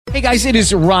Hey guys, it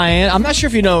is Ryan. I'm not sure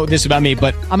if you know this about me,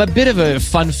 but I'm a bit of a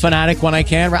fun fanatic when I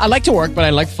can. I like to work, but I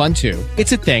like fun too.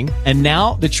 It's a thing. And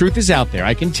now the truth is out there.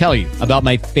 I can tell you about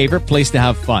my favorite place to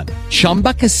have fun.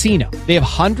 Chumba Casino. They have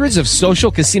hundreds of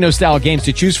social casino style games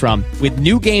to choose from with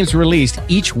new games released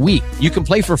each week. You can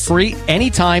play for free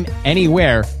anytime,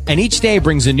 anywhere. And each day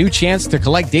brings a new chance to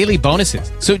collect daily bonuses.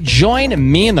 So join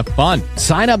me in the fun.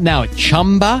 Sign up now at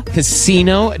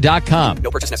ChumbaCasino.com.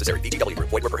 No purchase necessary. VGW Group.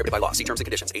 Void where prohibited by law. See terms and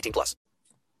conditions. 18+.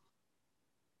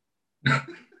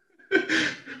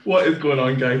 What is going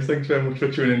on, guys? Thanks very much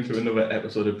for tuning in to another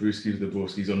episode of Brewskis the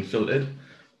Broskis Unfiltered.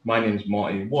 My name's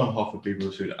Martin, one half of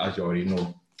Beaver Food, as you already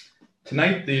know.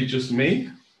 Tonight, there's just me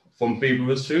from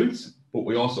Beaver Foods, but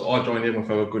we also are joined in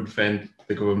with our good friend,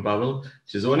 the Govan Barrel,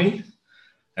 Shizoni.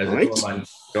 How's it going, man?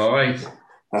 You all right?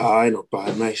 Aye, not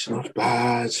bad, mate. Not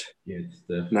bad. Yeah, it's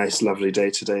the nice, lovely day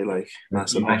today. Like,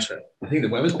 nice and hot. I think the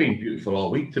weather's been beautiful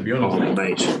all week, to be honest. Oh,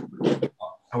 mate.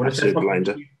 I would have said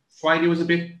Friday was a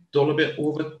bit dull, a bit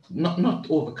not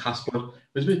overcast, but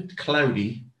it was a bit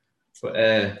cloudy. But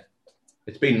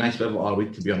it's been nice weather all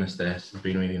week, to be honest. It's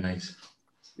been really nice.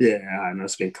 Yeah, I know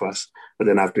it's been class. But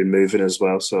then I've been moving as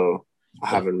well, so I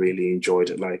haven't really enjoyed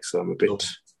it. Like, so I'm a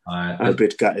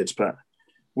bit gutted, but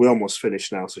we're almost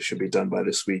finished now, so it should be done by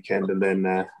this weekend, and then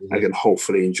I can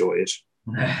hopefully enjoy it.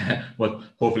 Well,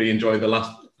 hopefully enjoy the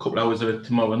last couple of hours of it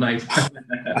tomorrow night.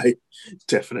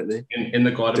 Definitely. In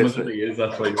the garden with the beers,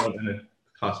 that's what you want in a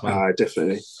class, man.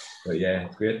 Definitely. But yeah,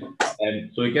 it's great.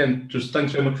 So again, just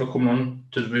thanks very much for coming on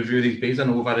to review these beers. I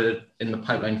know we've had it in the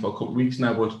pipeline for a couple of weeks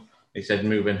now, but they said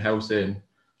moving house and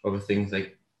other things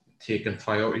like taking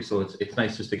priority, so it's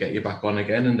nice just to get you back on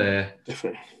again and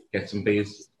definitely get some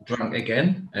beers drunk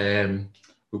again.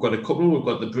 We've got a couple. We've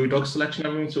got the Brewdog selection,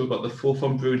 everything. So we've got the 4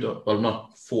 from Brewdog. Well,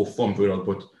 not 4 from Brewdog,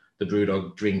 but the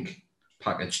Brewdog drink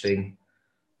package thing.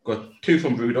 We've got 2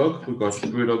 from Brewdog. We've got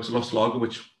Brewdog's Lost Lager,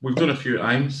 which we've done a few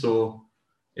times, so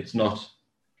it's not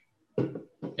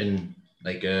in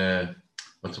like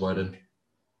what's the word in?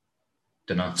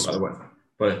 Don't know. I forgot the word.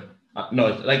 But no,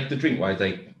 like the drink wise,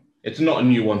 like it's not a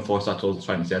new one for us. That's all I was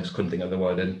trying to say. I just couldn't think of the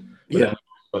word in.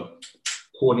 But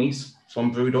ponies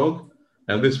from Brewdog.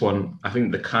 Now this one, I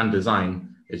think the can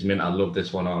design is mint. I love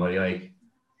this one already. Like,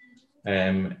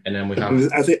 and then we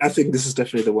have. I think this is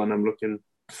definitely the one I'm looking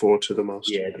forward to the most.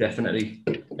 Yeah, definitely.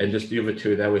 And just the other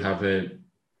two there, we have the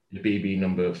BB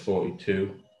number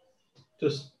 42.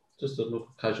 Just a little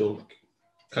casual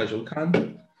can.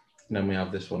 And then we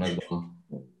have this one as well.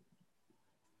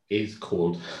 Is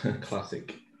called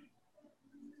classic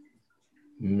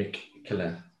Mick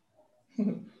Killer.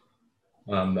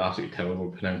 Absolutely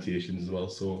terrible pronunciations as well,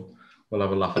 so we'll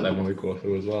have a laugh at them when we go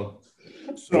through as well.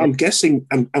 So I'm guessing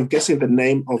the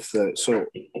name of the so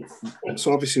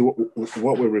obviously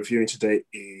what we're reviewing today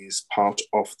is part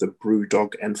of the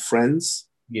Brewdog and Friends.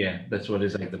 Yeah, that's what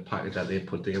is like the package that they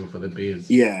put together for the beers.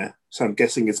 Yeah, so I'm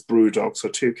guessing it's Brewdog, so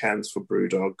 2 cans for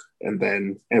Brewdog, and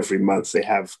then every month they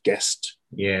have guest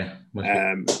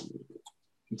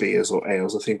beers or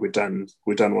ales. I think we done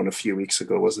one a few weeks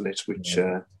ago, wasn't it? Which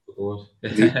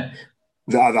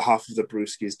the other half of the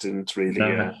brewskis didn't really.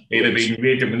 It'd have been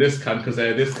weird with this can because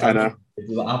this can it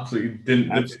was absolutely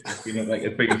didn't like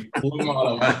a big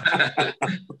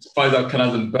surprised that can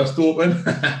hasn't burst open.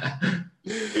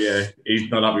 Yeah, he's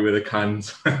not happy with the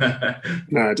cans.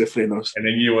 No, definitely not. And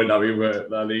then you weren't happy with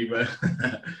that either.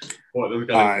 What there's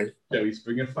got Jerry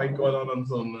Springer fight going on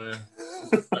some.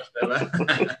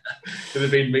 Could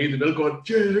have been me in the middle going,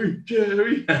 Jerry,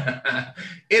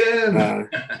 hit him.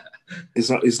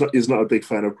 He's not a big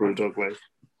fan of Brewdog, like.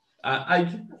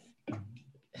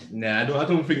 I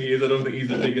don't think he is. I don't think he's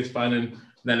the biggest fan. And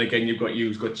then again,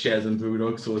 you've got Chairs and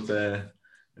Brewdog, so it's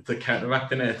a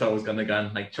counteract in it. I thought it was gonna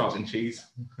go like chalk and cheese.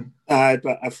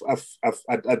 But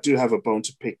I do have a bone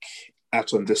to pick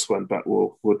out on this one, but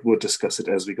we'll discuss it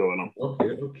as we go along.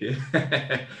 Okay.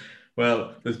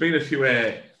 Well, there's been a few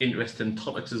interesting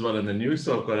topics as well in the news,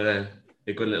 so I've got a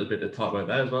little bit to talk about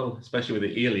that as well, especially with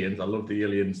the aliens. I love the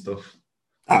alien stuff.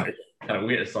 Aye. Can't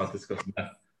wait to start discussing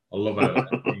that. I love it.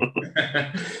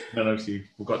 Then obviously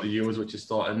we've got the Euros, which is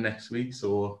starting next week.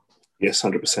 So yes,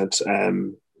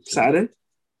 100%. Saturday.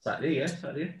 Yeah,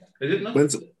 Saturday. Is it not?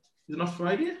 Is it not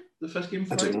Friday? The first game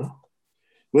Friday? I don't know.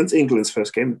 When's England's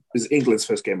first game? Is England's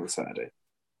first game on Saturday?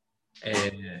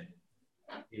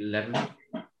 11.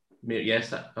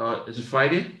 Yes. Is it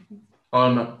Friday?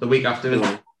 Oh no, the week after.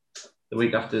 No. The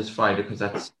week after is Friday because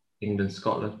that's England,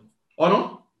 Scotland. Oh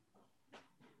no.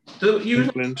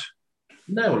 England.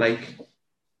 No, like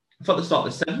I thought they start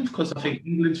the 7th because I think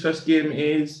England's first game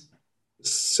is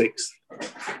 6th.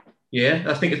 Yeah,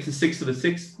 I think it's the 6th of the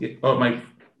 6th. Oh my.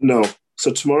 No,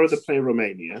 So tomorrow they play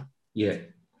Romania. Yeah.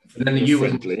 And then the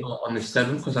Euros on the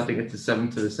 7th, because I think it's the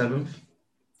 7th to the 7th.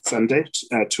 Sunday,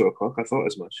 2 o'clock. I thought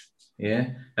as much.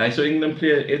 Yeah. So England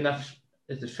play in that.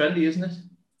 It's a friendly, isn't it?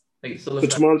 Like it's still so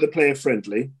tomorrow they play a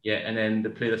friendly. Yeah, and then they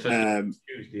play the first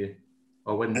Tuesday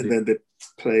or Wednesday. And then they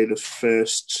play the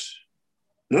first.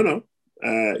 No.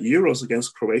 Euros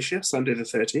against Croatia, Sunday the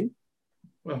 13th.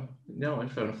 Well, no,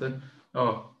 fair enough then.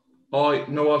 No, I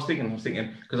was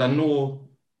thinking because I know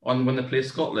when they play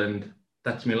Scotland,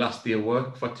 that's my last day of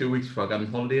work for 2 weeks before I go on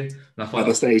holiday. And I thought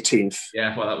that's the 18th. Yeah,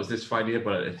 I thought that was this Friday,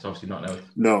 but it's obviously not now.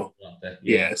 No.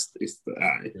 It's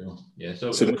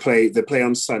So they play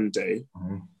on Sunday,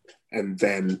 and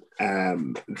then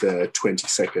the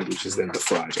 22nd, which is then the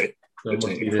Friday. So it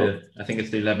must be I think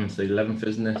it's the 11th. The 11th,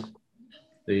 isn't it?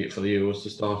 For the Euros to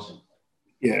start.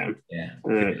 Yeah. Yeah.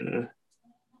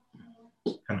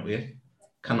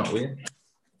 Cannot wait.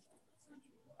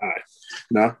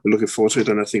 No, we're looking forward to it,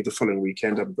 and I think the following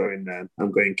weekend I'm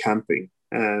going camping.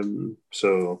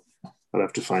 So I'll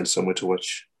have to find somewhere to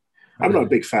watch. I'm not a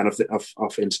big fan of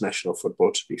international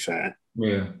football, to be fair.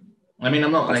 Yeah, I mean,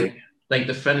 I'm not like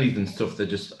the friendlies and stuff. I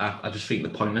just think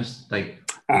they're pointless.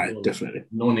 Definitely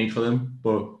no need for them.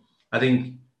 But I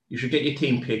think you should get your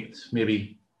team picked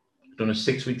maybe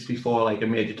 6 weeks before like a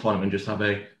major tournament. Just have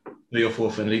 3 or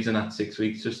 4 friendlies in that 6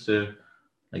 weeks, just to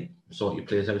sort your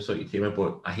players out, sort your team out.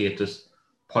 But I hate just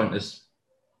pointless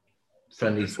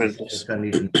friendlies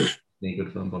and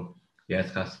good for them. But yeah,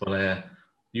 it's class. Well,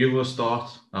 Euros start.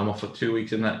 I'm off for 2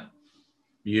 weeks in that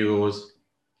Euros,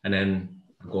 and then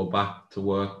I go back to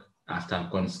work after I've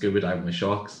gone scuba diving with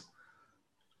sharks.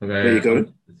 Where are you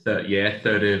going?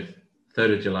 3rd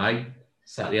of July,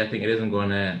 Saturday I think it is. I'm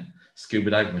going scuba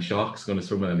diving with sharks. Going to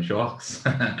swim with them sharks.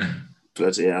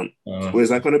 Bloody hell! Where's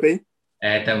that going to be?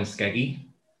 Down Skeggy.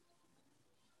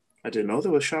 I didn't know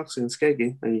there were sharks in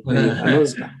Skeggy.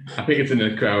 I think it's in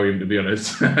an aquarium, to be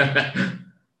honest.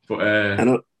 But I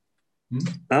know.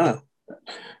 No.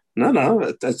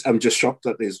 I'm just shocked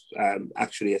that there's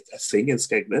actually a thing in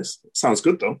Skegness. Sounds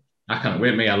good though. I can't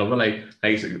wait, mate. I love it.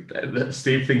 Like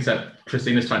Steve thinks that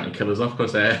Christina's trying to kill us off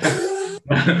because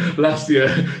last year,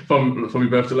 from my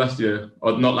birthday last year,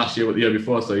 or not last year, but the year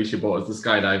before, so she bought us the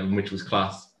skydiving, which was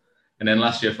class. And then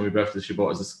last year, for my birthday, she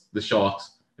bought us the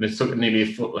sharks. And it took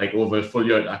nearly over a full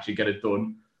year to actually get it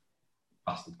done.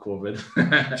 Bastard COVID.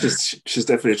 she's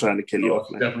definitely trying to kill you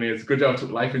off. Definitely. It's a good job I took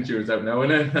life insurance out now,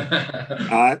 isn't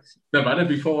it? Never had it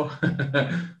before.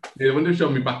 They wouldn't have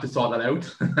shown me back to sort that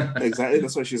out. Exactly.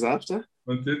 That's what she's after.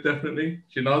 That's it, definitely.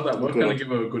 She knows that we're going to give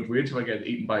her a good wage if I get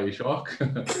eaten by a shark. So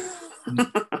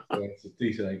it's a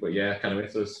decent, but yeah, kind of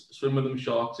wait. So swim with them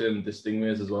sharks and the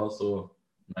stingrays as well. So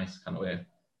nice, kind of way.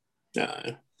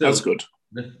 Yeah, that's good.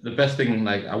 The best thing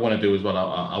I want to do as well,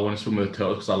 I want to swim with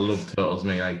turtles because I love turtles.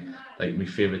 Like my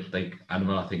favourite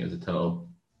animal I think is a turtle.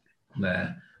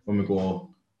 When we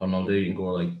go on holiday, you can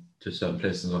go to certain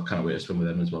places. I can't wait to swim with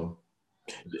them as well.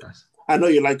 Nice. I know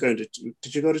you like going to.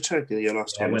 Did you go to Turkey your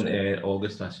last time? I went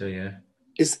August last year. Yeah.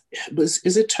 Is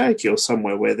it Turkey or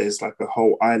somewhere where there's like a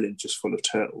whole island just full of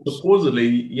turtles? Supposedly,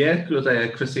 yeah, because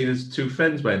Christina's 2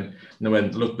 friends went. And they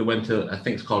went to, I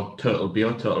think it's called Turtle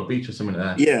Beach or something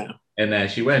like that. Yeah.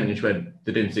 And she went,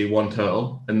 they didn't see one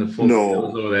turtle, and the full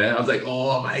turtles over there. I was like,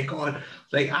 oh my God.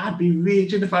 I'd be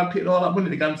raging if I paid all that money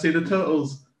to go and see the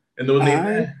turtles. And they were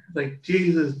there. Like,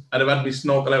 Jesus. I'd have had me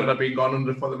snorkel out and I'd been gone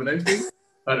under for them and everything.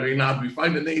 I'd be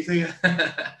finding these here.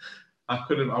 I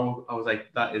couldn't, I was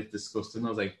like, that is disgusting. I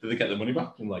was like, did they get the money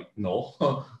back? I'm like, no.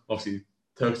 Obviously,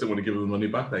 Turks don't want to give them the money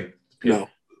back. No.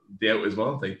 They out as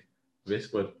well.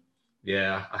 Risk, but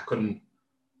yeah, I couldn't.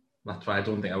 That's why I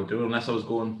don't think I would do it unless I was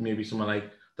going maybe somewhere like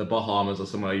the Bahamas or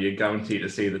somewhere you're guaranteed to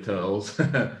see the turtles.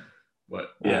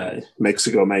 But yeah,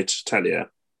 Mexico, mate. Tell you,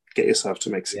 get yourself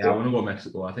to Mexico. Yeah, I want to go to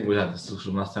Mexico. I think we had this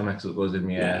discussion last time. Mexico was in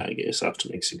me. Yeah, get yourself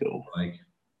to Mexico.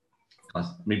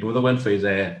 My brother went for his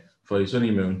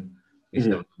honeymoon. He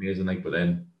said it was amazing. But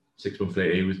then 6 months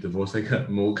later, he was divorced like a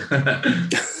mug.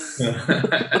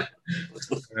 I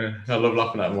love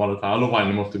laughing at him all the time. I love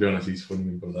winding him up, to be honest. He's funny,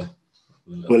 my brother.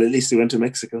 Well, at least he went to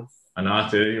Mexico. I know,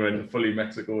 he went fully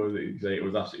Mexico. It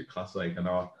was absolutely class. I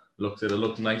know, it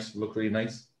looked nice, looked really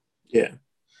nice. Yeah.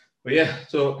 But yeah,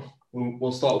 so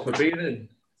we'll start off with beer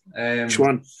then. Which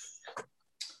one?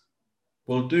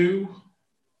 We've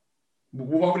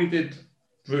already did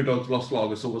Brewdog's Lost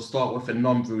Lager, so we'll start with a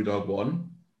non-Brewdog one.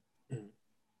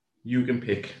 You can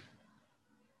pick.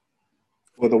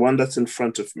 Well, the one that's in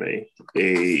front of me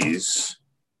is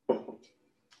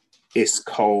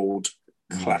called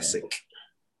Classic.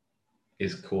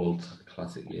 It's called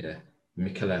Classic, yeah.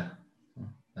 Mikkeller.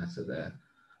 That's it there.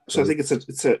 So I think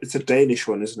it's a Danish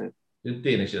one, isn't it? The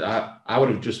Danish. I would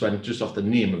have just went just off the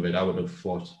name of it. I would have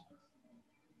thought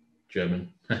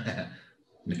German.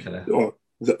 Nicola. Oh,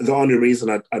 the only reason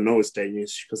I know it's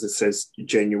Danish because it says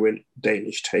genuine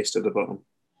Danish taste at the bottom.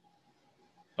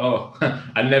 Oh,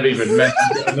 I never even met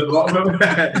on the bottom of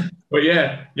it. But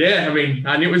yeah. I mean,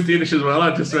 I knew it was Danish as well.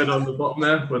 I just read on the bottom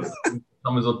there, but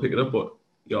Thomas will pick it up. But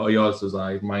yours was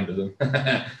mine doesn't.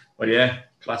 But yeah,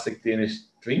 classic Danish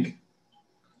drink.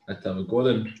 Let's have a go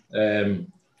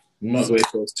then. Not wait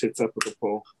for those tits up with the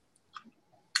poll.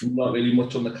 Not really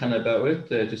much on the can about it.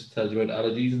 Just tells you about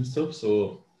allergies and stuff.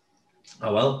 So,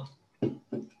 well.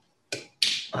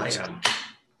 I am.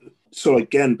 So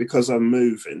again, because I'm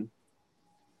moving,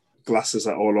 glasses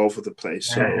are all over the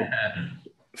place. So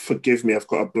forgive me, I've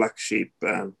got a Black Sheep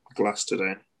glass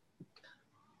today.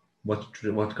 What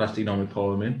glass do you normally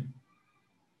pour them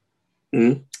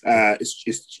in?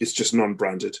 It's just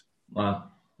non-branded. Oh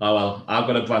well, I've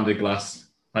got a branded glass.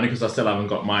 Only because I still haven't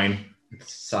got mine.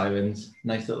 It's Sirens.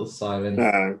 Nice little Siren.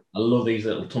 I love these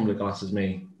little tumbler glasses,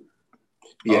 me.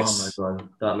 Yes. Oh my God.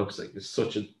 That looks like it's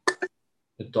such a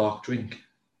dark drink.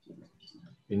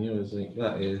 In yours, like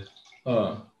that is.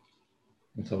 Oh.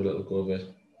 Let's have a little go of it.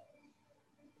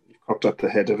 You cocked up the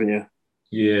head, haven't you?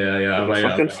 Yeah.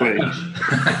 Fucking flake.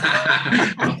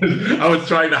 I was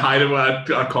trying to hide it, but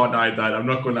I can't hide that. I'm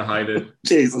not going to hide it.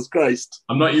 Jesus Christ.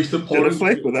 I'm not used to pouring.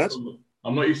 Flake with that?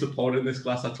 I'm not used to pouring this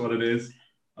glass. That's what it is.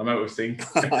 I'm out of sync.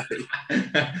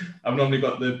 I've normally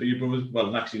got the Beer Brothers.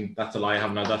 Well, actually, that's a lie. I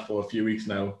haven't had that for a few weeks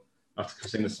now after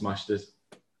Christina smashed it.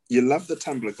 You love the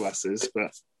tumbler glasses,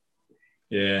 but...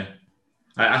 Yeah.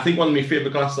 I think one of my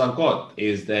favourite glasses I've got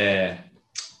is the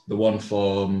one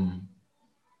from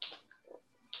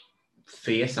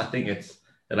Face. I think it's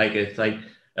like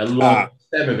a long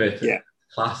stem of it. Yeah.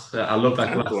 Class. I love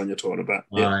that glass. The one you're talking about.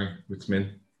 Yeah. It's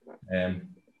min.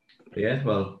 Yeah,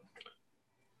 well,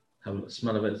 have a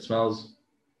smell of it. It smells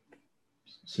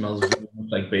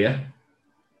like beer.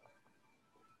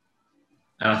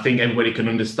 And I think everybody can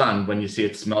understand when you say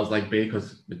it smells like beer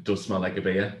because it does smell like a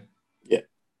beer. Yeah.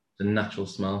 It's a natural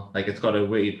smell. Like it's got a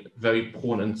very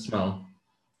potent smell.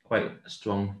 Quite a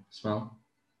strong smell.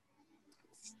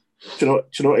 Do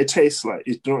you know what it tastes like?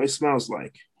 Do you know what it smells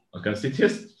like? I was going to say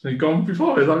taste. You've gone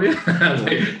before, is that you?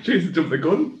 Chase to jump the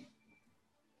gun.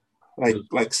 Like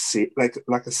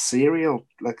a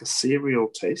cereal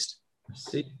taste.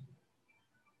 See.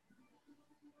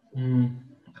 I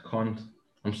can't.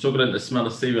 I'm struggling to smell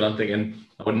a cereal. I'm thinking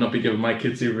I would not be giving my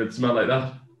kids cereal to smell like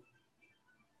that.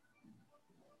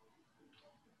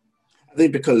 I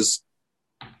think because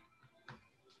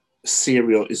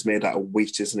cereal is made out of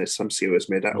wheat, isn't it? Some cereal is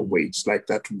made out of wheat. It's like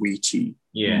that wheaty,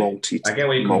 malty. I get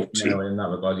where you come from in that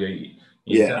regard. You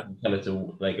tell it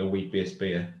to like a wheat-based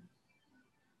beer.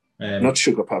 Not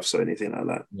sugar puffs or anything like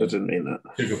that. I didn't mean that.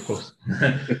 Sugar puffs.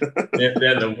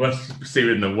 they're the worst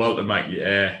cereal in the world to make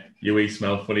your wee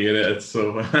smell funny in it.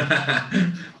 So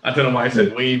I don't know why I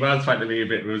said wee, but I was trying to be a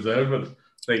bit reserved. But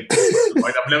like,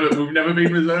 we've never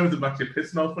been reserved. It makes your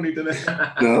piss smell funny, doesn't it?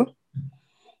 No.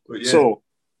 But So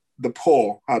the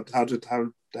pour. How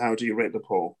do you rate the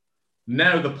pour?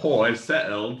 Now the pour is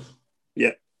settled.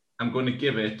 Yeah. I'm going to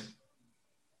give it.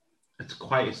 It's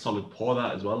quite a solid pour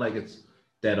that as well. Like it's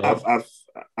dead on.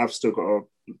 I've still got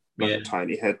a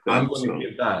tiny head there. I'm going to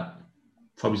give that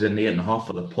probably an 8.5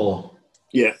 for the pour.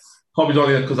 Yeah. Probably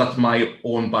only because that's my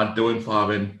own bad doing for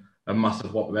having a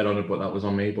massive whop red on it, but that was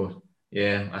on me. But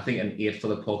yeah, I think an 8 for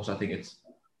the pour because I think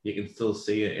you can still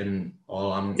see it in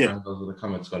all angles of the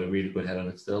camera. It's got a really good head on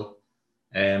it still.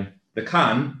 The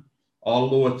can,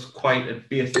 although it's quite a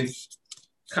basic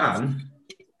can,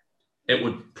 it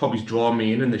would probably draw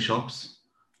me in the shops.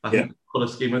 I think the colour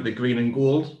scheme of the green and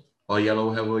gold, or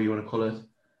yellow, however you want to call it.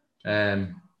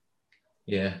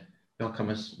 Your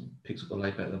camera picks up the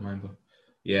light better than mine, but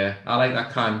yeah, I like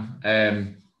that can.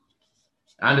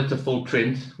 And it's a full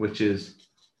print, which is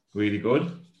really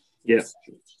good. Yeah.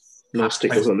 No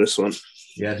stickers on this one.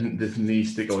 Yeah, there's no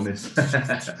stick on this.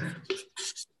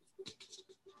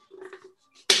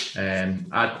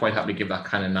 I'd quite happily give that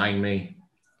can a 9, me.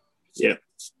 Yeah.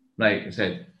 Like I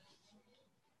said,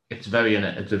 it's a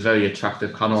very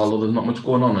attractive can, although there's not much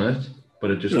going on in it,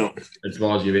 but it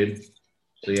draws you in.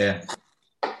 So yeah,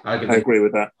 I agree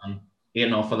with that.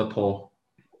 8.5 for the pour.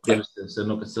 Yeah. It's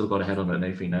still got a head on it and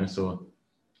everything now, so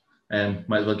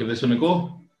might as well give this one a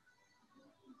go.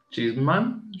 Cheers,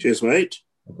 man. Cheers, mate.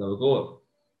 Let's have a go.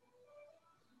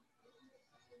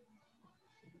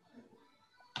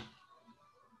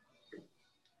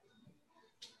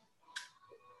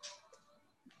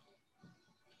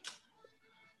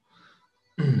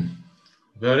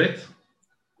 Verdict?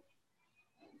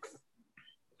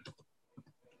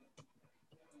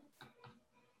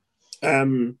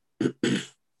 I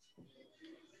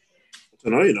don't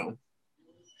know, you know.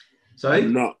 Sorry?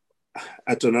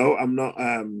 I don't know. I'm not...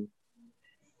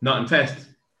 Not impressed?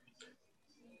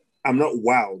 I'm not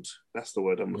wowed. That's the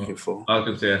word I'm looking for. I was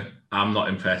going to say, I'm not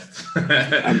impressed.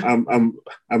 I'm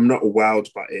not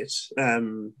wowed by it.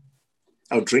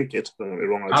 I'll drink it. Don't get me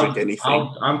wrong. I'll drink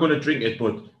anything. I'm going to drink it,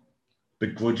 but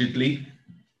begrudgingly.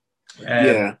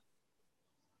 Yeah.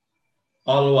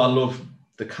 Although I love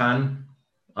the can,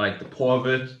 I like the pour of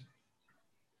it.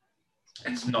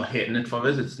 It's not hitting it for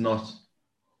us. It's not,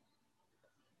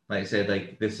 like I said,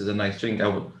 like this is a nice drink.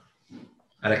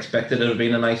 I'd expected it to have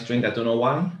been a nice drink. I don't know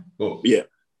why, but yeah.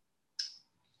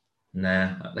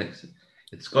 Nah, like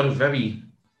it's got a very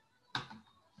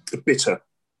bitter.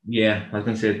 Yeah, I was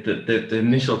going to say the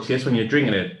initial taste when you're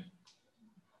drinking it,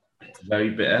 it's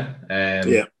very bitter.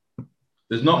 Yeah.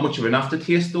 There's not much of an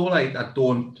aftertaste though. Like I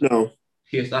don't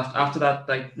taste after that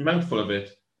like mouthful of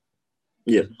it.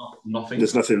 Yeah. Nothing.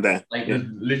 There's nothing there. Like there's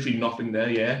literally nothing there.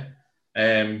 Yeah.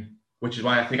 Which is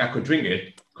why I think I could drink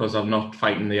it because I'm not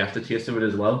fighting the aftertaste of it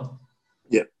as well.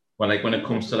 Yeah. When it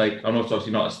comes to like, I know it's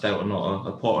obviously not a stout or not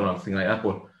a port or anything like that,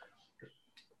 but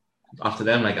after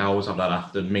them, like I always have that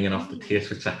after minging off the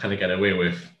taste, which I kind of get away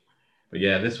with. But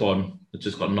yeah, this one, it's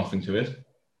just got nothing to it.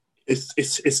 It's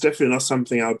definitely not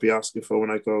something I would be asking for when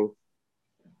I go.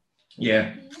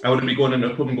 Yeah, I wouldn't be going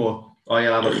into a pub and go, oh yeah,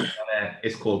 I'll have a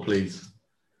it's cold, please.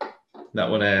 That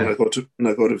would. When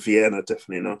I go to Vienna,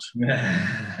 definitely not.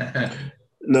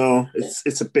 No,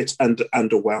 it's a bit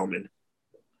underwhelming.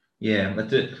 Yeah,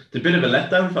 it's a bit of a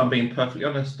letdown, if I'm being perfectly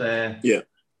honest. Yeah,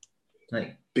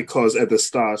 like because at the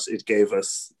start it gave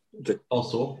us the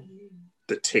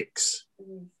ticks.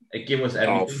 It gave us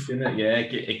everything, didn't it? Yeah,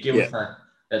 it gave us that.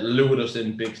 It lured us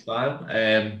in big style.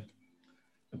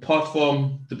 Apart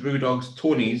from the Brewdog's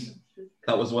Tony's,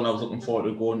 that was the one I was looking forward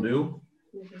to go and do.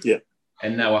 Yeah.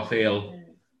 And now I feel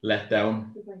let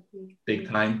down big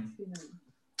time.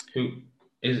 Who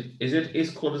is it?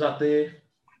 Is called is that the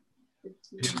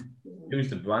who's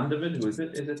the brand of it? Who is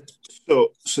it? Is it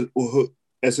so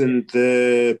as in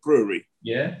the brewery?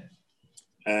 Yeah.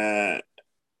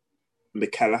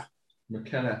 Mikkeller.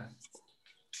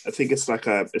 I think it's like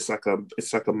a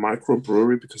micro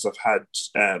brewery because I've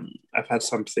had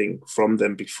something from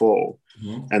them before,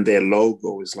 and their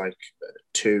logo is like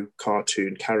two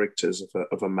cartoon characters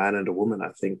of a man and a woman, I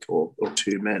think, or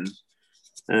two men,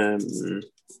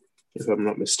 if I'm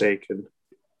not mistaken.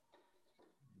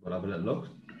 We'll have a little look.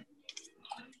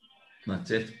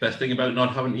 That's it. Best thing about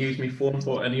not having to use my phone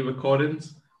for any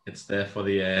recordings, it's there for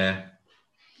the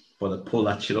pull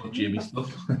that shit up Jamie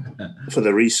stuff. For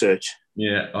the research.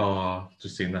 Yeah. Oh,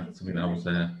 just seen that. Something that was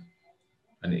there.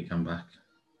 I need to come back.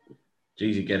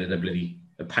 Jeez, you get it a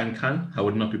pint can. I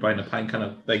would not be buying a pint can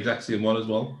of the exact same one as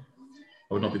well.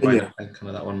 I would not be buying a pint can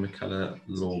of that one Mikkeller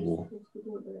logo.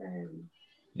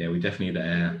 Yeah, we definitely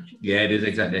need yeah, it is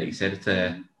exactly like you said. It's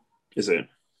Is it?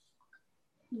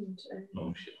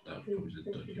 Oh shit! That probably is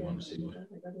a dodgy one to see what.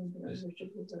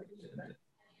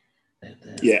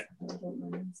 Yeah.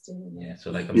 Yeah,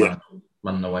 so like a man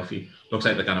and a wifey. Looks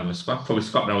like they're kind of a scrap. Probably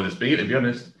scrap now with this beer, to be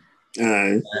honest.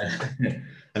 I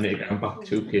need to get back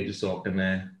 2 pages so I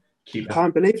can keep it.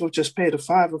 Can't believe I've just paid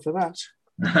 $5 for that.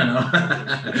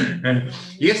 I know.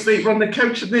 You sleep on the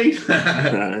couch, Nate.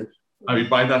 I'll be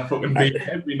buying that fucking beer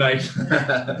every night.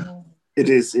 It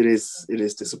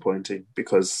is disappointing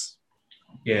because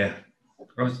yeah.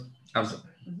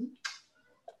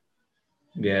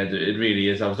 Yeah, it really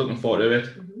is. I was looking forward to it.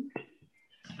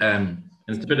 And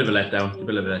it's a bit of a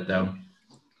letdown.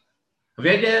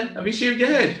 Have you shaved your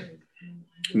head?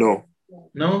 No.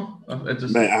 No?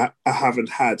 Mate, I haven't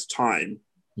had time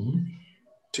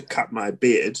to cut my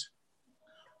beard.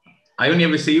 I only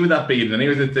ever see you with that beard, and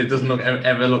it doesn't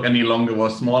ever look any longer or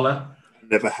smaller. I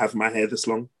never have my hair this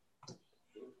long.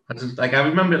 I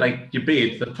remember like your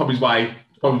beard, that's probably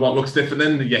what looks different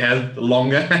than your hair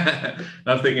longer. And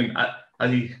I'm thinking,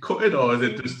 have you cut it or is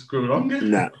it just grew longer?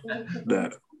 No.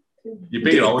 Your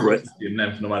beard always looks the same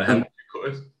no matter how much you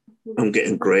cut it. I'm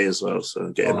getting grey as well, so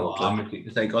I'm getting older.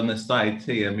 It's like on the side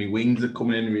here, my wings are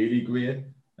coming in really grey.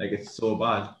 Like it's so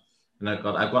bad. And I've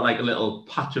got like a little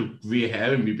patch of grey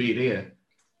hair in my beard here.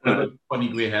 I've got 20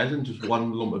 grey hairs and just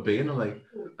one lump of beard. And I'm like,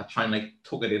 I try and like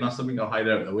tuck it in or something or hide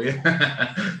it out of the way.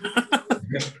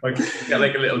 Like get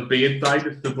like a little beard dye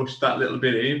just to push that little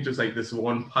bit in, just like this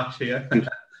one patch here.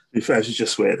 If I should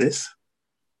just wear this.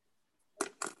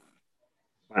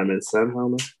 I'm in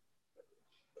Sandhelmer.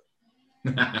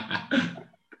 It's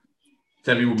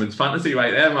every woman's fantasy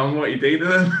right there, man. What you do to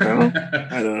them?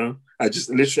 I don't know. I've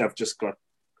just got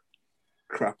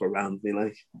crap around me,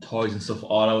 like toys and stuff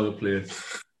all over the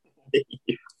place.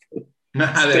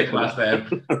 They're class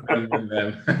them.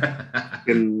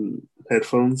 In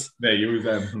headphones. They use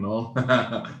them, no.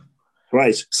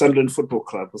 Right, Sunderland Football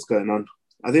Club, what's going on?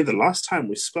 I think the last time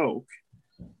we spoke,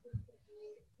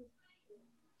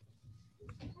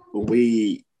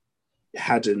 we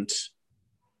hadn't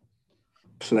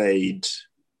played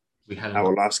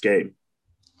our last game.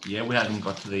 Yeah, we hadn't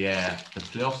got to the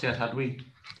playoffs yet, had we?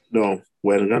 No,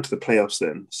 we hadn't got to the playoffs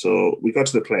then. So we got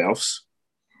to the playoffs.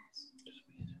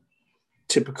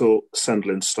 Typical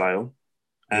Sunderland style.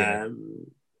 Yeah.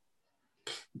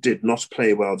 Did not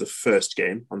play well the first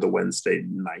game on the Wednesday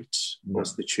night.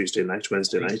 Was the Tuesday night,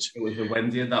 Wednesday night? It was the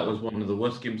Wednesday, and that was one of the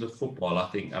worst games of football I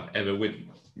think I've ever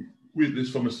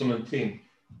witnessed from a Sunderland team.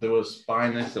 There was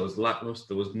spineless, there was lacklustre,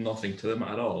 there was nothing to them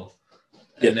at all.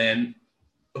 Yeah. And then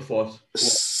I thought...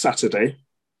 Saturday,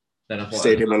 then I thought,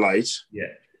 Stadium of Light. Yeah,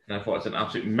 and I thought it's an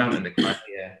absolute mountain to climb.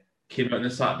 Yeah, came out on the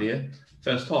Saturday,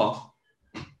 first half,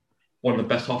 one of the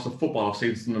best halves of football I've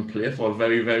seen Sunderland play for a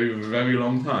very, very, very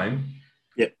long time.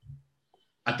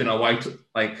 I don't know why.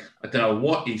 I don't know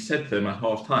what he said to them at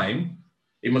half time.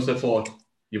 He must have thought,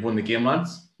 "You've won the game,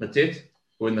 lads. That's it.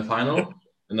 We're in the final." Yep.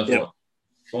 And I thought,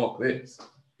 "Fuck this,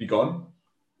 be gone."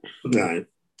 No.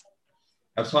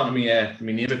 I was talking to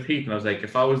my neighbour Pete, and I was like,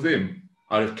 "If I was them,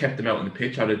 I'd have kept them out on the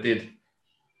pitch. I'd have did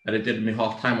my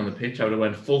half time on the pitch. I would have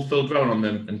went full round on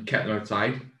them and kept them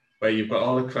outside, where you've got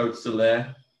all the crowd still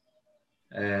there."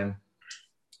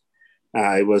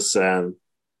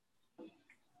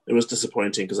 It was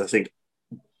disappointing because I think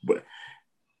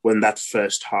when that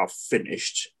first half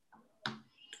finished,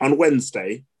 on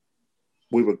Wednesday,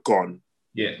 we were gone.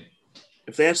 Yeah.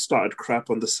 If they had started crap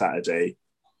on the Saturday,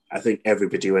 I think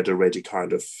everybody had already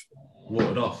kind of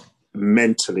wrote it off.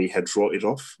 Mentally had wrote it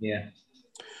off. Yeah.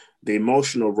 The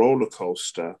emotional roller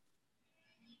coaster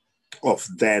of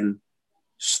then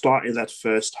starting that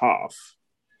first half,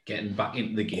 getting back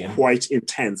into the game, quite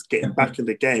intense, getting back in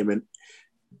the game and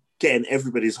getting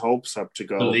everybody's hopes up to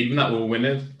go. Believing that we'll win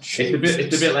it. It's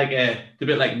a bit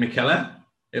like McKellar.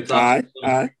 It's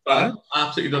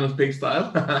absolutely done his big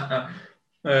style.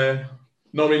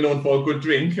 Normally known for a good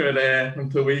drink, but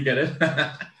until we get it.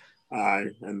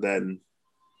 And then.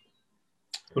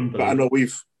 But I know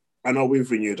we've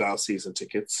renewed our season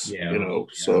tickets. Yeah,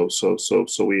 so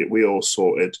we all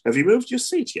sorted. Have you moved your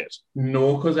seat yet?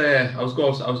 No, because I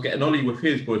was getting Ollie with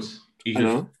his, but he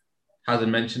just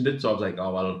hasn't mentioned it. So I was like,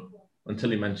 oh well,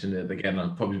 until he mentioned it again,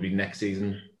 it'll probably be next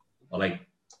season or like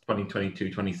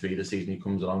 2022-23, the season he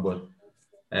comes along. But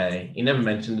he never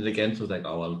mentioned it again. So I was like,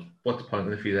 oh well, what's the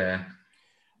point if he's there?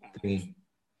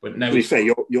 But now, to be fair,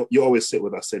 you always sit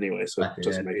with us anyway, so it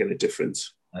doesn't make any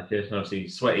difference. I just obviously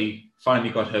Sweaty finally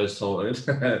got hers sorted.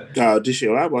 Did she?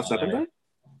 What's happened there?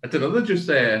 I don't know. They just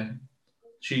they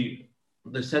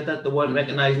said that they weren't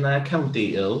recognising their account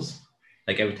details.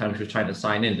 Like every time she was trying to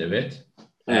sign into it,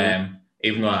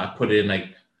 even though I put in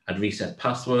I'd reset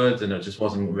passwords and it just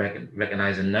wasn't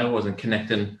recognising now, wasn't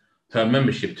connecting her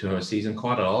membership to her season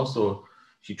card at all. So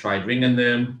she tried ringing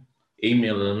them,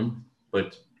 emailing them,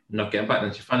 but not getting back.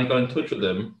 And she finally got in touch with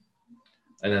them.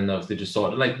 And then they just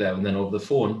sorted like that, and then over the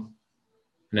phone.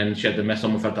 And then she had to mess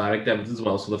on with her direct debit as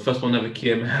well. So the first one never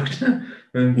came out. And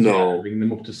ring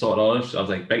them up to sort it all out. I was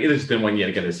like, Becky, this didn't want you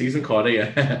to get a season card,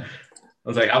 here. I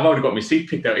was like, I've already got my seat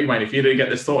picked out. Hey, man, if you don't get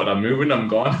this sorted, I'm moving, I'm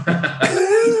gone.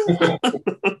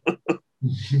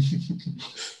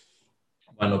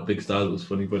 I know Big Style was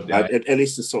funny, but at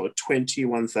least it's sort of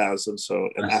 21,000, so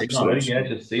an absolute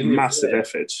massive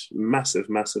effort. Massive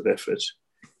effort.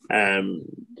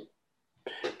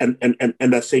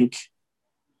 And I think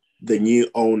the new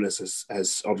owners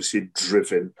has obviously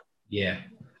driven. Yeah,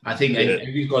 I think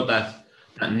we've got that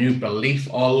new belief.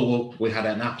 Although we had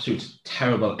an absolute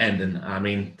terrible ending. I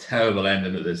mean, terrible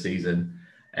ending of the season.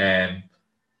 I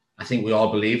think we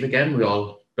all believe again. We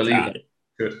all believe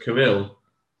that Kirill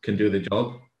can do the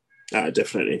job.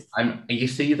 Definitely. You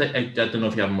see that, I don't know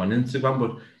if you have him on Instagram,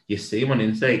 but you see him on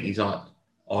Instagram. He's all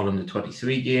under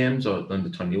 23 games or under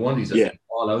 21. He's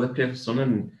all over the place for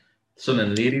Son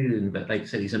and ladies, and like I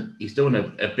said, he's doing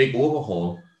a big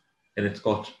overhaul, and it's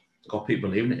got people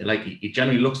believing it. Like he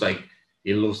generally looks like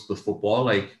he loves the football.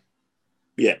 Like,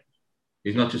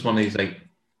 he's not just one of these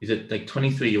he's a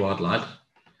 23-year-old lad.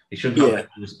 He shouldn't have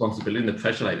the responsibility and the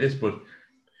pressure like this, but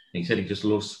he said he just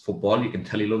loves football. You can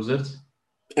tell he loves it.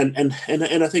 And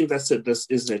I think that's it. This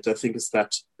isn't it. I think it's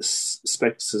that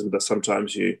skepticism that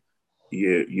sometimes you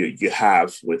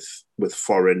have with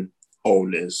foreign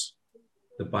owners,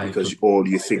 because all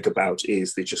you think about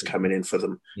is they're just coming in for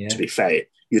them. To be fair,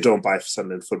 you don't buy for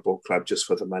Sunderland Football Club just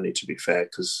for the money. To be fair,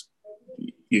 because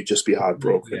you'd just be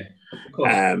heartbroken.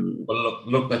 Yeah, well,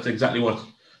 look, that's exactly what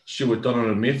Stuart Donald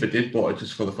and Mayfield did, but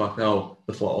just for the fact that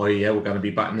they thought, oh yeah, we're going to be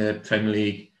back in the Premier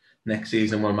League next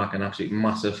season. We'll make an absolute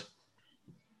massive,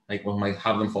 like we might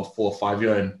have them for 4 or 5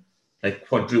 years and like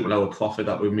quadruple our profit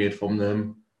that we made from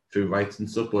them through rights and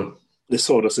stuff. But they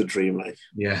sold us a dream, like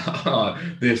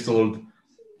they sold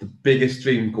the biggest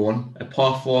dream going,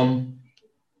 apart from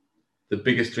the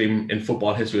biggest dream in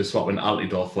football history is swapping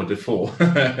Altidore for Defoe.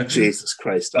 Jesus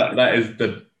Christ, that is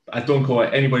the. I don't care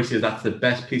what anybody says. That's the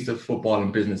best piece of football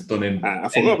and business done in. I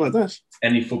forgot about that.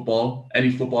 Any football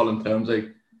in terms like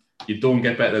you don't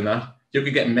get better than that. You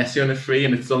could get Messi on a free,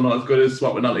 and it's still not as good as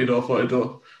swapping Altidore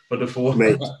for Defoe.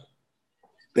 Mate,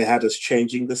 they had us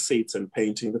changing the seats and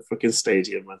painting the freaking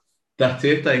stadium, man. That's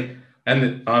it, like,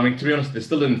 and I mean, to be honest, they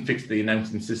still didn't fix the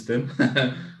announcing system.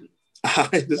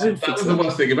 That was the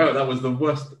worst thing about it. That was the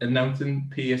worst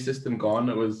announcing PA system gone.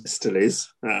 It still is.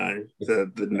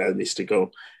 The now needs to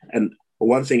go. And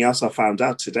one thing else I found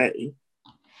out today,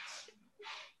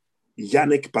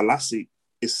 Yannick Bolasie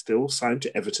is still signed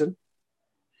to Everton.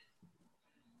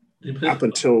 Up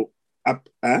until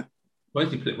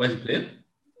Where's he playing?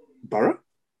 Borough.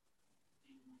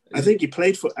 I think he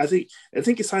played for. I think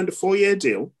he signed a 4-year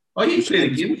deal. Oh, he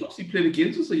played again. He played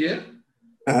again for a year.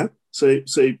 So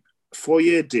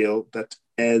 4-year deal that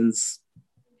ends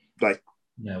like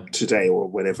today or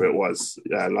whenever it was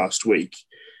last week,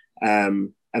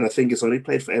 and I think it's only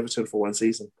played for Everton for 1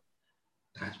 season.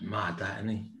 That's mad, that, isn't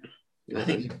he? I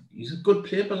think he's a good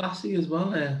player, Bolasie, as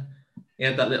well. He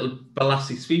had that little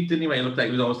Bolasie sweep, didn't he? Where he looked like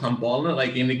he was always handballing it,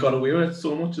 like, and he got away with it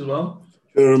so much as well.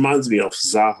 It reminds me of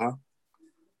Zaha.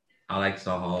 I like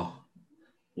Zaha.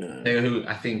 Who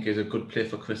I think is a good player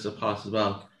for Crystal Palace as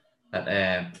well. That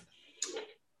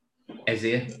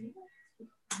Eze.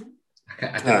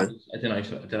 I don't know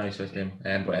his first name,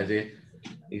 but Eze.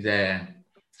 He's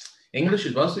English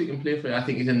as well, so he can play for. I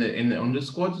think he's in the under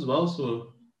squads as well,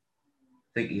 so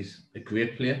I think he's a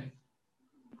great player.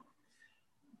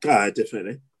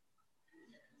 Definitely.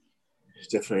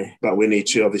 But we need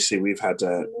to. Obviously, we've had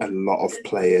a lot of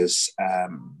players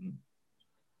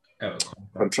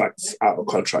contracts out of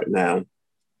contract now.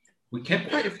 We kept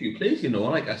quite a few players,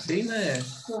 like I've seen the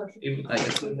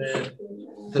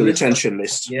retention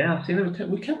list. Yeah, I've seen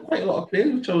we kept quite a lot of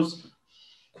players, which I was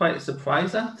quite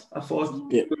surprised at. I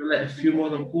thought we would let a few more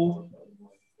of them go.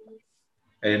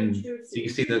 And so you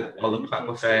can see all the crap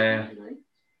with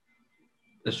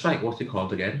the strike. What's it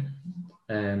called again?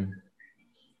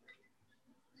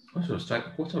 What's our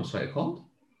strike called?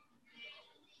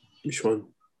 Which one?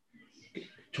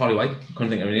 Charlie White, couldn't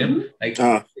think of his name.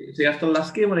 See, after the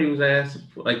last game when he was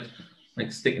like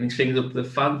sticking his fingers up to the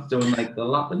fans doing like the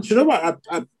lap and. Do you know what?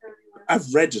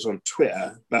 I've read it on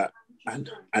Twitter, but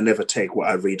I never take what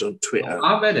I read on Twitter.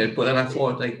 I read it, but then I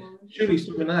thought surely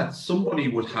something like that. Somebody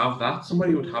would have that.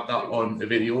 Somebody would have that on a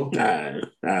video.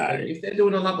 If they're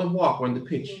doing a lap and walk on the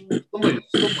pitch, somebody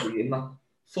in that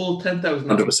full 10,000.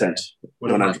 100%.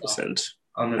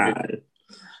 100%.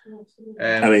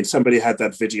 I mean, somebody had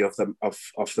that video of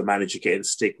the manager getting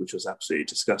stick, which was absolutely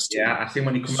disgusting. Yeah, I think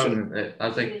when he come out, and I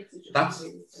was like,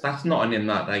 that's not an in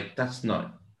that. Like, that's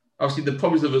not. Obviously,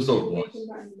 probably the result was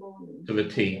to the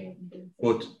team,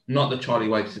 but not the Charlie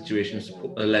White situation,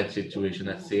 the lead situation.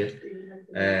 Let's say it.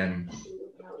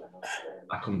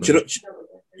 I couldn't. Do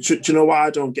you know what I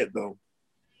don't get though?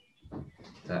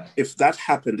 If that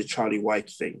happened, the Charlie White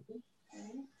thing,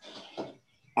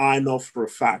 I know for a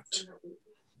fact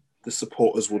the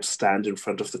supporters would stand in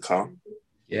front of the car.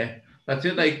 Yeah, that's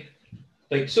it. Like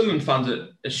Sunderland fans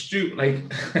are stupid.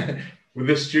 Like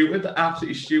they're stupid, they're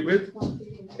absolutely stupid.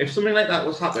 If something like that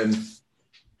was happening,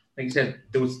 like you said,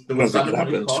 there would stand in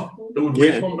front of the car. They would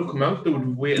wait for them to come out. They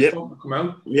would wait for them to come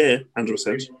out. Yeah,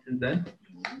 100%.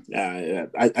 Yeah.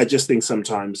 I just think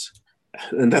sometimes,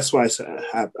 and that's why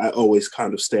I always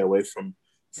kind of stay away from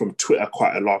Twitter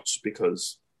quite a lot,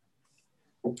 because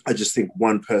I just think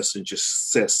one person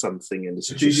just says something and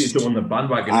it's easy to go on the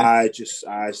bandwagon.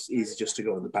 It's easy just to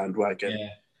go on the bandwagon. Yeah.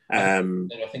 I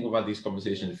think we've had these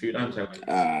conversations a few times.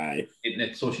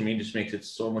 Internet, social media just makes it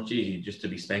so much easier just to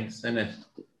be spanks, isn't it?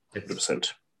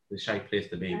 100%. The shy place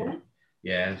to be. But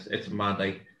yeah, it's mad.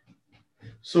 Like,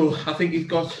 so I think he's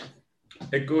got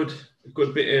a good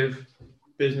bit of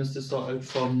business to sort out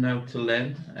from now till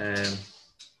then.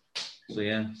 So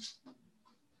yeah.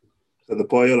 So the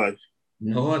boy alive.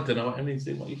 No, I don't know. I mean,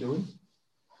 what are you doing?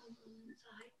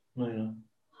 No.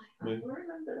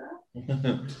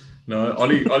 No,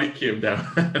 Ollie came down.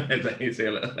 You say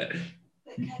a little bit.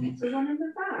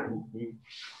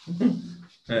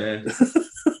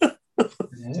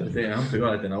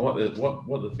 I don't know what they're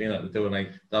feeling like they're doing.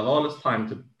 Like they have all this time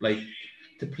to play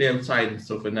outside and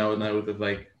stuff, and now they're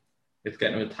like it's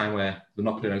getting to a time where they're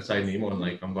not playing outside anymore. And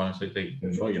like I'm going to say,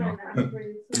 no, you're not.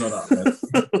 Not that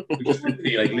bad. Just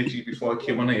like literally before I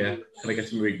came on here, can I get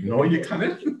some read? No, you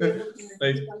can't.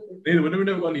 Like we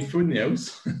never got any food in the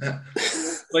house.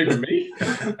 Like with me.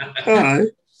 All right.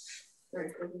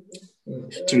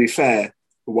 To be fair,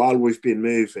 while we've been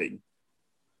moving,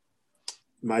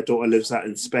 my daughter lives out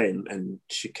in Spain, and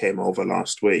she came over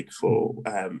last week for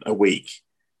a week.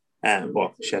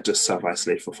 She had to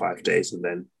self-isolate for 5 days, and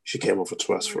then she came over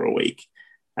to us for a week.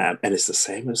 And it's the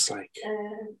same. It's like,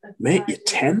 mate, you're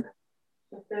 10?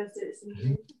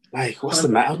 Like, what's the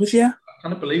matter with you? I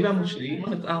can't believe how much she eats.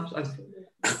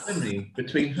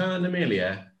 Between her and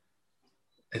Amelia,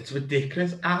 it's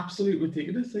ridiculous. Absolute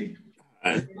ridiculous. Like,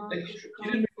 she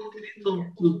didn't wake up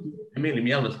till Amelia,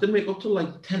 my eldest, didn't wake up till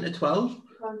like 10 to 12.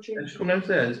 And she come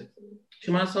downstairs.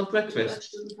 She might have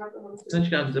breakfast. Then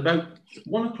she comes about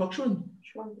 1 o'clock. She went,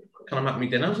 can I make me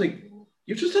dinner? I was like,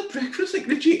 you've just had breakfast, like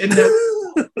legit. And like,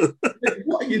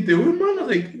 what are you doing, man? I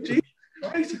was like, Jesus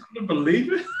Christ, I couldn't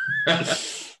believe it.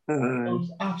 I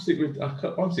was absolutely,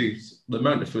 obviously, the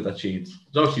amount of food that she eats.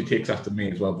 Obviously, she takes after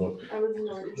me as well, but I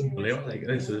couldn't believe it. Like,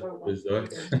 this is bizarre.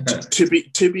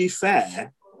 To be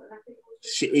fair,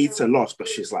 she eats a lot, but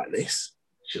she's like this.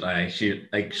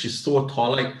 She's so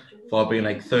tall, like for being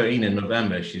like 13 in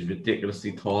November, she's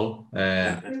ridiculously tall.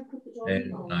 That's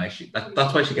why she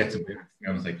gets a bit.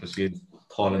 I was like, because she's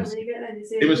tall and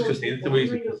it was Christine. The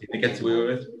reason Christina gets away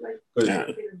with it.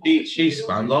 But she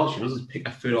spans all. She doesn't pick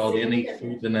her food all day and eat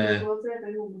food. And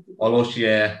although she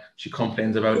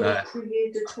complains about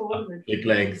big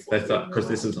legs, that's because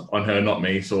this is on her, not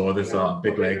me. So there's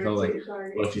big legs. I was like,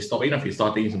 well, if you stop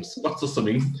eating some squats or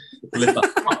something, lift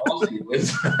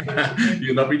that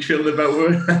you'll not be chilling about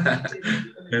her.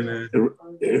 And,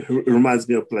 it reminds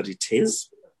me of bloody Tiz.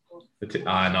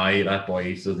 No, that boy,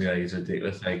 he's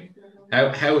ridiculous. Like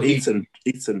how he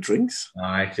eats and drinks.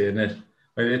 Actually, isn't it?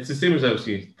 It's the same as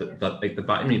obviously that like the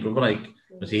batting me, but like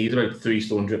he's about 3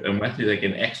 stone dripping wet. He's like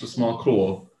an extra small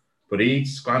clove, but he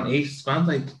scans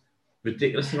like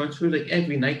ridiculous amounts of food. Like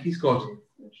every night he's got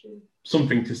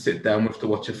something to sit down with to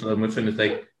watch a film with, and it's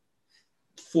like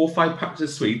 4 or 5 packs of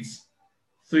sweets,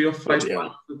 3 or 5 packs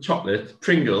of chocolate,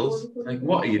 Pringles. Like,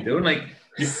 what are you doing? Like,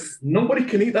 nobody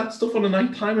can eat that stuff on a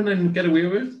night time and then get away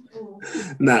with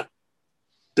it. Nah,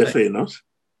 definitely not.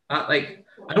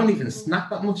 I don't even snack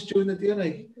that much during the day.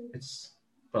 Like,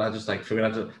 but I just like food.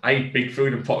 I eat big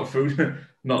food and pot of food,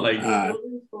 not like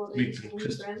sweets and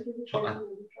crisp chocolate.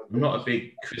 I'm not a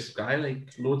big crisp guy. Like,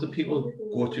 loads of people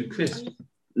go to crisp.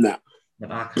 Nah,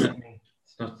 but I can't.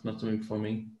 It's not something for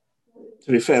me.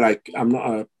 To be fair, like I'm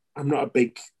not a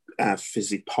big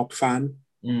fizzy pop fan.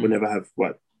 We never have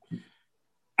what.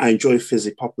 I enjoy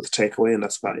fizzy pop with takeaway, and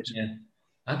that's about it. Yeah,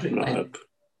 I'd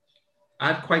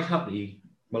quite happily.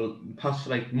 Well, past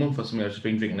like month or something, I've just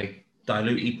been drinking like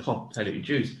diluted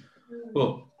juice.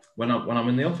 But when I'm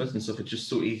in the office and stuff, it's just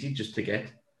so easy just to get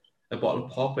a bottle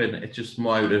of pop, and it's just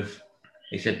more out of,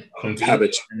 he said,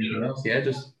 habit. Anything else, yeah,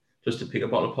 just to pick a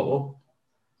bottle of pop up.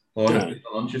 Or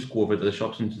lunch, just go over to the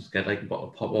shops and just get like a bottle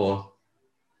of pop, or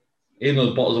even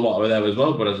those bottles of water are there as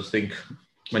well. But I just think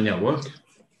when you're at work,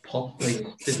 pop,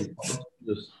 like just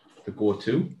the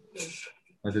go-to.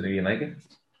 I don't know if you like it.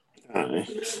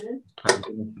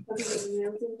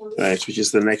 Right, which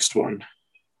is the next one?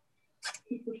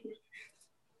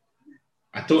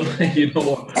 I don't know. You know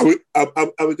what?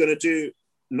 Are we going to do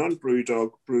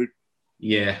non-Brewdog,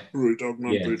 Yeah. Brewdog,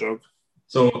 non-Brewdog?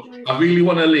 So I really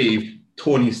want to leave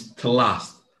Tony's to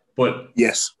last, but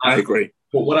yes, I agree.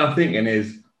 But what I'm thinking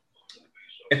is,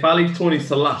 if I leave Tony's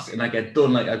to last and I get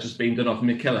done like I've just been done off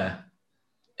Mikella,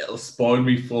 it'll spoil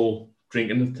me full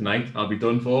drinking tonight. I'll be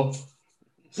done for.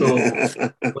 So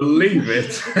we'll leave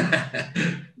it,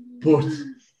 but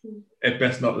it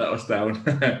best not let us down.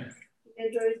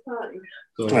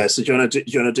 So do you want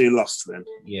to do Lost then?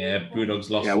 Yeah,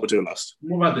 Brewdog's Lost. Yeah, we'll do Lost.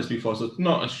 We've had this before, so it's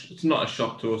not a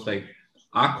shock to us. Like,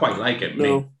 I quite like it.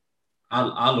 No.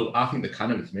 I think the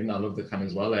can is mint. I love the can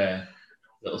as well.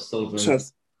 Little silver can.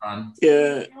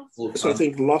 Yeah. So I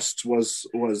think Lost was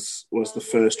the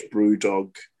first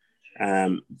Brewdog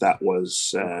that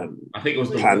was. I think it was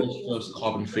the world's first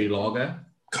carbon-free lager.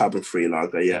 Carbon-free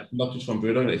lager, yeah. Not just from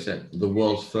Brewdog, they said the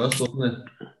world's first, wasn't it?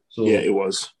 So yeah, it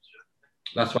was.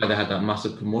 That's why they had that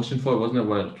massive promotion for it, wasn't it?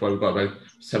 That's why we got about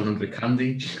 700 cans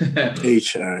each.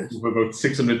 With about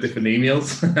 600 different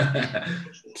emails.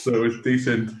 So it was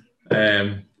decent.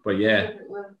 But yeah.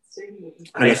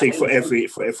 And I think for every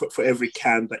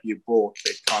can that you bought,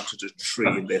 they planted a tree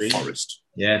in their forest.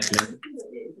 Yeah.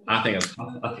 I think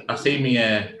I see me.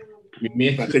 Me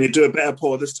mate. Can you do a better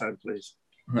pour this time, please?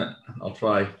 I'll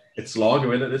try. It's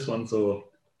lager in it, this one. So,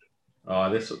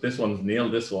 this one's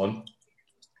nailed. This one.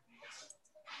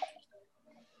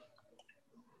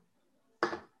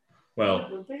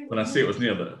 Well, when I say it was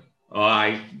nailed,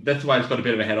 that's why it's got a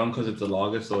bit of a head on because it's a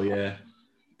lager. So yeah,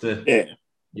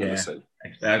 yeah.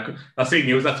 I see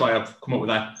news. That's why I've come up with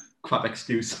that crap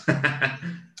excuse.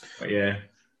 But yeah.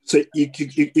 So you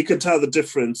can tell the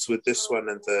difference with this one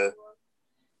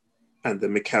and the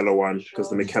Mikkeller one, because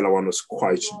the Mikkeller one was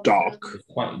quite dark.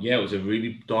 It was a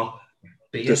really dark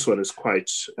beer. This one is quite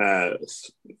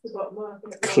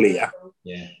clear.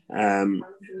 Yeah.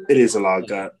 It is a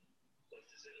lager.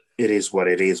 It is what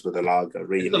it is with a lager,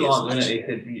 really. It's a lager,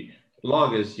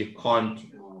 lagers, you can't.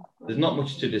 There's not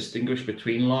much to distinguish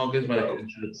between lagers when it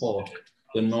comes to the pour.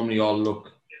 They normally all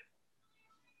look.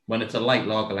 When it's a light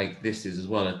lager like this is as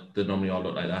well, they normally all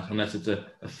look like that, unless it's a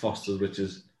Foster's, which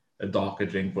is a darker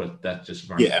drink, but that's just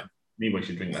random. Yeah. We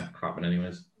should drink that crap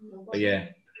anyways. But yeah,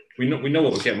 we know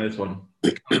what we're getting with this one.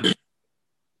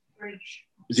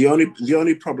 The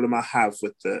only problem I have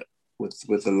with the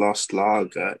Lost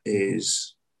Lager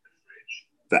is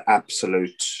the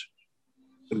absolute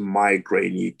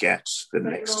migraine you get the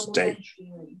next day.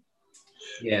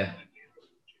 Yeah.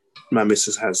 My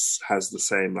missus has the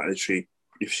same. Like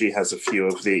if she has a few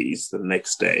of these the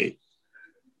next day,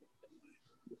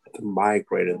 the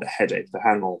migraine and the headache, the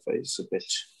hangover is a bit.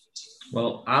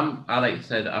 Well, I like I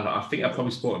said, I think I've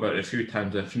probably spoken about it a few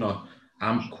times. If not,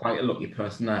 I'm quite a lucky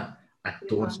person that I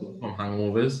don't suffer from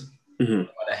hangovers. Mm-hmm. No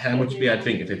matter how much beer I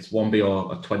drink, if it's 1 beer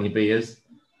or 20 beers,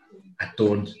 I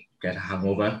don't get a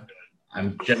hangover.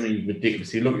 I'm generally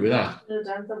ridiculously lucky with that.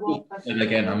 And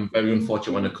again, I'm very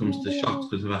unfortunate when it comes to shots,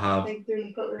 because if I have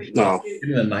in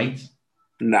the night,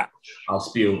 I'll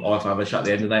spew. Or if I have a shot at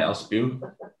the end of the night, I'll spew.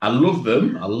 I love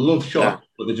them. I love shots,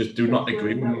 but they just do not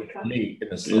agree with me in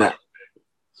the slightest.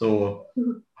 So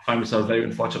I find myself very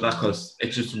unfortunate with that, because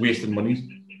it's just wasting money.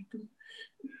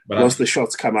 But once the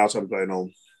shots come out, I'm going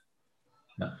home.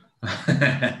 No.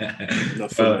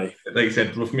 Not for me. Like I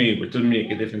said, with me, it doesn't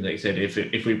make a difference. Like I said,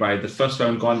 if we buy the first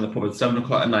round gone in the pub at 7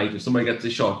 o'clock at night, if somebody gets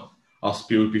a shot, I'll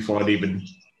spew it before I even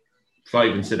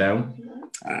sit down.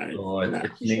 I love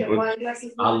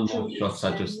shots.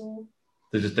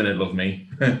 They just didn't love me.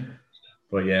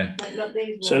 But yeah.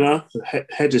 So now the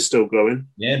head is still going.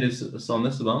 Yeah, it's on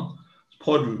this as well. It's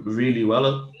poured really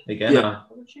well. Again, yeah.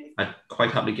 I'd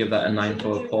quite happily give that a 9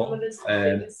 for a pour.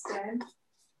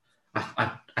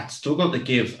 I'd struggle to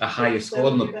give a higher score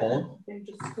than the pour.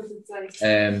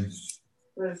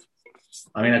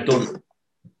 I mean, I don't.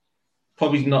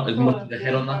 Probably not as much as the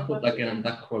head on that, but again,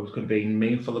 that was going to be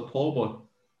me for the pour, but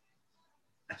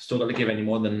I'd struggle to give any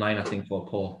more than 9, I think, for a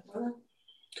pour.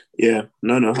 Yeah,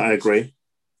 no, I agree.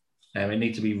 It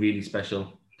needs to be really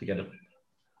special to get a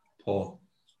pour.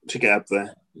 To get up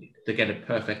there. To get a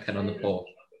perfect head on the pour.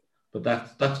 But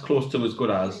that's close to as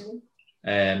good as.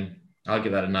 I'll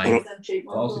give that a 9.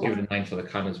 I'll also give it a 9 for the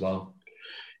can as well.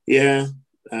 Yeah.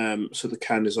 So the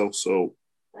can is also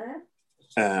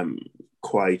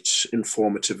quite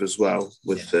informative as well.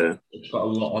 With it's got a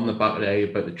lot on the back there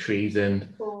about the trees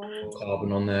and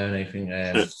carbon on there and everything.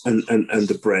 And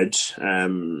the bread.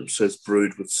 So it's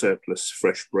brewed with surplus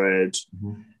fresh bread.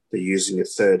 Mm-hmm. They're using a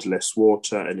third less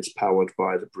water, and it's powered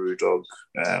by the Brewdog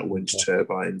wind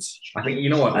turbines. I think, you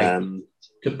know what,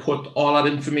 to put all that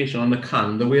information on the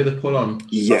can, the way they put on,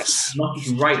 yes, not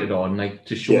just write it on, like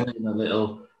to show them a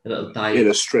little diagram.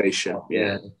 Illustration.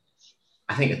 Yeah,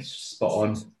 I think it's spot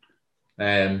on.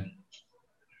 You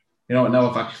know what? Now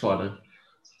I've actually thought it.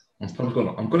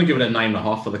 I'm going to give it a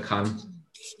 9.5 for the can.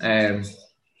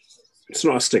 It's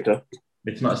not a sticker.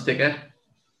 It's not a sticker.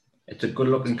 It's a good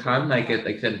looking can. Like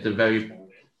I said, it's a very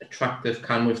attractive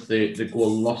can with the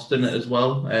gold lost in it as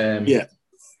well.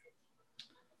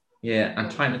 Yeah, I'm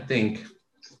trying to think.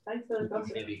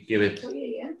 Maybe give it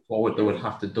what they would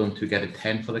have to done to get a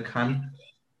 10 for the can.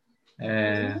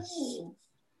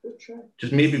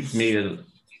 Just maybe for me a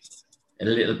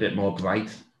little bit more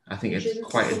bright. I think it's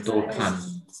quite a dull can.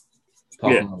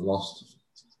 Apart from the lost.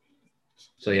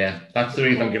 So yeah, that's the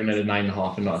reason I'm giving it a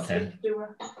 9.5 and not a 10.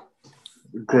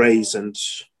 Greys and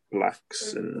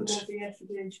blacks and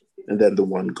then the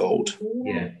one gold.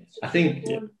 Yeah, I think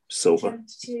silver.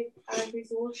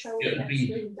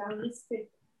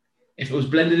 If it was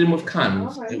blended in with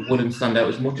cans, it wouldn't stand out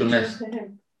as much unless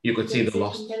you could see the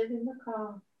lost. I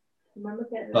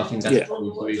think that's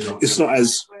the reason. It's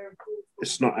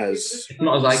not as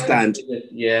stand.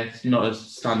 Yeah, it's not as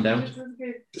stand out.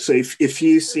 So if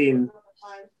you've seen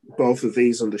both of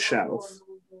these on the shelf,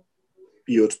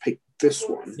 you would pick this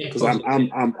one, because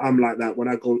I'm like that when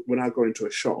I go into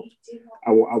a shop,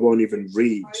 I won't even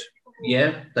read.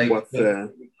 Yeah, like what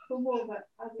the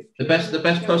best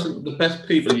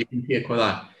people you can take with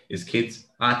that is kids.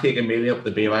 I take Amelia up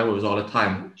the BYOs all the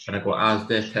time, and I go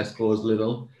Asda, Tesco's,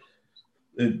 Lidl.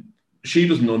 She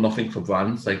doesn't know nothing for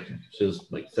brands. Like she's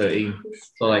like 13,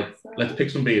 so like let's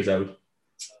pick some beers out,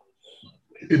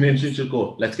 and then she'll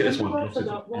go, let's get this one,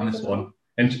 and this one.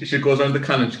 And she goes around the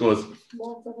can and she goes,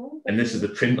 and this is the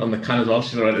print on the can as well.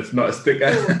 She's like, it's not a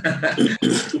sticker.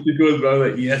 She goes around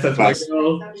like, yes, that's my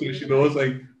girl. So she knows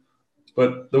like.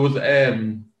 But there was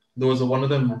one of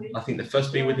them. I think the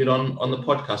first beer we did on the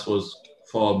podcast was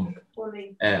from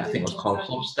I think it was called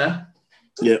Hopster.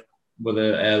 Yeah. With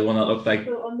the one that looked like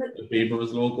the Beer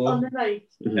Brothers logo, and that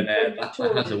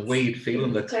has a weird feel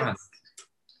in the can.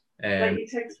 Like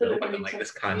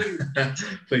this can. Like,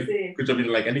 could you be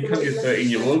like any can you're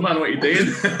 13-year-old man? What are you doing?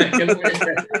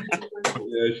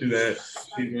 Yeah,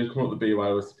 she's come up with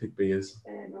BYOs to pick beers. Do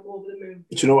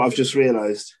you know what I've just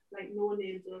realised?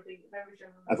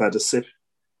 I've had a sip.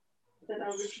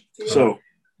 So,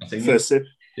 first sip.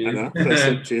 I know. First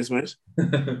sip. Cheers, mate.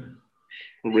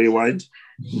 Rewind.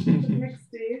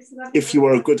 If you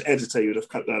were a good editor, you would have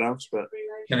cut that out. But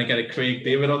can I get a Craig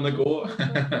David on the go?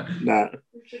 Nah.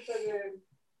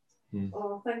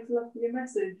 Oh, thanks a lot for your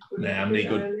message. Nah, I'm not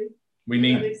good. We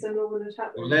need.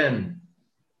 Well, then,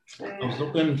 I was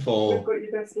looking for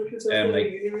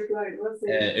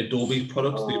Adobe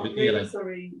products the other day, like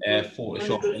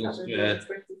Photoshop, Illustrator,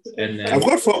 and I've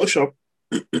got Photoshop.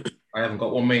 I haven't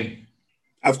got one, mate.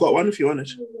 I've got one if you want it.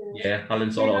 Yeah, I'll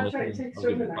install it on the phone.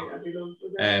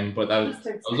 But I was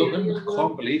looking, I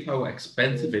can't believe how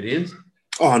expensive it is.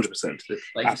 Oh, 100%.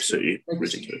 Like, absolutely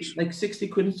ridiculous. Like 60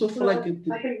 quid and stuff for like. I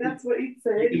think that's what he'd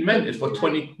say. You rent it for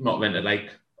 20, not rented, like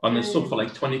on the sub for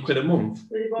like 20 quid a month.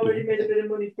 They've already made a bit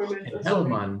of money from it. Hell,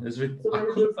 man. I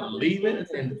couldn't believe it.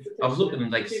 And I was looking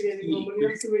at like 60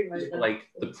 quid for like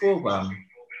the program.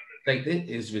 Like, it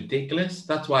is ridiculous.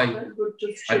 That's why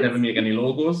I never make any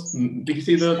logos. Did you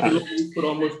see the logo you put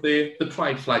on with the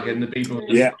pride flag and the people?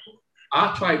 Yeah.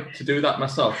 I tried to do that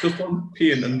myself, just on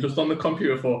Paint and just on the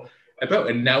computer for about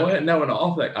an hour and a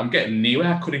half. Like, I'm getting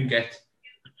nowhere. I couldn't get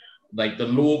like the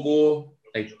logo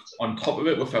like on top of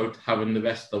it without having the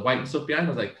rest of the white and stuff behind. I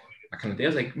was like, I can't do it. I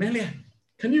was like, Melia,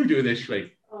 can you do this?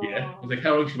 Like, yeah. I was like,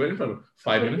 how long are you waiting for?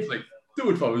 5 minutes. Like, do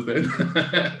it for us then.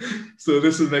 So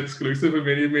this is an exclusive. And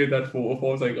when you made that photo for,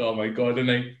 I was like, oh my god,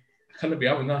 and I can't be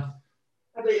having that.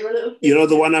 You know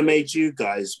the one I made you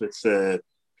guys with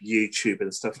YouTube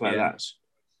and stuff like that?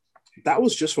 That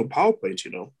was just from PowerPoint,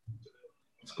 you know.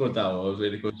 It's good, that was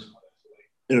really good.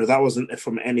 You know, that wasn't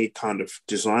from any kind of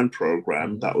design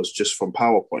program. That was just from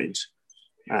PowerPoint.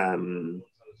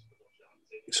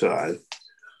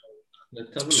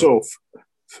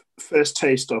 First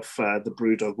taste of the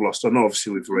Brewdog Lost. I know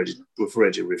obviously we've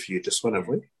already reviewed this one, haven't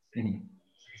we? Mm-hmm.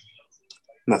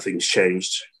 Nothing's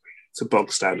changed. It's a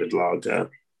bog standard lager.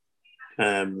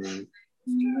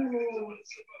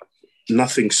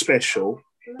 Nothing special,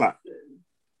 but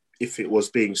if it was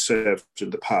being served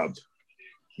in the pub,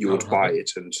 you would buy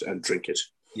it and drink it.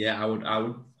 Yeah, I would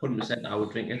 100%. I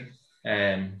would drink it.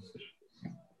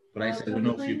 But I said I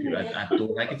know a few people. I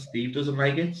don't like it. Steve doesn't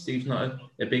like it. Steve's not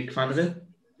a big fan of it.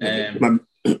 I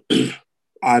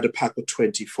had a pack of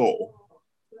 24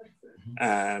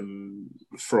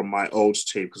 from my old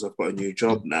team because I've got a new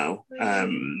job now,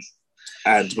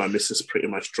 and my missus pretty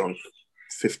much drunk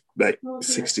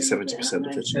 60-70%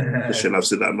 of it. She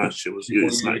loves it that much. It was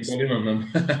nice.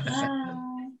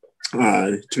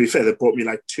 To be fair, they bought me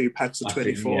like 2 packs of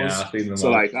 24s. So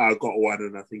like I got one,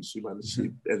 and I think she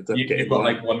ended up getting got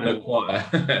like 1 and a quarter.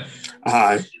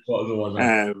 What was the one?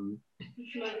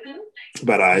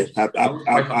 But I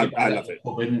love it.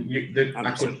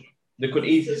 They could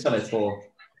easily sell it for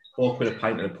 £4 a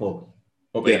pint at a pub.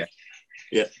 But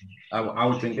yeah. I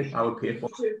would drink it. I would pay for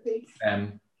it.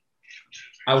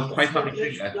 I would quite happily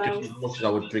drink it just as much as I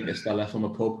would drink a Stella from a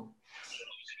pub.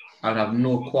 I would have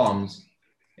no qualms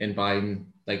in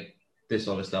buying like this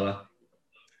or a Stella.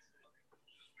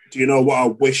 Do you know what I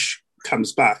wish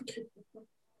comes back?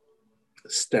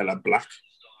 Stella Black.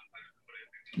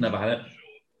 Never had it.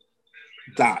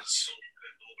 That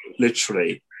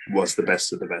literally was the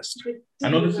best of the best. I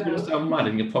know this is going to sound mad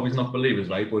and you're probably not believers,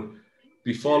 right? But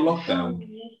before lockdown,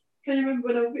 can you remember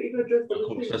when I was pretty good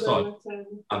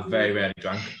I very rarely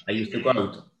drank. I used to go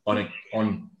out on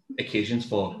occasions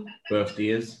for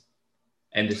birthdays,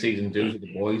 end of season dues with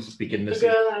the boys, beginning the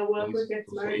season. Girl I work with gets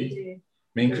married.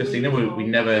 Me and Christina, we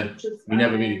never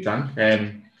really drank.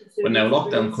 When now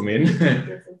lockdown come in,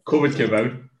 COVID came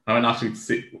out, I'm an absolute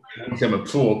I'm a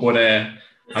pro, but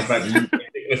I've got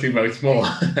ridiculously very small.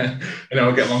 And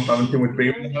I get along having too much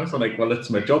beer in the house. I'm like, well, it's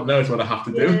my job now. It's what I have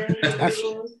to do.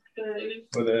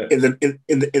 But, in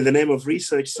the name of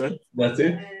research, sir. That's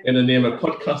it. In the name of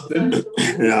podcasting.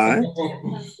 Yeah.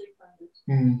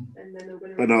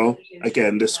 But no,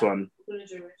 again, this one,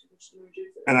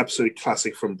 an absolute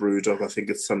classic from Brewdog. I think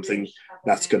it's something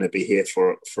that's going to be here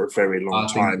for a very long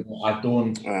time.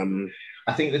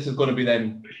 I think this is going to be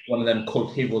then one of them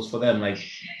cult heroes for them, like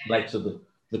of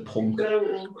the punk.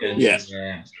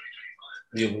 The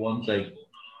other ones, like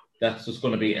that's just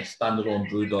going to be a standalone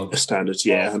Brewdog. A standard,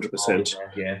 100%.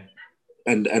 Yeah.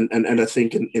 And I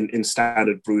think in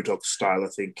standard Brewdog style, I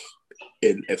think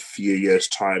in a few years'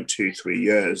 time, 2-3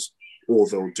 years, all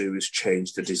they'll do is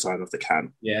change the design of the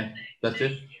can. Yeah, that's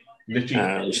it.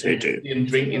 Literally, they do. And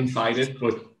drink inside it,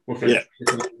 but with a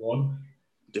different one.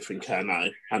 Different can,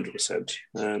 100%.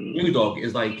 Brewdog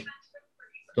is like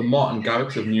the Martin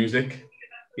Garrix of music.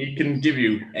 He can give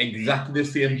you exactly the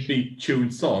same beat,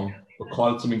 tune, song, but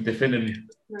call it something different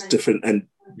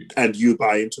and you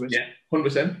buy into it. Yeah,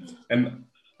 100%. And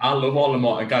I love all the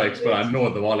Martin Garrix, but I know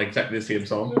they're all exactly the same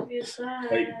song.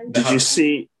 Did you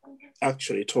see?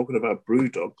 Actually, talking about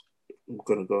Brewdog, I'm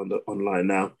going to go online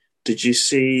now. Did you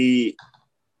see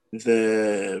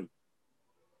the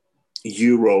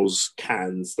Euros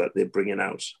cans that they're bringing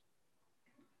out?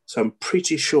 So I'm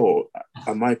pretty sure,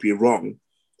 I might be wrong,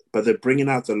 but they're bringing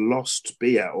out the Lost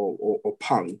Beer or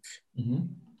Punk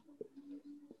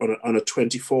on a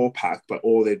 24 pack, but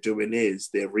all they're doing is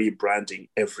they're rebranding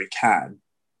every can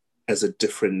as a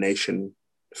different nation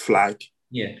flag.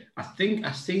 Yeah, I think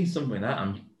I've seen something like that.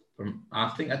 I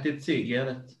think I did see it. Yeah,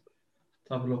 let's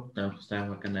have a look now. Because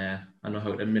now I know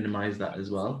how to minimise that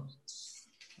as well.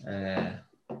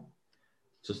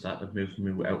 Just that would move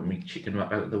me out my chicken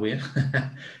wrap out of the way.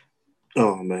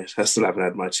 Oh mate, I still haven't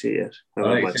had my tea yet.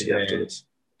 I'll have my tea after this.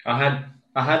 I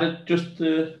had it just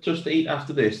to eat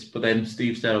after this, but then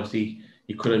Steve said obviously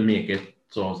he couldn't make it,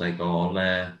 so I was like,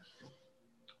 I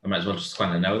might as well just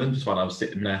squander now then. Just while I was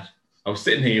sitting there, I was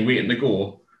sitting here waiting to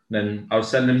go. Then I was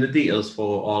sending him the details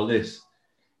for all this.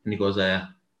 And he goes, you're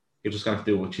just going to have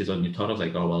to do what she's on your tongue. I was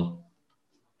like, oh, well,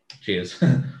 cheers.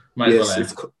 Might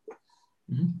as well.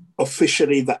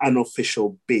 Officially the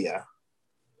unofficial beer.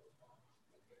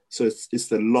 So it's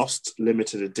the Lost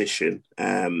limited edition.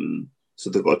 So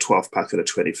they've got a 12-pack and a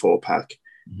 24-pack.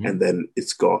 And then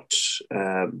it's got...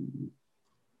 so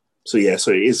it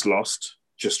is Lost,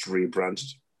 just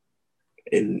rebranded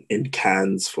in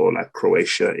cans for like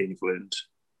Croatia, England...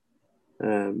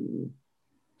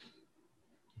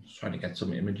 Just trying to get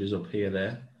some images up here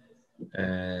there.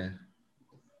 There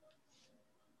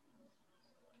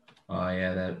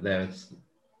it's...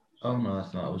 Oh no,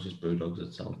 that's not. It was just Brewdogs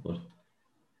itself, but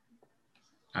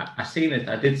I seen it.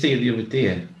 I did see it the other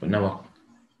day, but now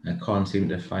I can't seem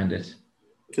to find it.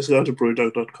 Just go to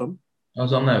brewdog.com. I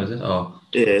was on there, is it? Oh,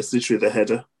 yeah, it's literally the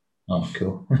header. Oh,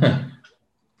 cool. So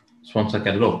once I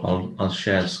get it up, I'll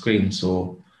share the screen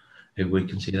so we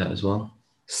can see that as well.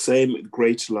 Same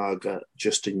great lager,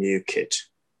 just a new kit.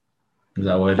 Is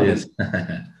that what it is?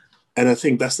 And I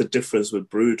think that's the difference with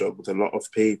Brewdog with a lot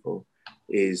of people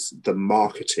is the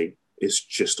marketing is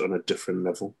just on a different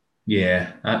level.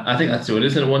 Yeah, I think that's what it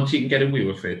is. And once you can get away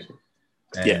with it,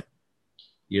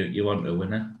 you want a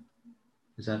winner.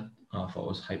 Is that? Oh, I thought it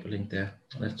was hyperlinked there.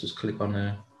 Let's just click on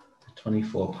the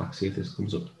 24 pack, see if this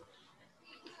comes up.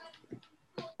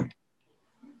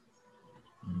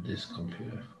 This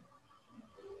computer.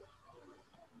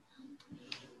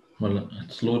 Well,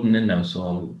 it's loading in now, so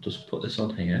I'll just put this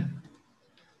on here.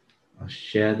 I'll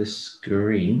share the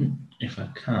screen if I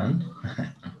can.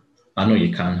 I know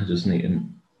you can, I just need to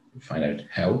find out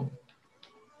how.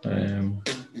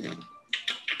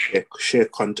 Share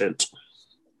content.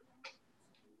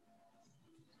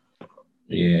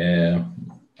 Yeah,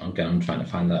 I'm trying to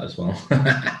find that as well.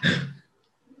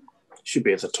 Should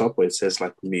be at the top where it says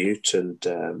like mute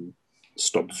and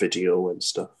stop video and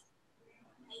stuff.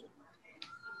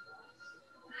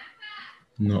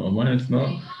 No, mine it's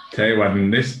not. Tell you what,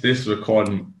 this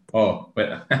recording.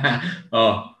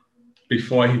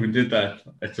 Before I even did that,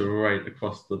 it's right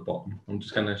across the bottom. I'm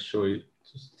just gonna show you.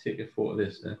 Just take a photo of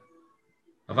this there.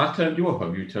 Have I turned you off?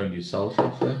 Have you turned yourself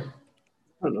off there?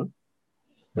 I don't know.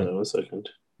 Hold on a second.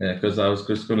 Yeah, because I was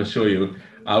just going to show you.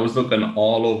 I was looking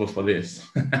all over for this.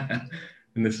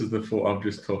 And this is the photo I've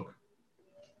just took.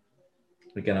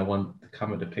 Again, I want the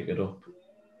camera to pick it up.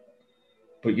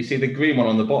 But you see the green one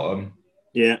on the bottom?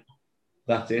 Yeah.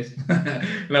 That's it.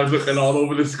 And I was looking all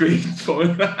over the screen for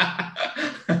it.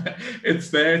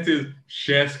 It's there. It is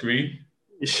share screen.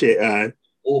 Share.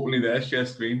 openly there, share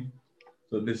screen.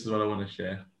 So this is what I want to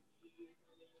share.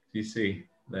 Do you see?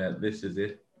 There, this is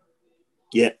it.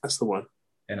 Yeah, that's the one.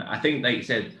 And I think, like you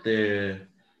said, the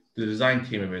design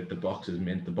team of it, the box is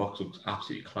mint. The box looks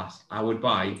absolutely class. I would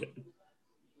buy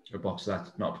a box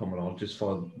that's not a problem at all, just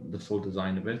for the full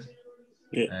design of it.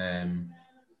 Yeah.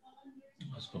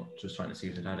 I was just trying to see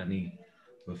if it had any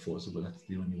other photos, but that's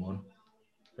the only one.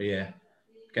 But yeah,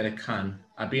 get a can.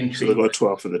 I'd be intrigued. So they got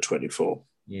 12 for the 24.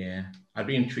 Yeah, I'd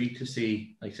be intrigued to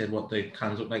see, like I said, what the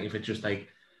cans look like. If it's just like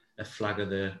a flag of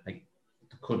the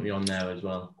country on there as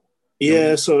well.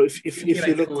 Yeah, so if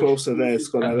you look closer there, it's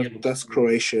got that's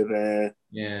Croatia there.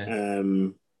 Yeah.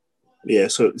 Yeah,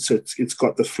 so it's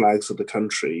got the flags of the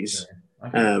countries.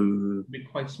 Yeah. It'd be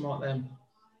quite smart then.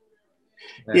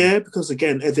 Yeah, because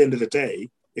again, at the end of the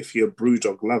day, if you're a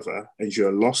Brewdog lover and you're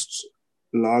a Lost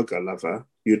Lager lover,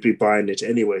 you'd be buying it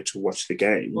anyway to watch the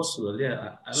games. Possible,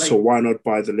 yeah. So why not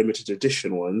buy the limited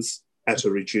edition ones at a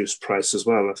reduced price as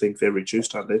well? I think they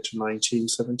reduced out there to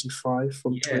 1975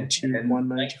 from 21.95.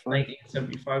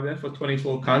 1975 there for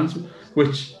 24 cans,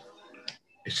 which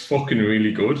is fucking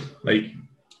really good. Like,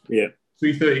 yeah,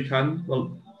 330 can,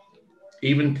 well,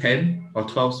 even 10 or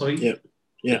 12, sorry.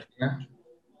 Yeah.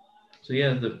 So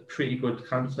yeah, they're pretty good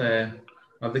cans there.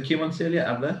 Have they came on sale yet?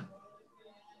 Have they?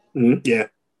 Yeah.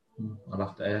 I'll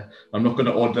have to. I'm not going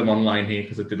to order them online here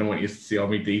because I didn't want you to see all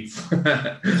my deets.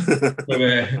 But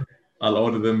I'll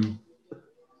order them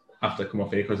after I come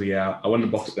off here because I want to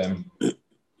box them.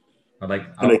 I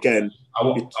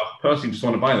personally just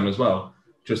want to buy them as well,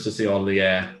 just to see all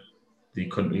the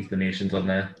countries, the nations on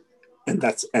there. And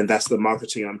that's the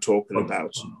marketing I'm talking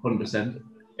about. 100%.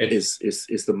 Is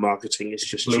the marketing is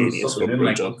just genius for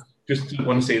Brewdog. Just to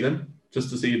want to see them,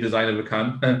 just to see a design of a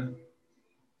can.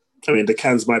 I mean, the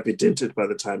cans might be dinted by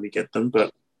the time you get them,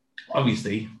 but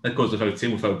obviously that goes without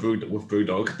saying with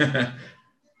Brewdog.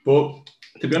 But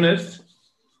to be honest,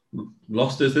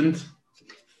 Lost isn't.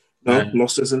 No,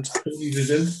 Lost isn't.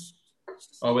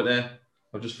 Oh, but there,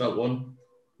 I've just felt one.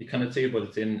 You cannot see it, but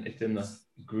it's in the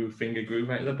finger groove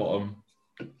right at the bottom.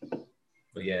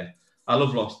 But yeah, I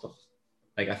love Lost.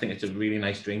 Like, I think it's a really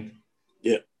nice drink.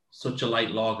 Yeah. Such a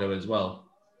light lager as well.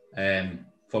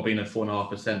 For being at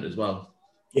 4.5% as well.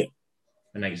 Yeah.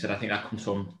 And like you said, I think that comes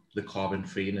from the carbon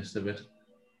freeness of it.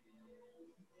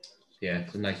 Yeah,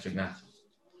 it's a nice drink, that.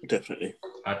 Definitely.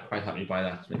 I'd quite happily buy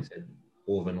that, like I said,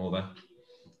 over and over.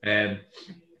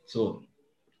 So,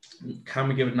 can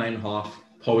we give it 9.5?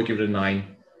 Probably give it a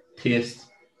 9. Taste,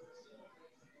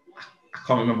 I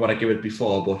can't remember what I gave it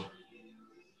before, but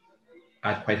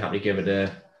I'd quite happily give it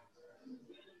a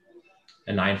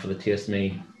 9 for the taste.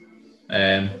 Me,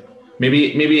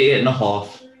 maybe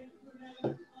 8.5.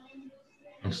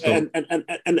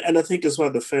 And I think as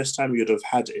well, the first time you'd have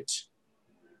had it,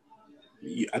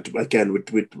 I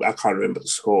can't remember the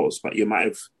scores, but you might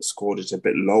have scored it a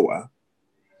bit lower.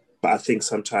 But I think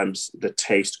sometimes the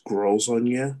taste grows on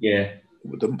you. Yeah.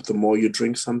 The more you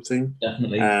drink something.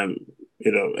 Definitely.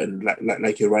 And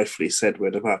like you rightfully said, we're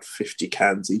at about 50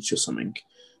 cans each or something.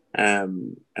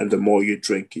 And the more you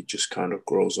drink, it just kind of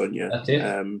grows on you. That's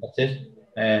it.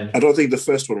 I don't think the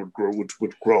first one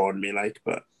would grow on me,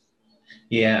 but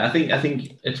yeah, I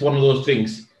think it's one of those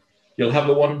drinks. You'll have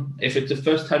one if it's the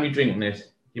first time you're drinking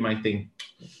it, you might think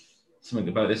something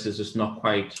about this is just not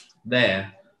quite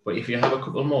there. But if you have a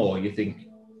couple more, you think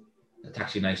it's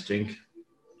actually a nice drink.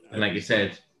 And like you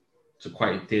said, it's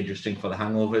quite a dangerous drink for the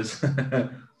hangovers.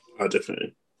 Oh,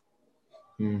 definitely.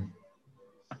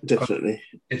 Definitely.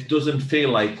 It doesn't feel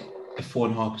like a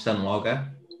 4.5% lager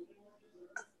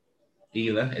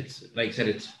either. It's like I said,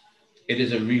 it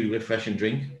is a really refreshing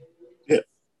drink. Yeah.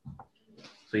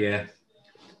 So yeah,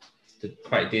 it's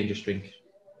quite a dangerous drink.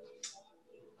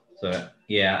 So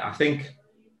yeah, I think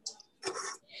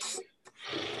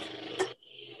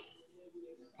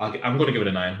I'm going to give it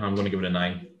a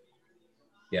 9.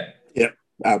 Yeah. Yeah,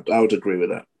 I would agree with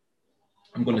that.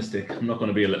 I'm going to stick. I'm not going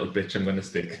to be a little bitch. I'm going to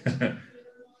stick.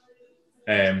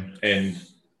 And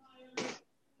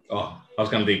I was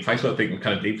going to deep price. I think we're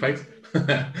kind of deep price.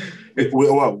 We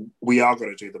are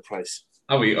going to do the price.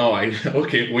 Are we? All right.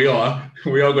 Okay, we are.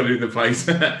 We are going to do the price.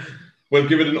 We'll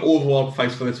give it an overall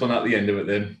price for this one at the end of it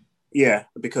then. Yeah,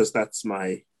 because that's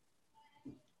my,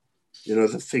 the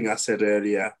thing I said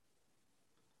earlier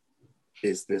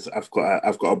is this. I've got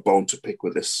a bone to pick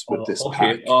with this pack. This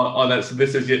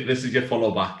is your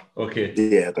follow back. Okay.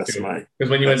 Yeah, that's my.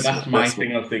 Because when you went, that's my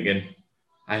thing. I was thinking,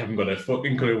 I haven't got a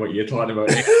fucking clue what you're talking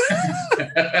about.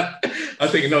 I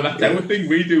think that's everything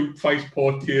we do. Price,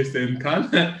 pour, taste, and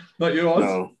can. Not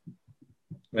yours.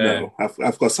 No.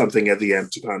 I've got something at the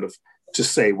end to kind of to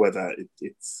say whether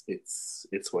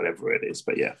it's whatever it is.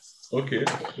 But yeah. Okay.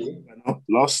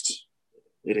 Lost.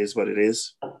 It is what it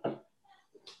is.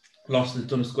 Lost has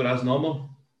done as good as normal.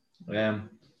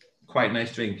 Quite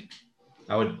nice drink.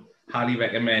 I would highly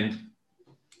recommend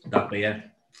that beer.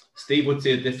 Steve would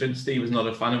say different. Steve is not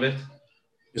a fan of it.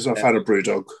 He's not a fan of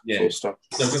Brewdog. Yeah. Full stop.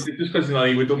 So just because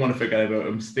we don't want to forget about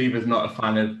him. Steve is not a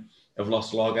fan of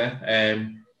Lost Lager.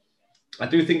 I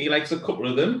do think he likes a couple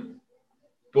of them,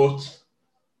 but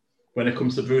when it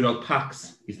comes to Brewdog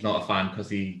packs, he's not a fan because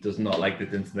he does not like the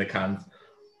dents in the cans.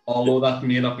 Although that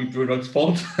may not be Brewdog's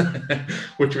fault,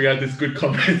 which we had this good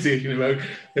conversation about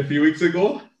a few weeks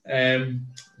ago.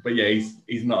 But yeah,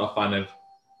 he's not a fan of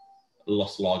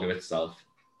Lost Lager itself.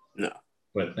 No.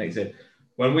 But like I said,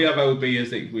 when we have our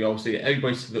beers, we all say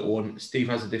everybody's to their own. Steve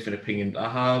has a different opinion than I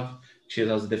have. Chad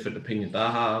has a different opinion than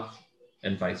I have,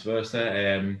 and vice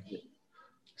versa.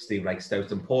 Steve likes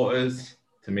stouts and porters.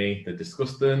 To me, they're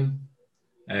disgusting.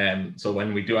 So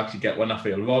when we do actually get one, I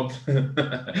feel robbed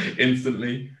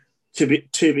instantly. To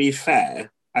be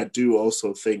fair, I do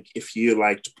also think if you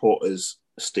liked porters,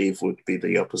 Steve would be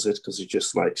the opposite because he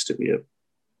just likes to be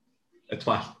a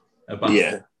twat. A bastard.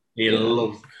 Yeah. He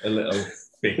loves a little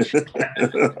bitch.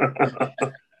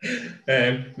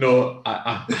 No,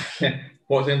 I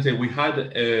what was I going to say? We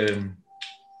had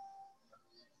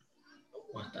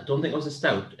I don't think it was a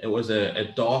stout. It was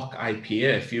a dark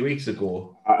IPA a few weeks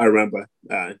ago. I remember.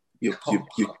 You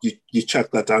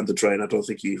chucked that down the drain. I don't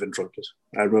think you even drunk it.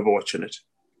 I remember watching it.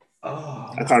 Oh.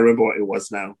 I can't remember what it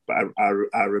was now, but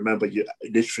I remember you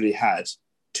literally had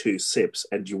 2 sips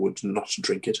and you would not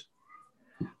drink it.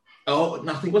 Oh,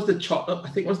 no, I think it was the chocolate. I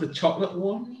think it was the chocolate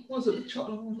one. Was it the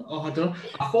chocolate one? Oh, I don't know.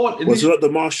 I thought was it not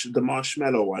the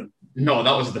marshmallow one? No,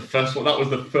 that was the first one. That was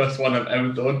the first one I've ever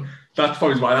done. That's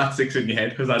probably why that sticks in your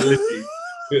head because I literally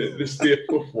the Stay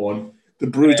Puft one. The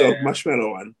Brewdog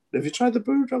marshmallow one. Have you tried the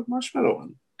Brewdog marshmallow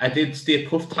one? I did Stay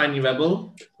Puft Tiny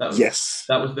Rebel. Yes.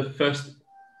 That was the first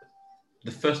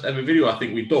ever video I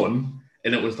think we'd done,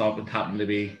 and it happened to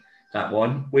be that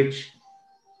one, which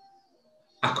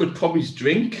I could probably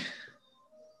drink,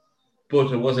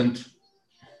 but it wasn't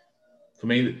for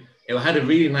me. It had a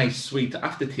really nice sweet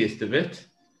aftertaste of it,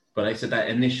 but I said that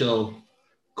initial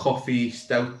coffee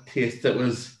stout taste, it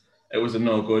was a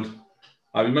no good.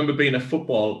 I remember being at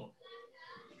football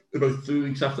about 3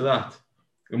 weeks after that,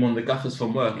 and one of the gaffers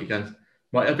from work, he goes,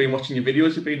 "Might have been watching your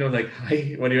videos you've been." I was like,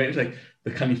 "Hi." When he went, he's like,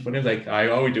 "The kind of funny." I was like,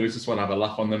 "All we do is just want to have a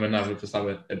laugh on them and just have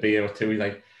a beer or two." He's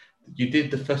like, "You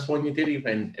did the first one you did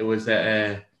even. It was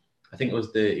I think it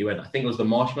was the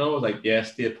marshmallow." I was like, "Yeah,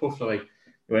 Stay Puft."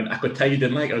 He went, "I could tell you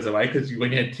didn't like it." I was like, "Why?" Because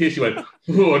when you had taste, you went,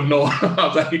 "Oh no." I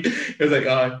was like,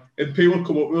 and people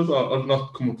come up with us, or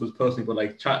not come up with us personally, but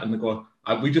like chat and they go,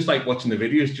 "We just like watching the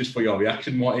videos just for your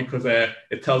reaction, Marty, because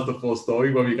it tells the full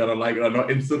story whether you're gonna like it or not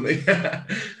instantly."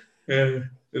 It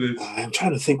is. I'm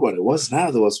trying to think what it was now.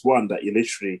 There was one that you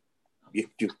literally you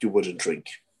wouldn't drink.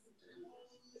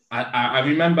 I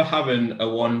remember having a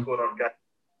one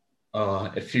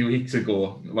a few weeks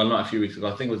ago. Well, not a few weeks ago.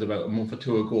 I think it was about a month or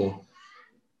two ago.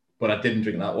 But I didn't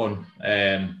drink that one.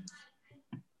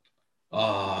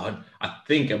 I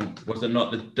think was it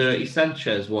not the Dirty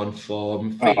Sanchez one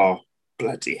from? Oh,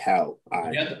 bloody hell!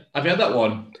 Have you had that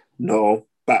one? No,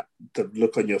 but the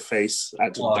look on your face, I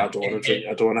don't want to drink.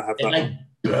 I don't want to have that one.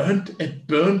 It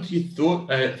burned. You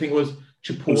thought? I think it was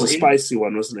Chipotle. It was a spicy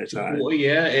one, wasn't it? Chipotle,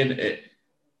 yeah, and it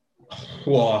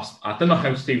was. I don't know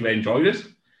how Steve enjoyed it.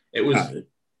 It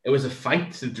was a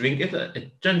fight to drink it.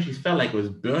 It generally felt like it was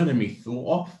burning me throat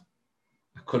off.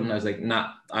 I couldn't. I was like,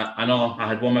 nah. I know. I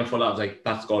had one mouthful. That I was like,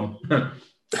 that's gone.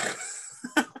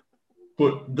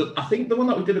 But I think the one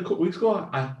that we did a couple of weeks ago,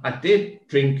 I did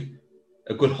drink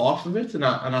a good half of it, and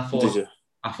I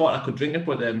thought I could drink it,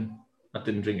 but then I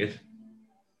didn't drink it.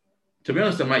 To be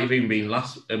honest, it might have been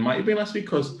last week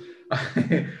because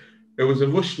it was a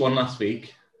rushed one last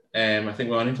week. I think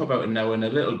we're only for about an hour and a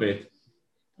little bit,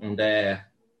 and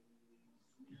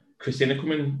Christina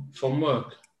coming from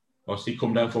work, or she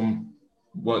come down from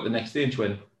work the next day, and she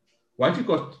went, "Why have you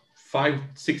got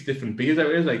 5-6 different beers out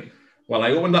here?" Like, well,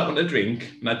 I opened that one to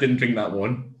drink, and I didn't drink that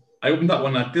one. I opened that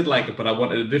one, I did like it, but I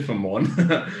wanted a different one.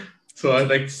 So I had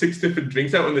like 6 different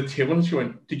drinks out on the table, and she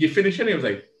went, "Did you finish any?" I was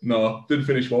like, "No, didn't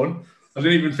finish one. I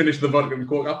didn't even finish the vodka and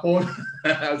coke I poured."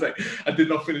 I was like, I did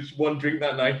not finish one drink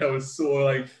that night. I was so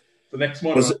like, the next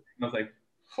morning, I was like,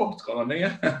 "Oh, what's going on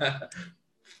here?"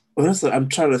 Honestly, I'm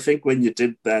trying to think when you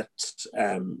did that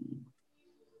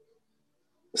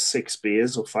 6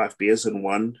 beers or 5 beers in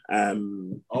one.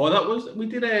 We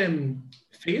did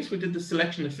Fierce. We did the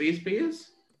selection of Fierce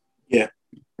beers. Yeah,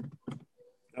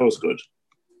 that was good.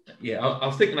 Yeah, I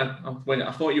was thinking that when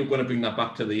I thought you were going to bring that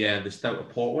back to the Stouter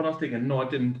Port one. I was thinking, no, I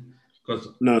didn't, because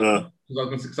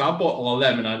I bought all of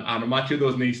them, and I'm actually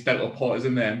those new Stouter Porters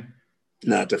in them.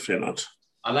 No, definitely not.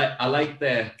 I like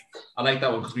that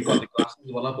one because we got the glasses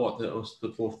as well. I bought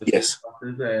both the yes.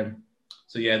 glasses.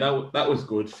 So yeah, that was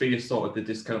good. Fierce sorted the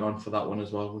discount on for that one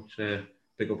as well, which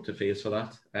big up to Fierce for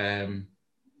that.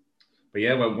 But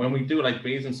yeah, when we do like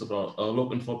beers and stuff, or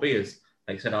looking for beers,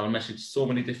 like I said, I'll message so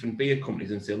many different beer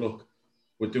companies and say, look,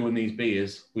 we're doing these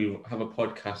beers. We have a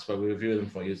podcast where we review them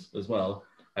for you as well.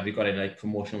 Have you got any like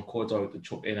promotional codes or to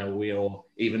chuck in our way, or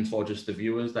even for just the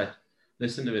viewers that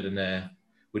listen to it? And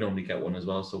we normally get one as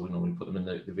well, so we normally put them in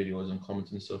the videos and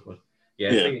comments and stuff. But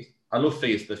yeah. I love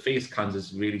Fierce. The Fierce cans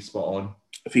is really spot on.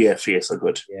 Yeah, Fierce are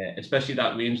good. Yeah, especially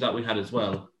that range that we had as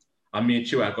well. I made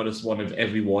sure I got us one of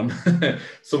every one.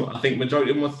 I think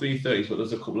majority of them were 330s, but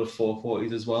there's a couple of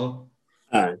 440s as well.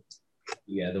 Yeah,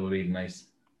 they were really nice.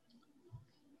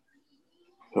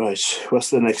 Right, what's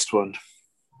the next one?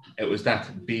 It was that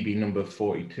BB number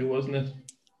 42, wasn't it?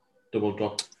 Double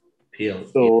drop pale.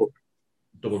 So,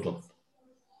 double drop.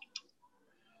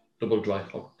 Double dry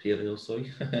hop pale ale,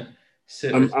 sorry.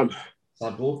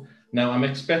 Sadbo. Now I'm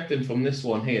expecting from this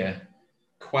one here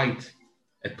quite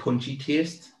a punchy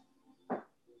taste.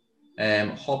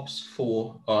 Hops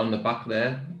 4 on the back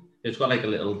there. It's got like a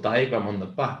little diagram on the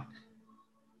back,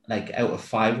 like out of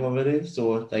 5 what it is.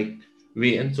 So like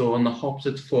rating. So on the hops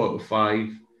it's 4 out of 5,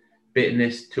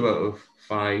 bitterness 2 out of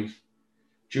 5,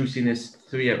 juiciness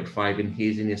 3 out of 5, and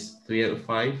haziness 3 out of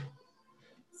 5.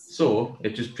 So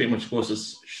it just pretty much goes to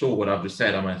show what I've just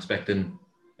said. I'm expecting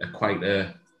quite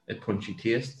a punchy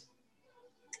taste.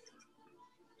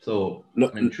 So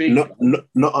not a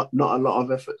lot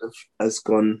of effort has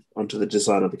gone onto the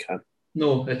design of the can.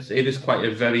 No, it is quite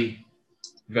a very,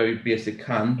 very basic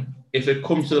can. If it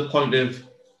comes to the point of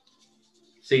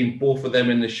seeing both of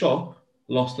them in the shop,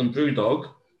 Lost and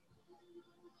Brewdog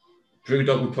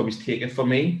would probably take it for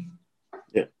me.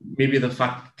 Yeah. Maybe the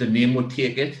fact the name would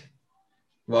take it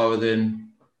rather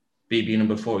than BB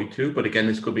number 42. But again,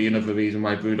 this could be another reason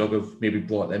why Brewdog have maybe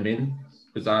brought them in,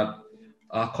 because I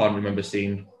can't remember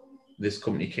seeing this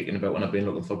company kicking about when I've been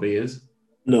looking for beers.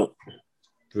 No.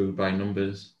 Brewed by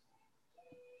Numbers.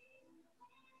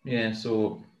 Yeah,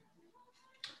 so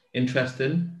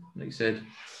interesting. Like I said,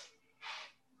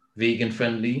 vegan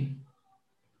friendly.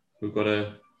 We've got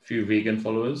a few vegan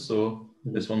followers, so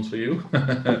this one's for you.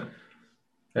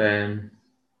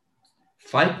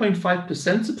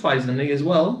 5.5% surprisingly as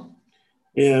well.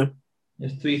 Yeah.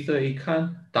 It's 330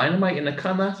 can. Dynamite in a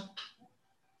can, that.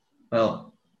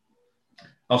 Well,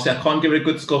 obviously I can't give it a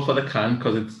good score for the can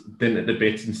because it's been at the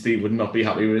bits and Steve would not be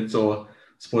happy with it. So I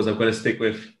suppose I've got to stick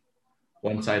with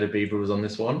one side of Beaver was on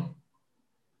this one.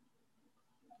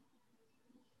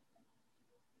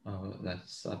 Oh,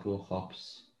 that's Sadwell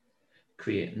hops.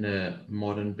 Creating a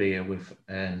modern beer with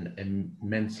an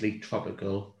immensely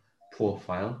tropical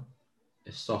profile.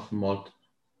 A soft malt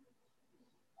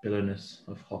bitterness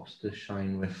of hops to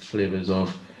shine with flavours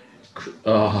of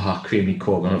creamy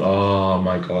coconut. Oh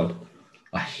my God.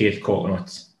 I hate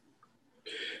coconuts.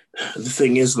 The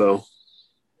thing is though,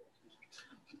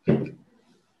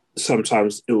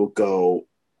 sometimes it will go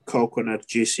coconut,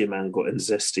 juicy mango, and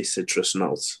zesty citrus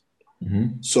notes.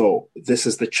 Mm-hmm. So this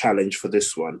is the challenge for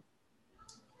this one.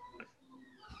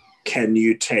 Can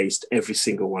you taste every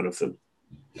single one of them?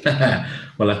 Well,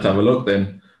 let's have a look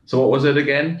then. So what was it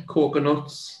again?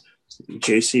 Coconuts,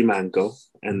 juicy mango,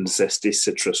 and zesty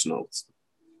citrus notes.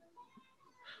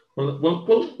 Well,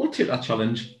 we'll take that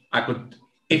challenge. I could,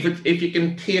 if you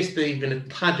can taste even a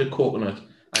tad of coconut,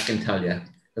 I can tell you,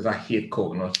 because I hate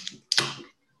coconut.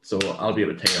 So I'll be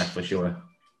able to take that for sure.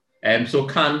 So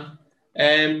can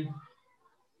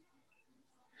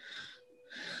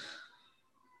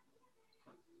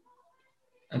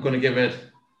I'm going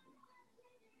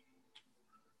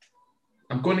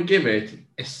to give it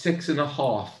a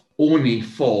 6.5, only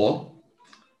for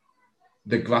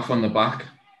the graph on the back.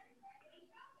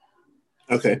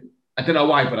 Okay. I don't know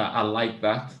why, but I like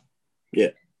that.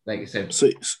 Yeah. Like I said. So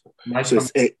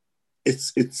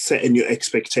it's setting your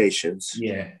expectations.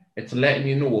 Yeah. It's letting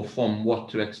you know from what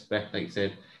to expect, like I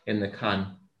said, in the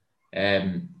can.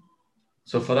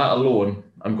 So for that alone,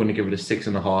 I'm going to give it a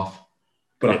 6.5.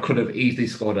 But I could have easily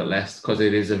scored it less because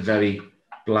it is a very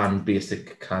bland,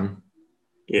 basic can.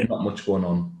 Yeah. Not much going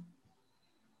on.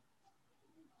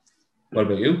 What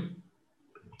about you?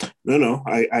 No,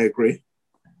 I agree.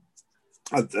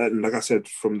 And like I said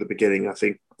from the beginning, I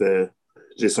think the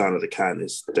design of the can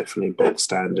is definitely bog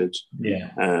standard.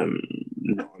 Yeah.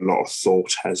 Not a lot of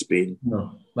thought has been.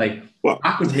 No, like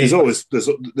there's always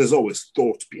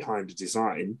thought behind the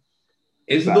design.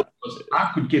 Is it?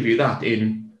 I could give you that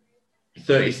in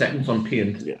 30 seconds on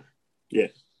paint. Yeah.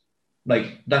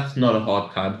 Like, that's not a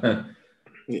hard can.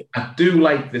 Yeah. I do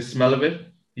like the smell of it.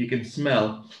 You can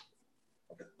smell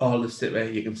all the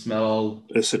citron. You can smell all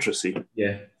the citrusy.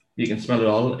 Yeah, you can smell it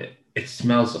all. It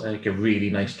smells like a really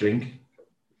nice drink.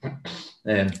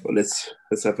 Well, let's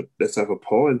have a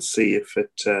pour and see if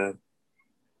it.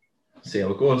 See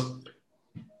how it goes.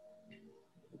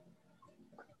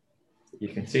 You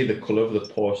can see the colour of the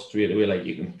pour straight away. Like,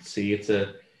 you can see it's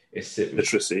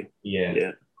citrusy.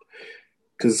 Yeah.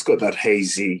 Because it's got that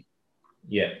hazy.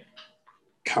 Yeah.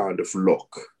 Kind of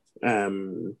look.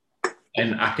 And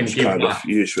I can give kind that. Of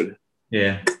usually.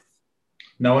 Yeah.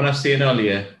 Now, when I was saying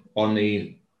earlier on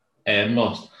the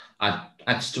Lost,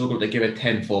 I'd struggle to give a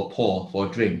 10 for a pour for a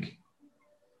drink.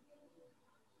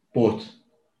 But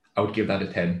I would give that a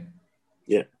 10.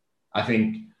 Yeah. I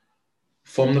think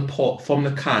from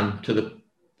the can to the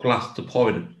glass to pour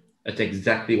it, it's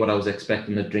exactly what I was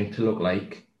expecting the drink to look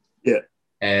like. Yeah.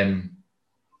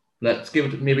 Let's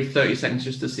give it maybe 30 seconds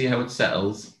just to see how it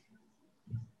settles.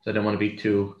 So I don't want to be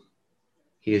too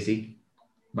hazy.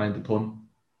 Mind the pun.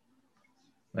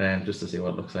 Just to see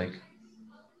what it looks like.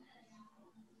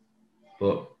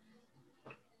 But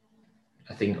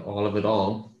I think all of it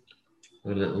all,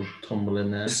 with a little tumble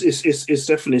in there. It's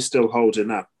definitely still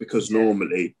holding up, because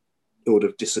normally it would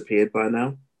have disappeared by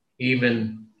now.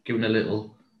 Even giving a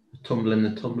little tumble in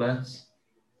the tumblers,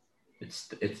 it's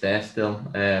there still.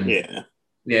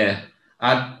 Yeah.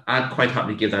 I'd quite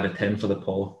happily give that a 10 for the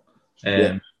pour.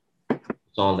 It's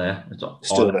all there. It's all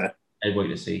still there. Everybody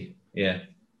to see. Yeah.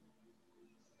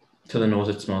 To the nose,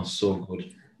 it smells so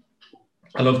good.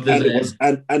 I love this.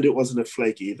 And it wasn't a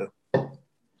flake either.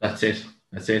 That's it.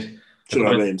 Do you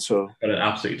know what I mean? So got it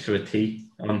absolutely to a T.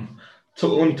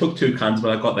 Only took 2 cans,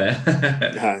 but I got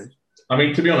there. I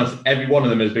mean, to be honest, every one of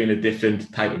them has been a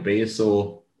different type of beer,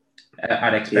 so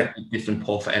I'd expect a different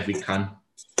pour for every can.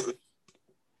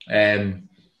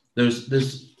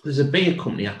 There's a beer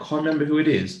company, I can't remember who it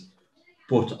is,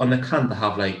 but on the can they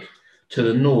have, like, to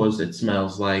the nose it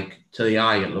smells like, to the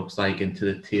eye it looks like, and to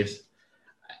the taste.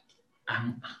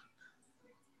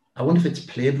 I wonder if it's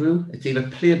Playbrew. It's either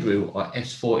Playbrew or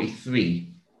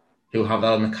S43 who have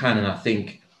that on the can, and I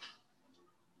think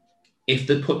if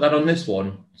they put that on this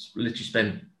one, literally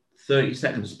spend 30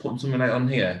 seconds putting something like on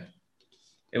here,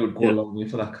 it would go a long way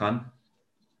for that can.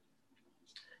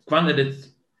 Granted,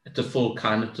 it's a full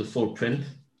can, it's a full print,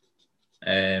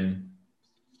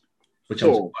 which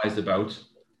I'm surprised about,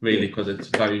 really, because it's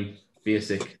very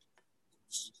basic.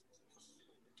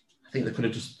 I think they could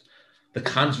have the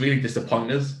can's really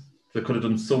disappointed us. They could have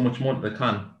done so much more to the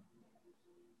can.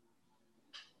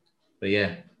 But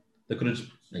yeah, they could have,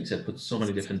 like I said, put so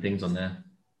many different things on there.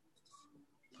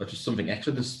 Or just something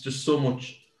extra. There's just so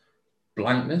much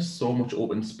blankness, so much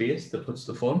open space that puts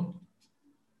the fun.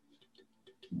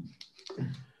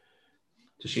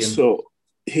 So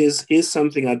here's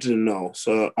something I didn't know.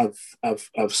 So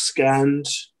I've scanned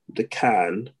the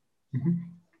can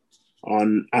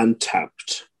on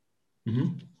Untapped,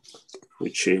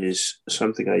 which is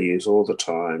something I use all the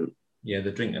time. Yeah,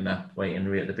 the drinking that way and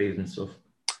rate the beers and stuff.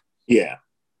 Yeah,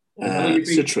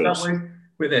 citrus.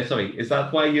 Wait there, sorry. Is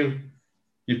that why you've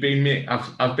been?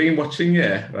 I've been watching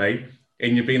you, right?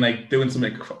 And you've been like doing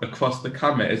something across the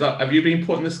camera. Have you been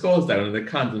putting the scores down in the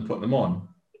cans and putting them on?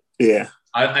 Yeah.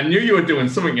 I knew you were doing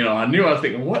something, you know. I was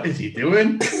thinking, what is he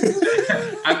doing?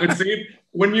 I could see it.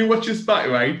 When you watch this back,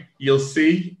 right, you'll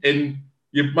see, and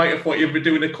you might have thought you were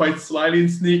doing it quite slyly and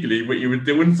sneakily, but you were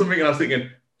doing something, and I was thinking,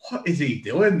 what is he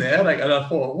doing there? Like, and I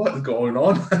thought, what is going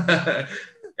on?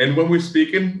 And when we're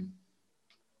speaking,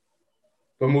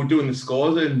 when we were doing the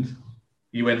scores, and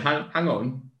you went, hang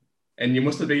on, and you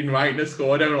must have been writing a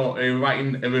score down or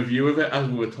writing a review of it as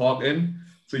we were talking.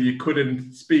 So you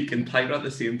couldn't speak and type at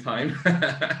the same time.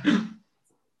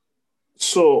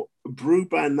 So, brew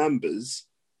by numbers.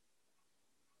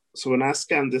 So when I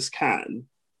scan this can,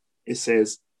 it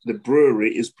says the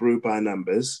brewery is brewed by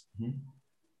numbers,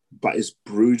 but it's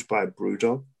brewed by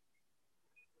Brewdog.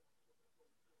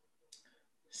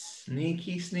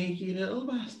 Sneaky little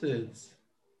bastards.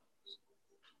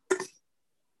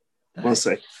 One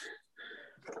sec.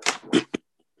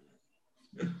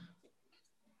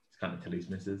 Can't tell his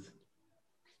missus.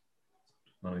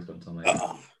 No, he's got some light.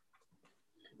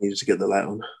 Needed to get the light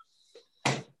on.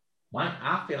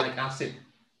 I feel like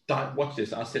watch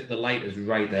this. The light is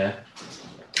right there.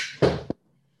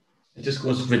 It just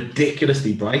goes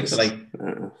ridiculously bright. So like,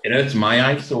 it hurts my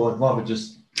eyes, so I'd rather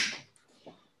just.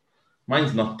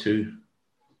 Mine's not too.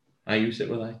 I use it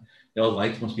with Your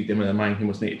lights must be dimmer than mine. You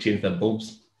must need to change their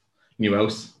bulbs. New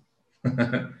house.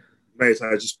 Right,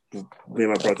 me and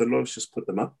my brother-in-law just put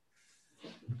them up.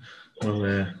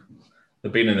 Well,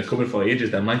 they've been in the cupboard for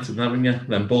ages, them lights, haven't you?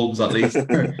 Them bulbs, at least.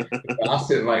 That's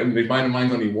it, like,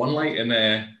 mine's only one light, and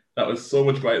that was so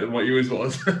much brighter than what yours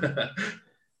was.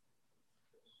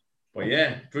 But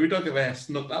yeah, Brewdog have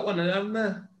snuck that one in, haven't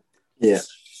they? Yeah.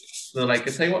 So, like,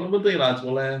 I tell you what we'll do, lads.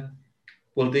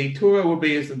 We'll do tour will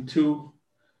be as in two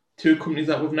companies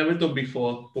that we've never done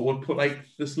before, but we'll put like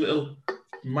this little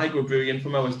microbrewery in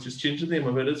from ours, just change the name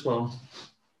of it as well.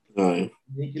 Right.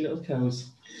 Sneaky little cows.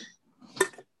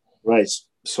 Right.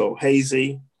 So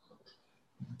hazy,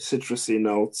 citrusy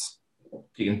notes.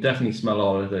 You can definitely smell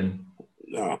all of them.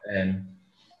 Yeah.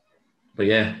 But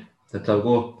yeah, that's how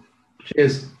go.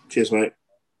 Cheers. Cheers, mate.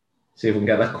 See if we can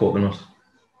get that coconut.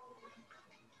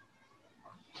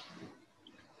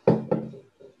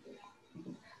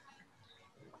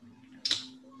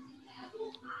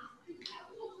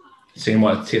 Seeing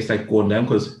what it tastes like going down,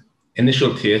 because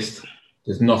initial taste,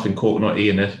 there's nothing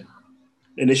coconutty in it.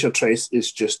 Initial taste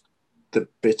is just the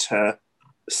bitter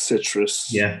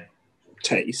citrus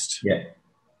taste. Yeah.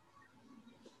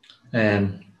 I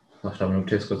have to have another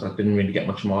taste because I didn't really get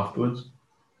much more afterwards.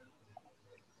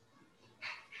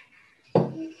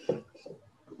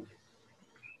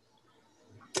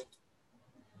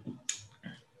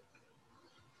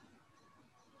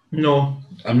 No,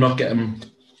 I'm not getting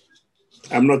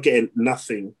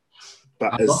nothing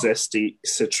but a zesty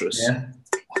citrus. Yeah.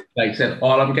 Like I said,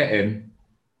 all I'm getting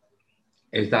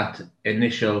is that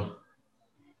initial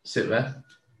sit there.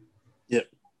 Yep.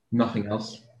 Nothing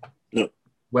else. No.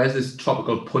 Where's this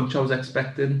tropical punch I was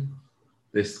expecting?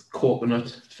 This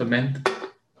coconut ferment?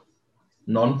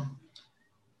 None.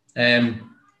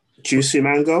 Juicy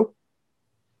mango?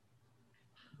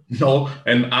 No,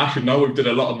 and I should know we've done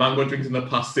a lot of mango drinks in the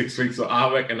past 6 weeks, so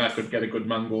I reckon I could get a good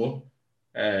mango.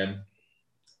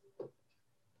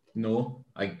 No,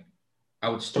 I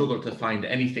would struggle to find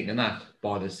anything in that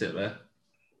bar to sit there.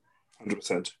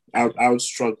 100%. I would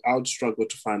struggle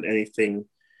to find anything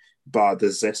bar the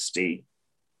zesty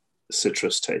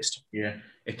citrus taste. Yeah,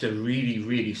 it's a really,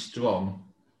 really strong,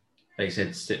 like I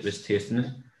said, citrus taste in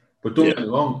it. But don't get me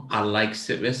wrong, I like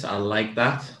citrus. I like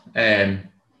that.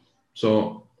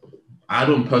 So I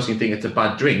don't personally think it's a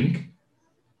bad drink,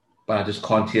 but I just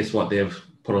can't taste what they've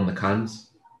put on the cans.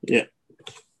 Yeah.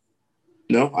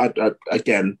 No, I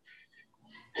again,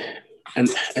 and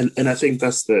I think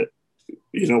that's what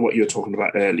you were talking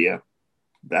about earlier,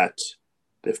 that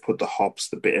they've put the hops,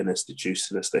 the bitterness, the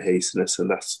juiciness, the haziness, and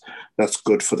that's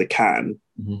good for the can.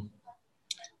 Mm-hmm.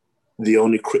 The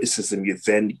only criticism you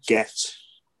then get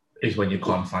is when you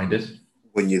can't find it.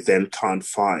 When you then can't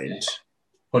find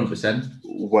 100%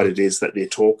 what it is that they're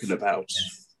talking about.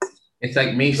 It's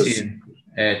like me saying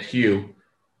to you,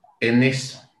 in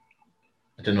this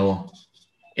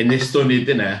Sunday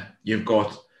dinner, you've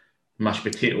got mashed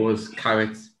potatoes,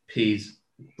 carrots, peas,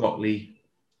 broccoli,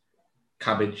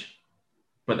 cabbage,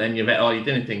 but then you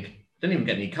didn't even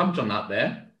get any cabbage on that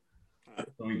there.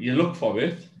 So you look for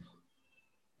it,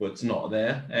 but it's not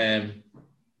there. And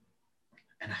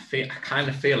I kind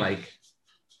of feel like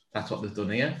that's what they've done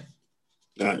here.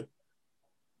 No.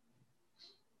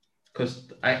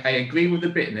 Because I agree with the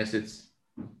bitterness.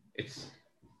 It's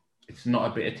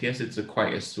not a bitter taste. It's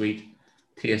quite a sweet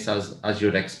taste as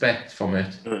you'd expect from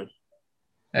it.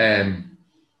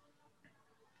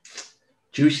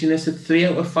 Juiciness a 3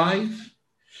 out of 5.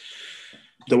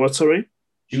 The what, sorry?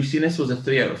 Juiciness was a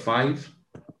 3 out of 5.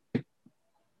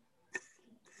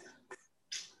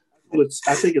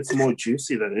 I think it's more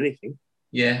juicy than anything.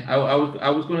 Yeah, I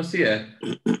was going to say I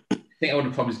think I would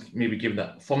have probably maybe given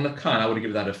that from the can. I would have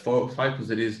given that a 4 out of 5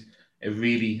 because it is a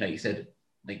really, like you said,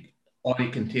 like all you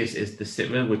can taste is the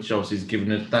citron, which obviously is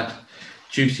giving it that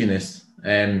juiciness.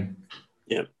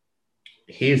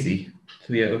 Hazy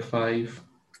 3 out of 5.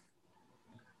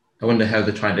 I wonder how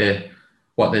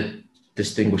what they're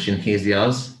distinguishing hazy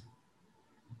as.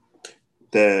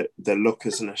 The look,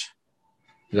 isn't it?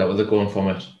 Is that what they're going from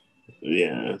it?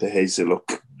 Yeah, the hazy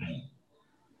look.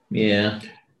 Yeah.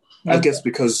 I guess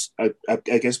because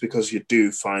you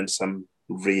do find some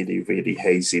really, really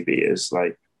hazy beers,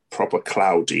 like proper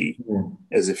cloudy,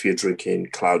 as if you're drinking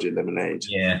cloudy lemonade.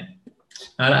 Yeah,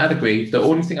 and I'd agree. The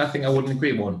only thing I think I wouldn't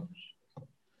agree on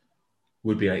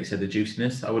would be, like you said, the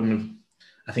juiciness. I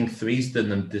think 3's done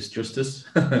them disjustice.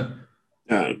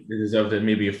 They deserved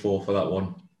maybe a 4 for that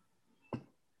one.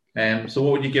 So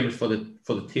what would you give it for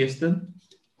the taste then?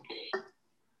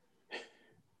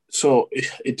 So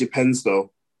it depends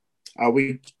though. Are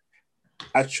we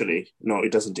actually? No,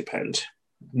 it doesn't depend.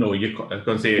 No, you're going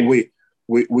to say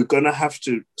we're going to have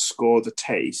to score the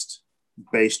taste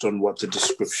based on what the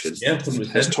description 100%,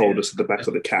 has told us at the back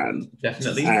of the can.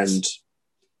 Definitely. And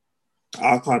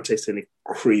I can't taste any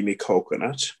creamy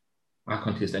coconut. I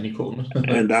can't taste any coconut.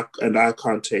 and I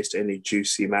can't taste any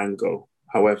juicy mango.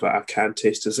 However, I can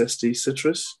taste a zesty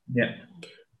citrus. Yeah.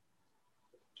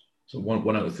 So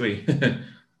one out of 3.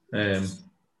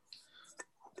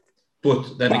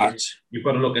 But then you've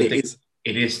got to look at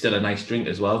it is still a nice drink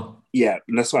as well. Yeah,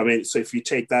 and that's what I mean. So if you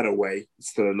take that away, it's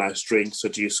still a nice drink. So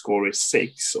do you score it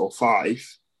 6 or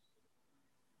 5?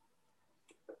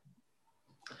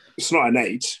 It's not an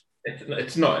 8.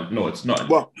 It's not. No, it's not.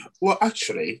 Well,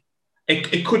 actually,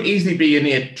 it could easily be an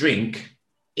 8 drink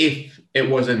if it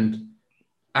wasn't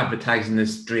advertising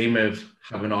this dream of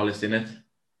having all this in it.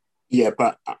 Yeah,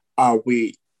 but are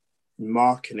we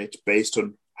marking it based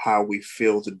on how we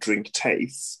feel the drink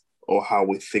tastes or how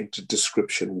we think the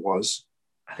description was?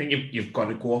 I think you've got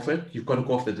to go off it. You've got to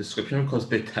go off the description because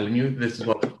they're telling you this is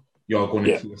what you're going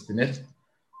to taste in it.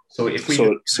 So if we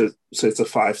so it's a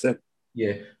 5 then.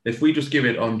 Yeah, if we just give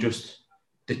it on just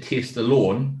the taste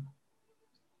alone,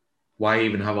 why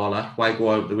even have all that? Why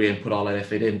go out of the way and put all that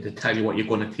effort in to tell you what you're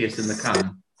going to taste in the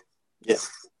can? Yeah,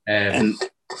 and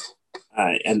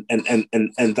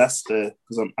that's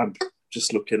because I'm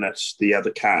just looking at the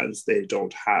other cans. They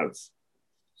don't have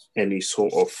any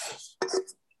sort of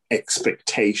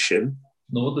expectation.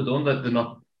 No, they don't. They're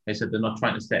not. I said they're not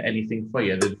trying to set anything for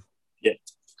you. They're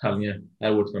telling you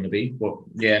how it's going to be. But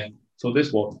yeah, so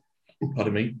this one,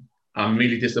 pardon me, I'm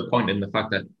really disappointed in the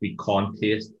fact that we can't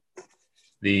taste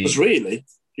the. Because really,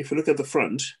 if you look at the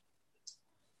front,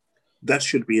 that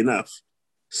should be enough.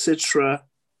 Citra.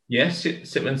 Yes,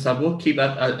 Citra Sabor. Keep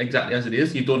that exactly as it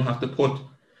is. You don't have to put.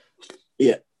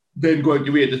 Yeah. Then go out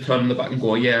your way to turn on the back and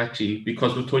go, yeah, actually,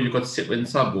 because we're told you've got Citra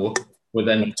Sabor, well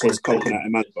then. It's coconut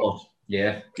and mango.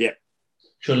 Yeah. Yeah.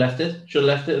 Should have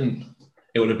left it, and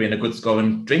it would have been a good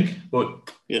scoring drink. But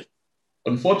yeah,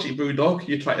 unfortunately, Brewdog,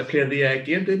 you tried to play the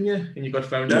game, didn't you? And you got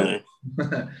found out.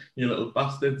 You little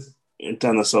bastards. You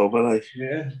done us over, like.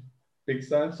 Yeah, big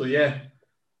time. So yeah,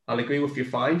 I'll agree with your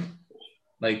 5.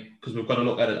 Like, because we've got to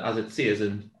look at it as it says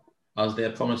and as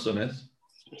they're promised on it.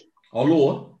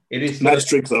 Although it is nice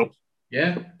drink though.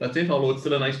 Yeah, that's it. Although it's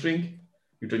still a nice drink,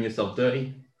 you've done yourself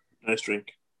dirty. Nice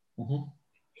drink. Mm-hmm.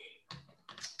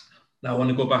 Now I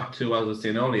want to go back to what I was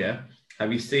saying earlier.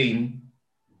 Have you seen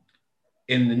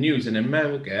in the news in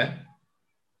America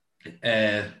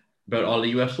about all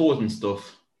the UFOs and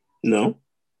stuff? No.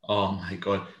 Oh my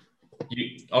God!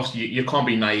 Obviously you can't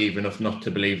be naive enough not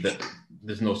to believe that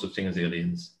there's no such thing as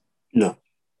aliens. No.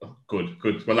 Oh,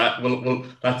 good. Well,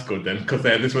 that's good then, because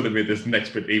this would have made this next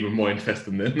bit even more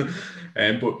interesting then.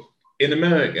 But in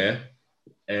America,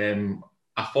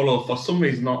 I follow, for some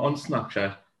reason on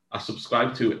Snapchat, I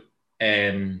subscribe to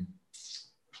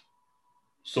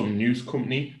some news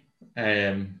company.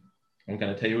 I'm going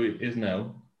to tell you who it is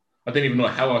now. I don't even know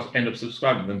how I end up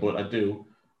subscribing to them, but I do.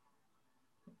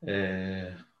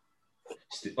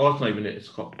 It's not even it. It's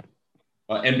called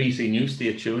NBC News.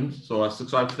 Stay tuned. So I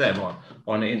subscribe to them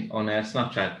on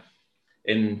Snapchat,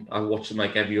 and I watch them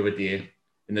like every other day,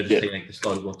 and they're just saying like the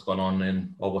story, what's going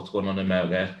on or what's going on in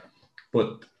America.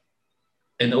 But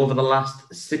over the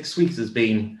last 6 weeks, there's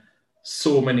been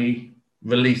so many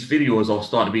released videos or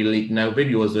starting to be leaked now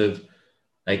videos of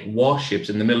like warships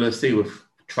in the middle of the sea with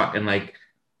tracking like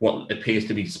what appears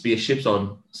to be spaceships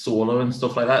on solar and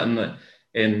stuff like that,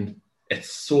 and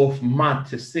it's so mad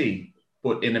to see.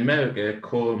 But in America,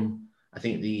 come I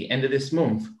think the end of this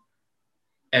month,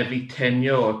 every 10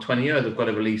 year or 20 years, they've got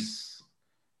to release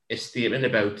a statement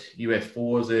about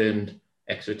UFOs and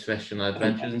extraterrestrial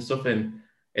adventures and stuff. And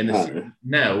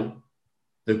now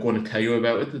they're going to tell you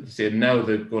about it. They say now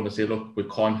they're going to say, look, we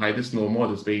can't hide this no more.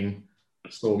 There's been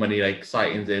so many like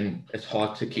sightings, and it's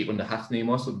hard to keep under hats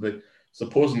anymore. So they're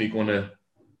supposedly going to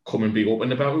come and be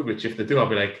open about it. Which if they do, I'll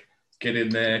be like, get in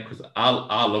there, because I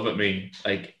love it. Me,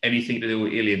 like anything to do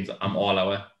with aliens, I'm all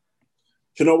over.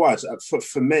 Do you know what?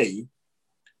 For me,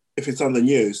 if it's on the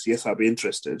news, yes, I'll be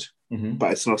interested. Mm-hmm.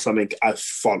 But it's not something I've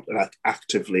like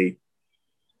actively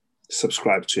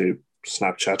subscribe to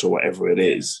Snapchat or whatever it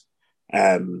is.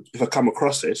 If I come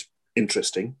across it,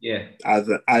 interesting. Yeah.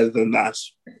 Other than that,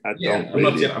 I don't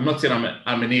really. I'm not saying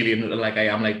I'm an alien like I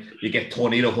am. Like you get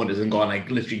tornado hunters and going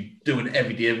like literally doing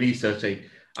everyday research. Like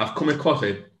I've come across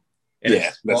it.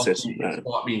 Yeah, that's it. It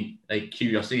sparked me like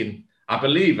curiosity, and I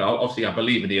believe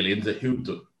in aliens. That who,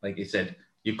 like you said,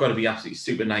 you've got to be absolutely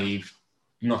super naive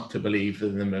not to believe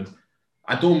in them. And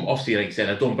I don't, obviously, like I said,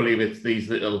 I don't believe it's these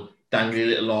little dangly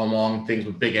little long things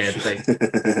with big heads, like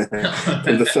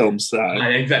from the films.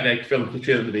 Exactly, like film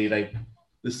portrayal to be like.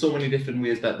 There's so many different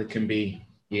ways that there can be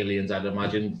aliens, I'd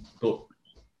imagine. But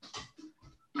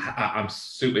I'm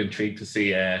super intrigued to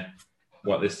see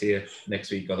what they say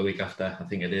next week or the week after. I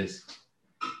think it is.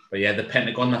 But yeah, the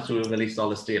Pentagon, that's who released all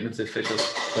the statements official,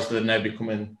 because they're now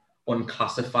becoming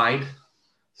unclassified.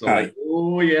 So I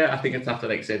think it's after,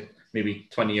 like I said, maybe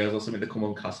 20 years or something, they come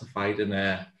unclassified, and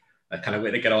I kind of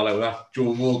wait to get all out of that.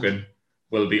 Joe Rogan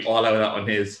will be all out of that on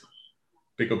his.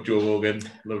 Pick up Joe Rogan.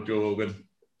 Love Joe Rogan.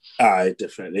 Aye,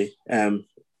 definitely.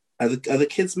 Are the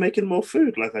kids making more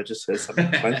food? Like I just said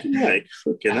something funky, like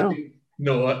fucking hell.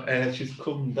 No, she's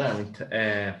come down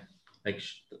to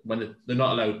when they're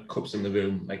not allowed cups in the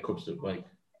room, like cups of like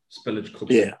spillage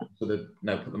cups. Yeah. So they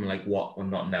now put them in like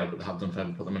not now, but they have done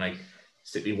forever. Put them in like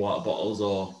city water bottles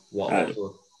or water bottles.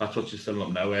 So that's what she's filling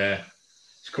up now.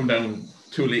 She's come down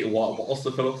 2 litre water bottles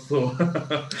to fill up. So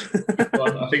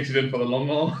I think she's in for the long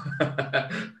haul.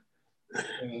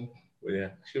 Well, yeah,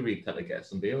 she'll read that to get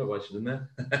some beer while she's in there.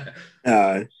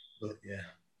 But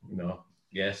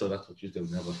yeah, so that's what she's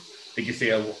doing now. But I think you see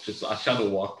her just a shadow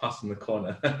walk past in the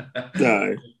corner.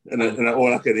 No, and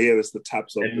all I can hear is the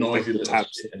taps on noisy the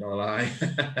taps and all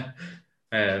that.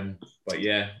 But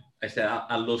yeah, I said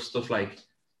I love stuff like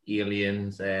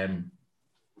aliens.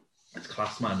 It's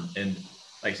class, man. And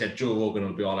like I said, Joe Rogan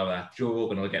will be all over that. Joe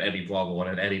Rogan will get Eddie Bravo on,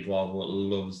 and Eddie Bravo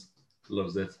loves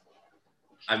it.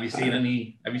 Have you seen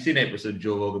any episode of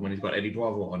Joe Rogan when he's got Eddie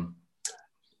Bravo on?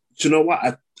 Do you know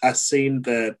what? I've seen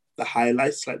the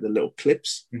highlights, like the little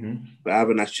clips, but I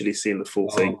haven't actually seen the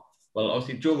full thing. Well,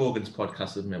 obviously Joe Rogan's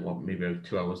podcast is maybe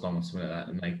 2 hours long or something like that,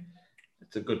 and like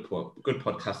it's a good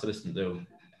podcast to listen to.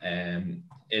 And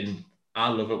I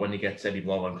love it when he gets Eddie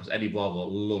Bravo on, because Eddie Bravo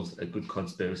loves a good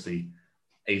conspiracy.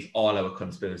 He's all our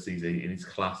conspiracies in his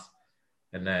class,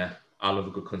 and I love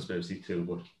a good conspiracy too.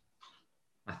 But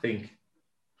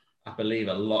I believe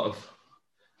a lot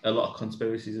of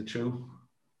conspiracies are true.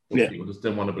 But people just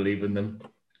don't want to believe in them.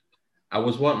 I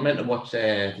was meant to watch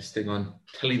this thing on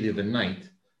telly the other night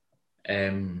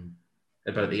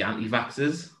about the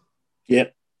anti-vaxxers.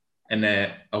 Yep. And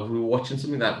we were watching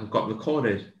something that got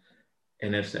recorded,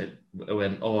 and it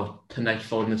went, tonight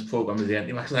following this program is the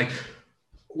anti-vaxxers. Like,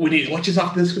 we need to watch this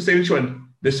after this, because which one?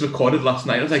 This recorded last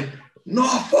night. I was like, no,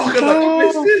 fuck, I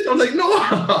missed this. I was like, no.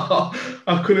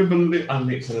 I couldn't believe, I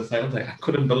was like, I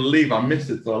couldn't believe I missed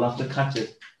it, so I'll have to catch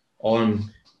it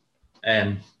on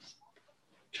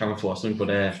Channel 4 or something. But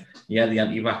the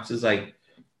anti-vaxxers, like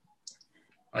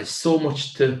so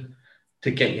much to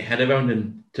get your head around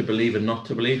and to believe and not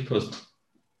to believe, because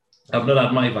I've not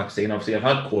had my vaccine. Obviously, I've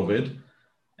had COVID,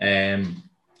 and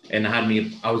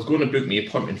I was going to book my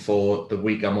appointment for the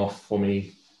week I'm off for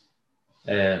me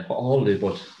holiday,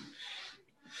 but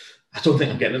I don't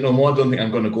think I'm getting it no more. I don't think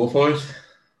I'm going to go for it.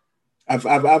 I've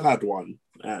had one.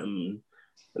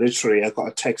 Literally, I got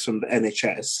a text from the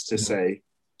NHS to say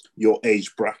your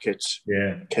age bracket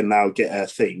can now get a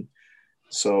thing.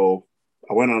 So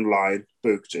I went online,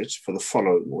 booked it for the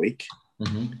following week.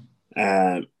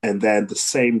 And then the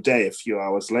same day, a few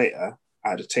hours later, I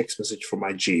had a text message from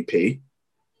my GP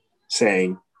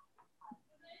saying,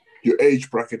 your age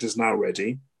bracket is now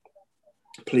ready.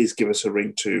 Please give us a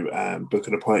ring to book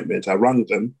an appointment. I rang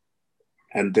them,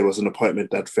 and there was an appointment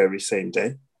that very same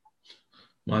day.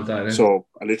 So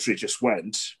I literally just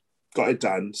went, got it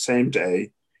done, same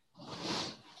day.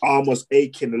 Arm was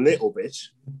aching a little bit.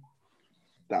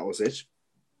 That was it.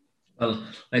 Well,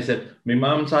 like I said, my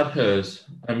mum's had hers,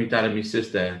 and my dad and my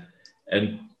sister,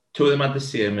 and 2 of them had the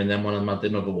same, and then one of them had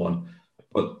another one.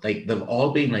 But like they've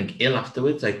all been like ill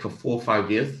afterwards, like for 4 or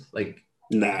 5 years. Like,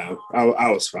 no,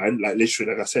 I was fine. Like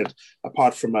literally, like I said,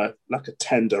 apart from a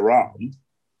tender arm,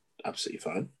 absolutely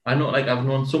fine. I know, like I've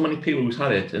known so many people who's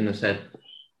had it, and they said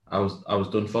I was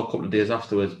done for a couple of days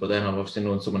afterwards. But then I've obviously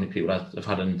known so many people that have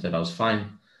had it and said I was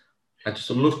fine. I just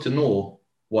would love to know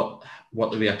what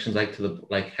the reaction's like to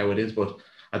the how it is, but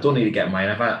I don't need to get mine.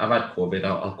 I've had COVID.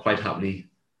 I'll quite happily.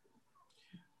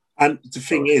 And the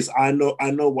thing is, I know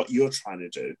what you're trying to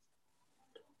do.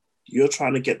 You're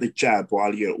trying to get the jab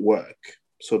while you're at work,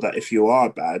 so that if you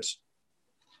are bad,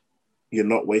 you're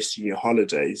not wasting your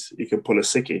holidays. You can pull a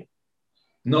sickie.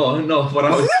 No. What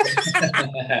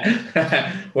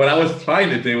I was trying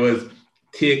to do was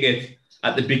take it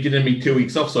at the beginning of me 2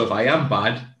 weeks off. So if I am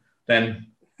bad, then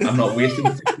I'm not wasting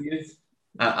the 6 years.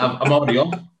 I'm already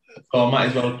off, so I might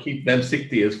as well keep them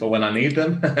 6 years for when I need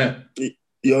them.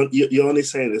 You only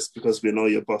say this because we know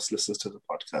your boss listens to the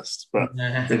podcast, but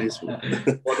it is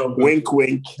wink,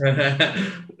 wink.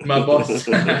 My boss.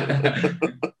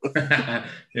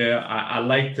 Yeah, I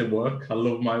like to work. I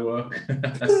love my work.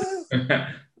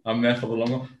 I'm there for the long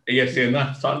haul. Yeah, saying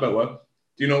that, talking about work.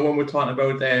 Do you know when we're talking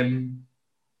about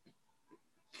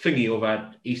thingy over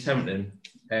at East Hampton.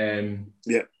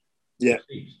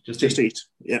 Just eat.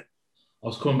 Yeah. I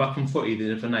was coming back from footy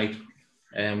the other night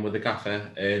with the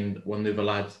gaffer and one of the other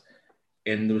lads,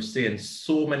 and they were saying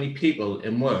so many people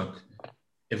in work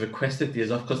have requested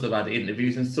days off because they've had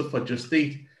interviews and stuff for Just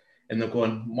Eat. And they're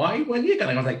going, why? When are you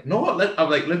going? I was like, no,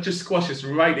 let's just squash this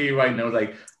right here, right now. I was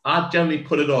like, I generally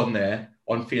put it on there,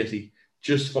 on Facey,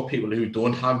 just for people who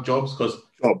don't have jobs.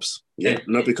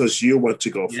 Not because you want to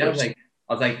go for it. I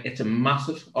was like, it's a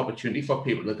massive opportunity for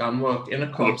people to go and work in a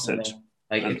call center.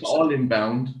 Like, 100%. It's all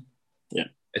inbound. Yeah.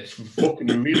 It's fucking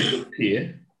really good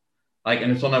pay. Like,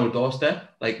 and it's on our doorstep.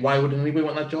 Like, why would anybody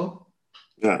want that job?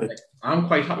 Yeah. Like, I'm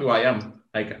quite happy where I am.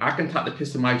 Like, I can take the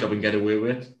piss in my job and get away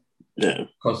with it. Yeah.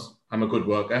 Because I'm a good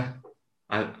worker.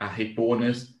 I hit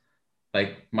bonus.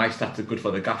 Like, my stats are good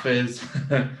for the gaffers.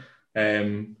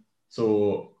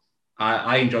 So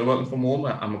I enjoy working from home.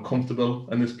 I'm comfortable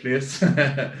in this place.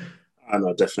 I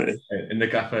know, definitely. In the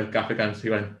gaffer guns, he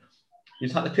went, you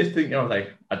just had the piss, didn't you? I was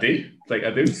like, I do. It's like,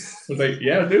 I do. I was like,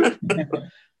 yeah, I do.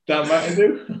 Damn right, I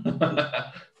do.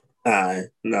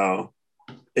 No.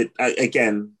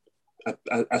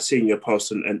 I seen your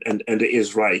post and it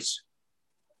is right.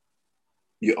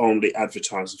 You're only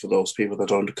advertising for those people that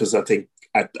don't, because I think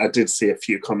I did see a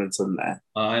few comments on there.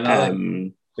 I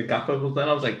know. The gaffer was then.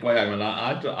 I was like, wait,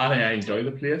 I enjoy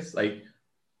the place. Like,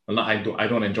 I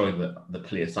don't enjoy the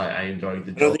place. I enjoy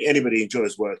the job. I don't think anybody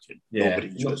enjoys working. Yeah. Nobody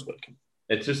enjoys working.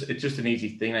 It's just an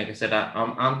easy thing. Like I said,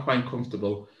 I'm quite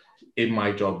comfortable in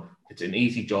my job. It's an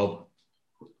easy job.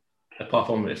 Apart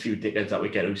from a few dickheads that we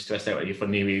get who stress out at you for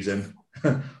no reason.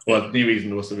 Well, no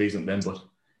reason was the reason then, but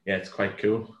yeah, it's quite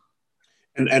cool.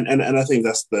 And I think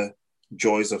that's the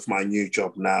joys of my new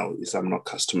job now, is I'm not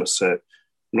customer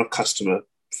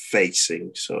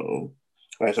facing. So,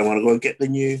 right, I want to go and get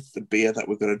the beer that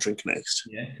we're going to drink next.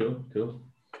 Yeah, cool.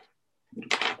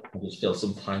 I'll just fill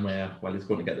some time while he's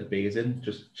going to get the beers in,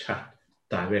 just chat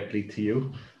directly to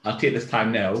you. I'll take this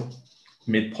time now,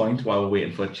 midpoint, while we're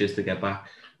waiting for Chiz to get back,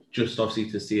 just obviously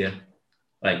to see it.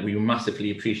 Like, we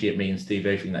massively appreciate me and Steve,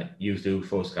 everything that you do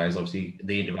for us guys. Obviously,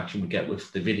 the interaction we get with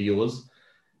the videos,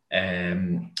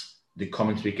 the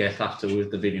comments we get after with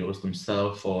the videos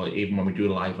themselves, or even when we do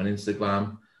live on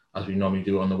Instagram, as we normally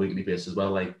do on a weekly basis as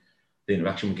well. Like, the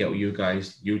interaction we get with you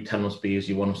guys, you tell us beers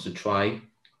you want us to try,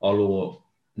 although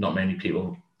not many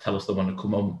people tell us they want to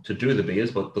come on to do the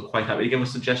beers, but they're quite happy to give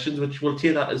us suggestions, which we'll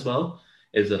take that as well.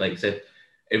 Is that, like I said,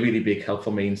 a really big help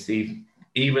for me and Steve.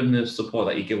 Even the support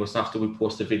that you give us after we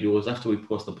post the videos, after we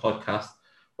post the podcast,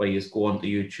 where you just go onto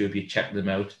YouTube, you check them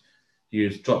out, you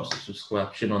just drop a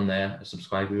subscription on there, a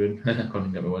subscribe even, I can't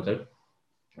even get my words out.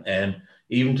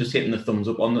 Even just hitting the thumbs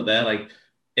up on it there, like,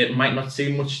 it might not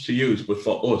seem much to use, but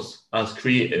for us as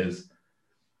creators,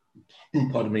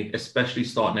 pardon me, especially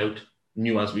starting out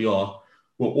new as we are,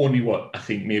 we're only I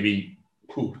think maybe,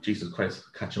 Jesus Christ,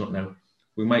 catching up now.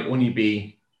 We might only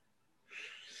be,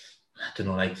 I don't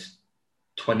know, like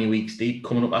 20 weeks deep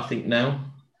coming up, I think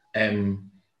now.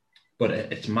 But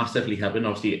it's massively helping.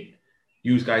 Obviously,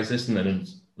 you guys listening and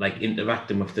like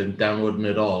interacting with them, downloading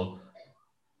it all,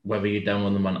 whether you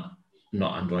download them on,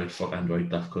 not Android, fuck Android,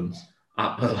 daft cunts,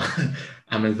 Apple,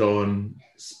 Amazon,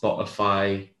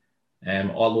 Spotify,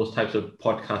 all those types of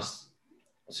podcast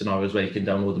scenarios where you can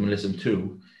download them and listen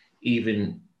to,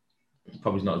 even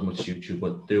probably not as much YouTube,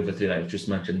 but the other three that I've just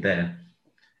mentioned there,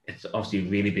 it's obviously a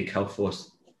really big help for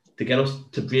us to get us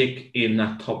to break in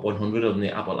that top 100 on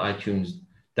the Apple iTunes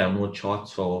download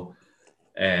charts for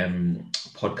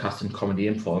podcast and comedy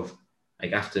improv.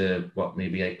 Like, after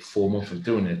maybe like 4 months of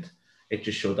doing it, it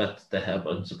just showed that the help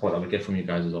and support that we get from you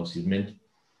guys is obviously mint.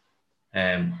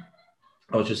 I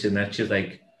was just in there,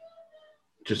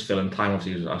 just filling time.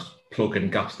 Obviously, I was plugging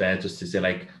gaps there just to say,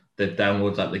 like, the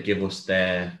downloads that they give us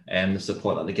there and the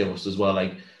support that they give us as well.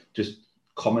 Like, just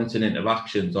comments and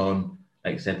interactions on,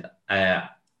 like I said,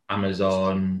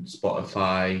 Amazon,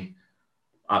 Spotify,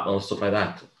 Apple, stuff like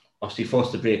that. Obviously, for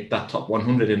us to break that top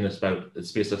 100 in the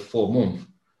space of 4 months,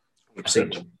 I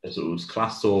think it was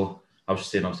class. So I was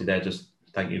just saying, obviously, there, just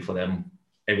thank you for them.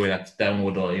 Everybody that's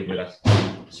downloaded or everybody that's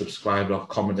subscribed or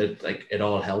commented, like, it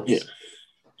all helps. Yeah.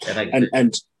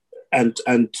 And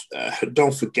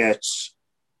don't forget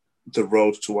the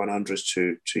road to 100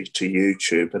 to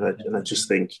YouTube. And I just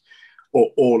think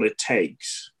all it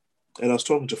takes. And I was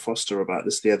talking to Foster about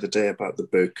this the other day about the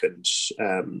book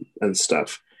and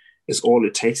stuff. Is all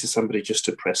it takes is somebody just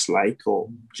to press like or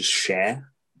just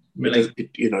share.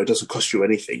 It doesn't cost you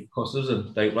anything. Of course, it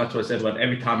doesn't. Like, that's what I said. When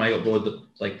every time I upload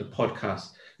the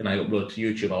podcast and I upload to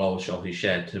YouTube, I'll always obviously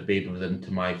share to people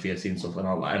into my VSC and stuff, and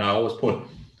I always put,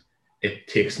 it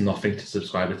takes nothing to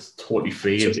subscribe. It's totally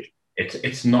free.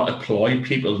 it's not a ploy.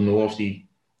 People know obviously,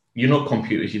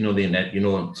 computers, the internet,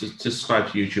 to subscribe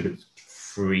to YouTube, it's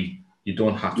free. You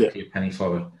don't have to pay a penny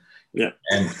for it. Yeah.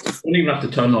 And you don't even have to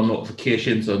turn on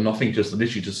notifications or nothing, just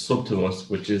literally just sub to us,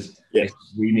 which is,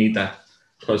 we need that.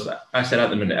 Because I said at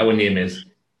the minute, our name is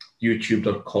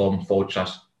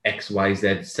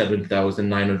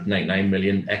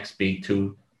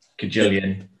youtube.com/XYZ7,999,000,000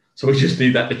 kajillion. So we just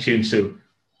need that to change to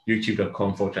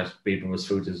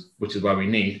youtube.com/BeardBrothersFoods, which is what we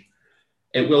need.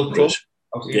 It will come.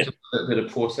 Obviously, it's a bit of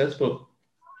process, but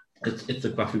it's the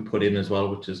graph we put in as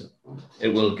well, it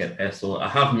will get there. So I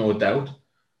have no doubt.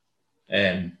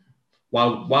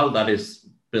 While that is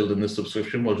building the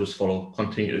subscription, we'll just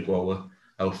continue to grow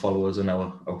our followers and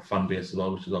our fan base as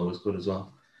well, which is always good as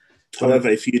well. However,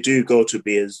 if you do go to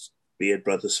Beard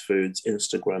Brothers Foods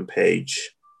Instagram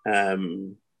page,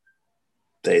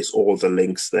 there's all the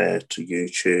links there to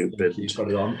YouTube. You've got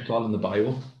it on. It's all in the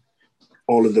bio.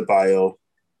 All in the bio.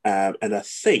 And I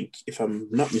think, if I'm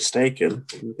not mistaken,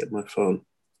 let me get my phone.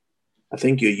 I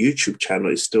think your YouTube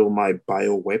channel is still my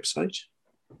bio website.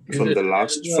 I'm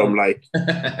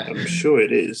sure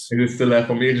it is. It was still there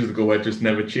from ages ago. It just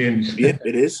never changed. Yeah,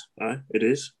 it is. It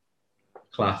is.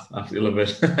 Class. Absolutely love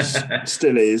it.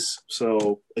 Still is.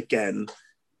 So again,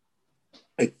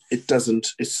 it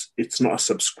doesn't. It's not a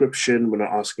subscription. We're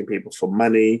not asking people for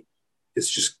money. It's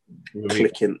just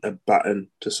clicking a button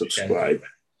to subscribe.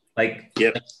 Like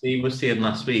Steve was saying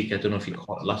last week. I don't know if you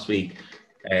caught it last week.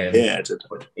 I did.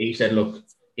 He said, look,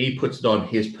 he puts it on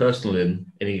his personal and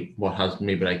he has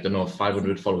maybe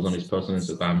 500 followers on his personal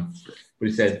Instagram. But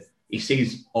he said he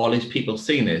sees all his people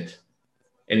seeing it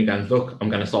and he goes, look, I'm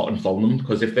going to start unfollowing them,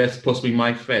 because if they're supposed to be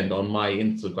my friend on my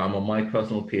Instagram, on my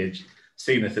personal page,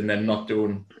 seeing it and then not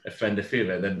doing a friend a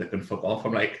favour, then they can fuck off.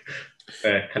 I'm like,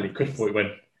 Kelly Crickfoot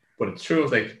went, but it's true. I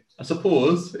was like, I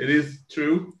suppose it is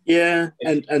true. Yeah,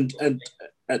 and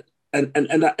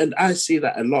I see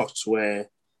that a lot, where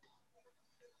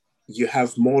you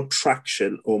have more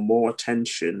traction or more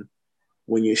attention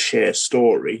when you share a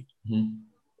story,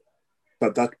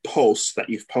 but that post that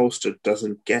you've posted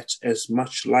doesn't get as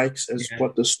much likes as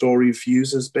what the story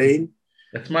views has been.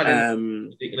 That's mad.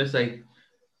 Ridiculous.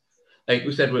 Like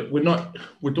we said, we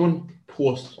don't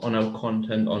post on our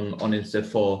content on Insta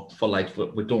for likes,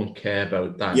 but we don't care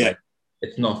about that. Yeah. Like,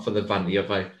 it's not for the vanity of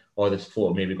this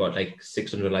photo maybe got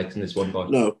 600 likes and this one got...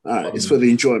 No, it's for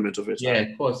the enjoyment of it. Yeah,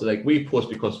 of course. So, we post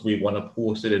because we want to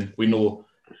post it, and we know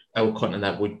our content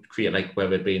that we create,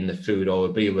 whether it be in the food or a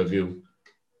beer review,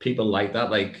 people like that.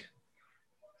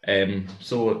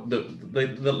 So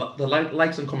the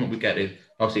likes and comment we get,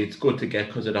 obviously it's good to get,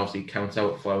 because it obviously counts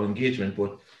out for our engagement,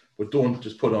 but we don't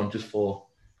just put it on just for,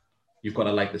 you've got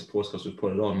to like this post because we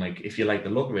put it on. If you like the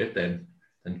look of it, then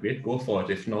great, go for it.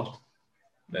 If not,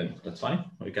 then that's fine.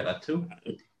 We get that too.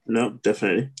 No,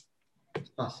 definitely.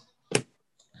 That's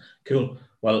cool.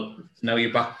 Well, now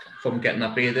you're back from getting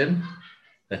that beard in.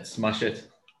 Let's smash it.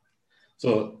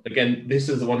 So again, this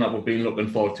is the one that we've been looking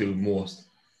forward to most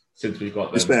since we got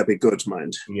them. This better be good,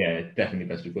 mind. Yeah, definitely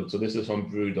best be good. So this is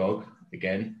from Brewdog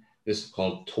again. This is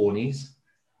called Tony's.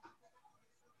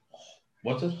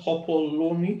 What's it?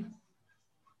 Hopoloni?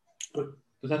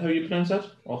 Is that how you pronounce that?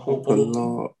 Or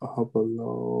Hopolonely.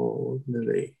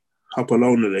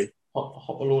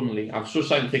 Hopolonely. I was just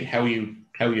trying to think how you'd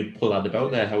pull that about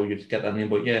there, how you'd get that name.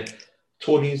 But yeah,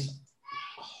 Tony's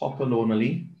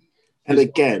Hopolonely. And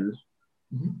again,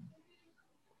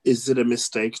 is it a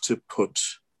mistake to put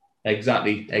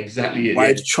exactly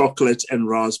white chocolate and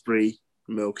raspberry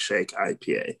milkshake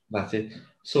IPA? That's it.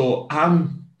 So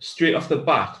straight off the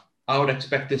bat, I would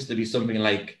expect this to be something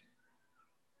like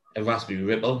a raspberry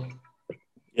ripple.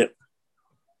 Yep.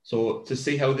 So to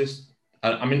see how this,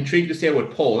 I'm intrigued to see how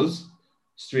it pours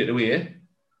straight away,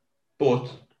 but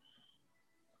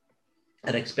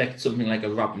I'd expect something like a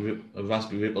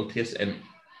raspberry ripple taste. And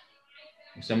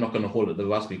so I'm not going to hold it the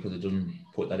raspberry because it doesn't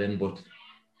put that in, but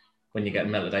when you get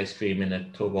melted ice cream in a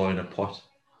tub or in a pot,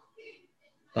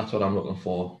 that's what I'm looking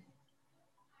for.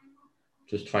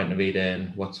 Just trying to read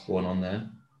in what's going on there.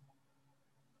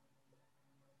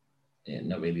 Yeah,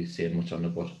 not really saying much on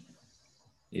it, but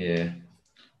yeah.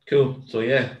 Cool. So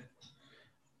yeah,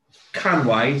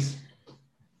 can-wise,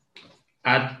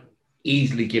 I'd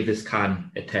easily give this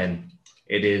can a 10.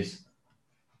 It is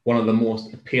one of the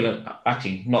most appealing,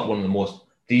 actually not one of the most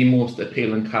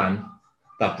appealing can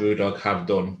that Brewdog have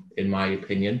done, in my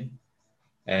opinion.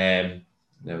 There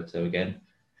it's there again.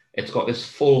 It's got this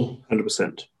full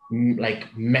 100%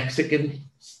 Mexican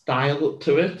style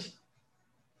to it,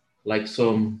 like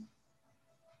some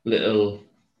little.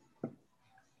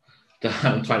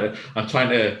 I'm trying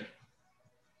to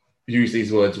use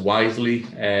these words wisely.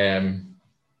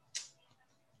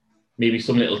 Maybe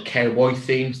some little cowboy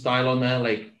theme style on there,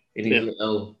 like any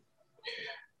little.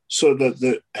 So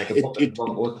the like a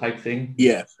Bronco type thing.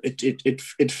 Yeah,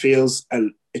 it feels,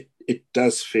 and it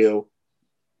does feel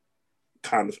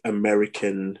kind of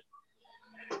American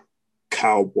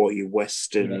cowboy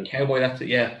western. Cowboy, that's it.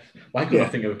 Yeah. Why couldn't I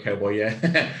think of a cowboy?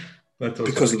 Yeah.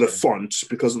 because of the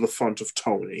font of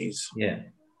Tony's. Yeah.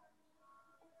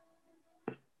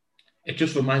 It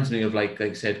just reminds me of like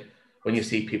I said, when you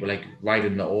see people like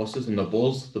riding the horses and the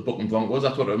bulls, the Bucking Broncos.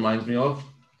 That's what it reminds me of.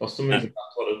 For some reason,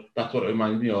 that's what it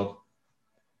reminds me of.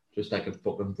 Just like a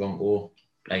Bucking Bronco,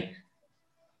 like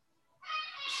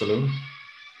saloon.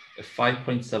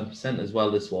 5.7% as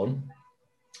well. This one.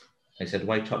 I said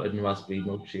white chocolate and raspberry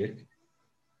milkshake.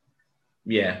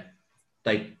 Yeah,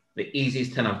 like the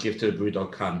easiest 10 I'd give to a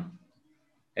BrewDog can,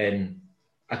 and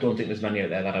I don't think there's many out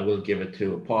there that I will give it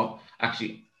to. Apart,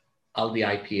 actually, Aldi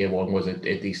IPA one was a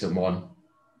decent one.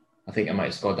 I think I might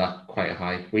have scored that quite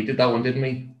high. We did that one, didn't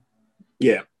we?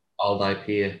 Yeah. Aldi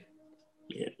IPA.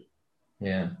 Yeah.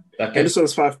 Yeah. And this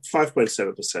one's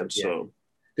 5.7%. So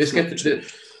this gets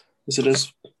is it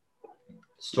as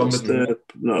stronger than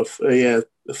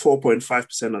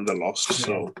 4.5% on the lost. Yeah.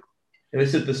 So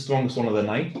this is the strongest one of the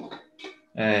night.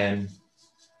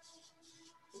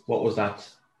 What was that?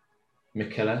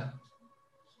 Mikkeller.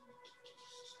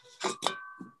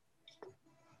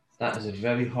 That is a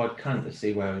very hard can to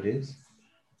see where it is.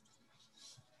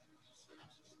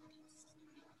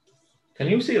 Can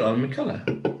you see it on Mikkeller?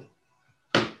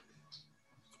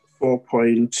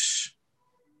 4.8.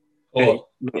 Oh,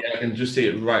 no. Yeah, I can just see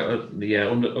it right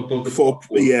above the 4.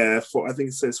 Yeah, 4. I think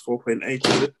it says 4.8.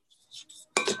 Is it?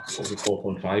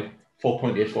 4.5.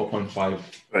 4.8,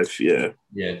 4.5. Yeah.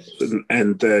 Yes.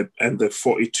 And the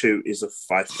 42 is a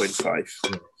 5.5.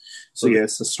 Yeah. So yeah,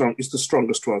 it's the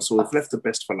strongest one. So we've left the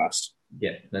best for last.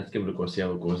 Yeah, let's give it a go, see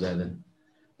how it goes there then.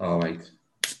 All right.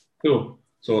 Cool.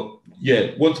 So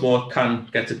yeah, once more, can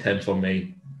gets a 10 from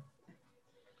me.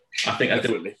 I think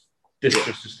definitely. I did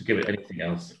this just to give it anything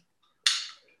else.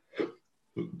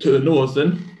 To the nose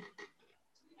then.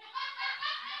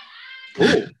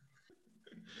 Oh.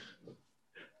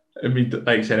 I mean,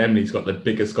 like I said, Emily's got the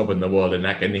biggest gob in the world, and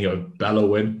I can hear her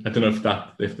bellowing. I don't know if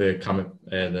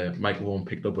the microphone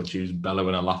picked up, but she was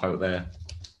bellowing a laugh out there.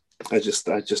 I just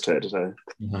heard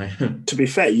it. To be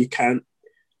fair, you can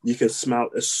smell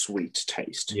a sweet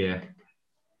taste. Yeah.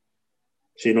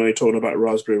 So you know you're talking about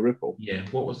raspberry ripple. Yeah.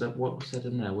 What was that? What was said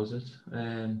in there? Was it?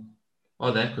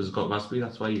 There because it's got raspberry.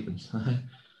 That's why you can.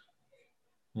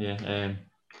 Yeah.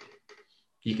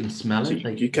 You can smell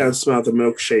it. You can smell the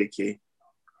milkshakey.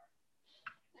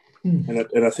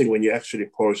 And I think when you actually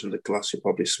pour it in the glass, you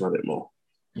probably smell it more.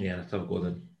 Yeah, let's have a go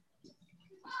then.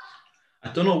 I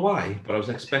don't know why, but I was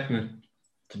expecting it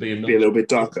to be a little bit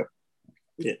darker.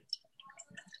 Yeah.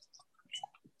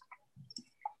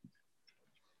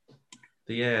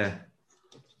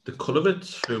 The colour of it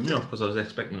threw me off because I was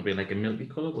expecting it to be like a milky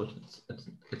colour, but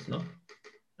it's not.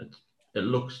 It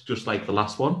looks just like the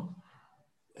last one.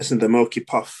 Isn't the milky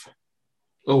puff?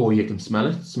 Oh, you can smell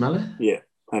it. Smell it? Yeah,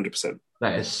 100%.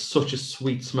 That is such a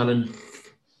sweet smelling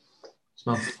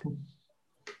smell.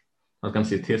 I was going to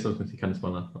say taste something, you can't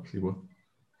smell that. Absolutely.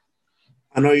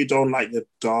 I know you don't like the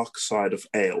dark side of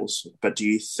ales, but do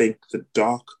you think the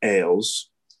dark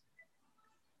ales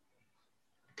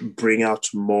bring out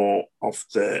more of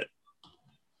the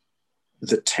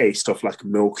taste of like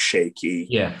milkshakey?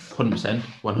 Yeah, 100%.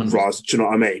 100%. Do you know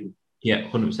what I mean? Yeah,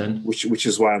 100%. Which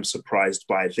is why I'm surprised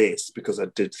by this, because I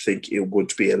did think it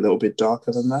would be a little bit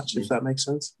darker than that, if that makes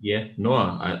sense. Yeah, no,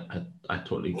 I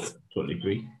totally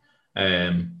agree.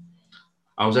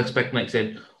 I was expecting, like I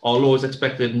said, although I was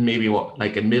expecting maybe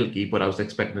like a milky, but I was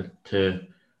expecting it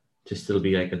to still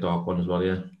be like a dark one as well,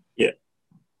 yeah.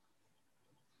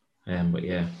 Yeah. But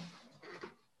yeah,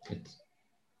 it's.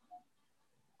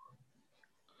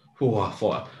 Oh, I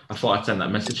thought I'd send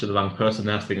that message to the wrong person.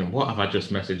 I was thinking, what have I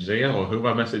just messaged here, or who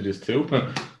have I messaged to?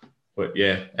 But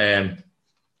yeah,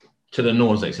 to the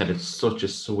nose, like I said, it's such a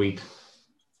sweet,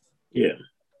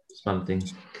 smelling thing.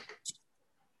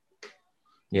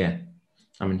 Yeah,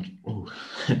 I mean,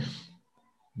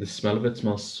 the smell of it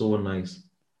smells so nice.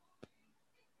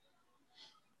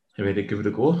 Are you ready to give it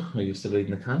a go? Are you still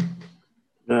reading the can?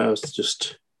 No, it's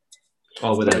just.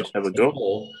 Oh, with it. Have a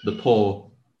go. The pour.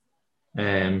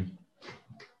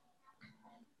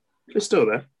 It's still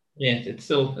there. Yeah, it's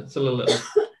still a little.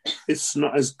 It's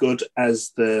not as good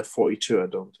as the 42, I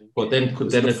don't think. But then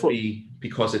could it be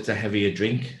because it's a heavier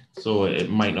drink, so it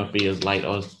might not be as light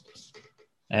as.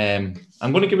 I'm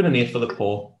going to give it an 8 for the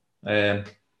pour. I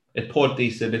it poured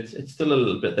decent. It's still a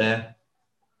little bit there.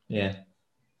 Yeah.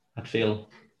 I'd feel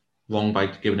wrong by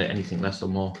giving it anything less or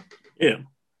more. Yeah.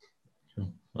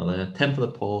 Well, 10 for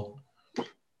the pour.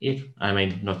 10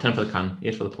 for the can,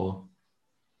 8 for the pour.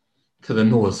 To the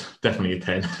nose, definitely a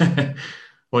 10.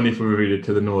 Only if we read it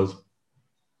to the nose.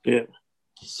 Yeah.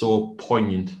 So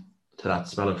poignant to that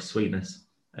smell of sweetness.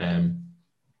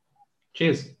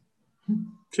 Cheers.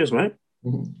 Cheers, mate.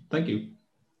 Thank you.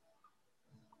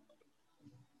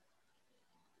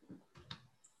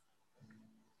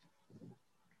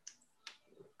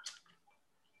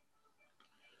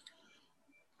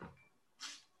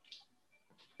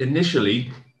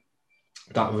 Initially,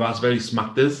 that raspberry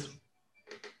smacked us.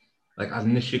 Like, I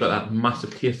initially got that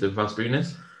massive taste of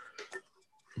raspberryness.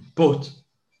 But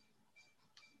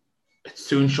it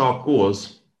soon sharp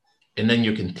goes, and then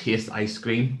you can taste ice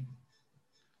cream.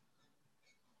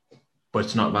 But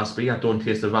it's not raspberry. I don't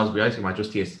taste the raspberry ice cream. I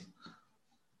just taste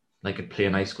like a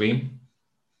plain ice cream.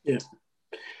 Yeah.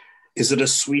 Is it a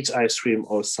sweet ice cream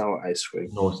or sour ice cream?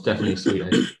 No, it's definitely sweet ice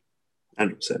cream.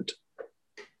 100%.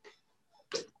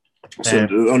 So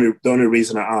the only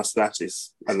reason I asked that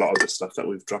is a lot of the stuff that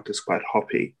we've drunk is quite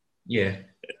hoppy. Yeah.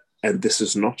 And this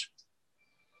is not.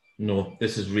 No,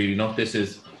 this is really not. This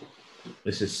is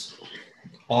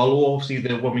although obviously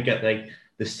when we get like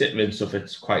the citron and stuff,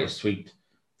 it's quite a sweet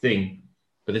thing.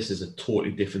 But this is a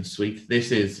totally different sweet.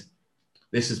 This is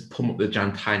Pump Up the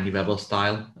Jam Tiny Rebel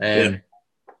style. And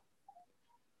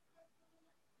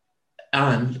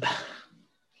I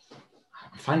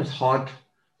find it hard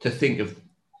to think of.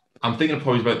 I'm thinking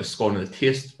probably about the score and the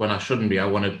taste when I shouldn't be. I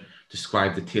want to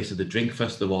describe the taste of the drink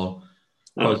first of all,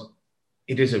 because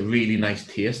it is a really nice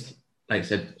taste. Like I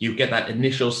said, you get that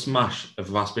initial smash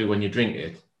of raspberry when you drink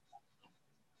it.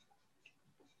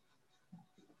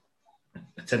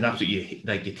 It's an absolutely,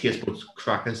 like, your taste buds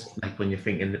crackers, like when you're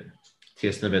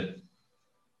tasting of it.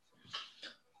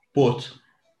 But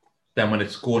then when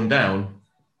it's going down,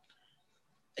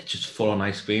 it's just full on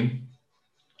ice cream.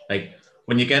 Like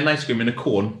when you get an ice cream in a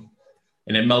cone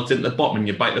and it melts into the bottom and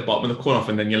you bite the bottom of the cone off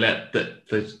and then you let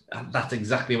that's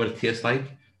exactly what it tastes like.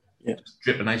 Yeah. Just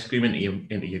dripping ice cream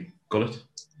into your gullet.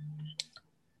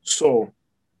 So,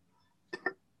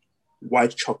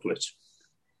 white chocolate?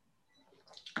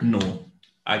 No,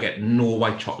 I get no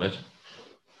white chocolate.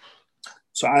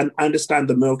 So I understand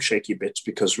the milkshakey bit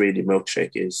because really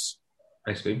milkshake is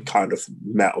ice cream, kind of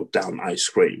melted down ice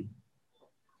cream.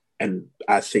 And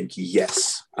I think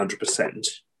yes, 100%.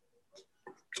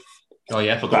 Oh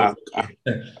yeah, I forgot. I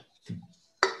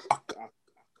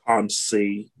can't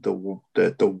see the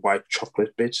white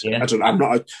chocolate bit. Yeah. I'm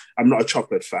not a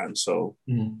chocolate fan, so.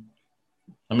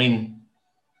 I mean,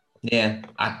 yeah,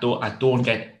 I don't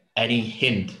get any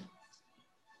hint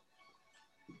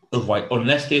of white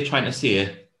unless they're trying to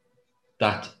say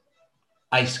that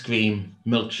ice cream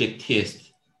milkshake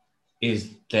taste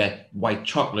is that white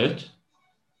chocolate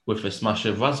with a smash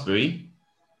of raspberry.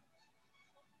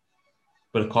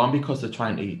 But it can't be because they're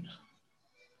trying to eat.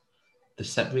 They're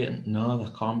separating. No,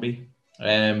 that can't be.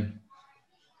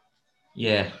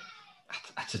 Yeah,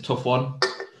 that's a tough one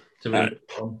to really.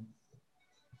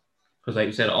 Because like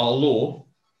you said, although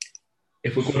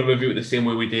if we're going to review it the same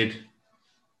way we did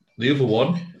the other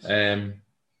one,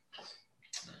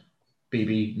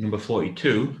 BB number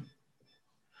 42,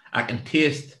 I can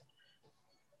taste,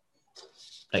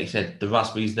 like you said, the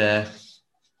raspberries there,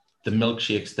 the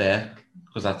milkshake's there,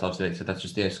 because that's obviously, like I said, that's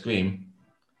just the ice cream.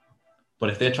 But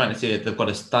if they're trying to say they've got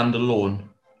a standalone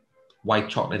white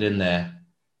chocolate in there,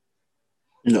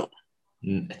 no,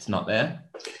 it's not there.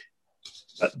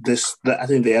 I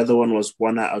think the other one was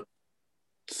 1 out of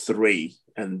 3,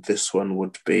 and this one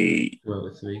would be 2 out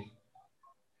of 3.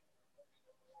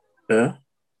 Yeah,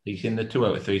 you've seen the 2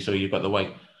 out of 3, so you've got the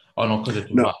white. Oh no, because it's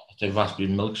a raspberry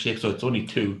milkshake, so it's only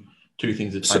two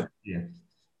things at a time.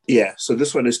 Yeah. So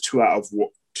this one is 2 out of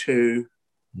 2.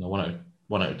 No,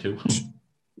 1 out of 2.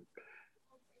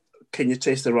 Can you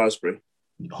taste the raspberry?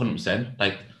 100%.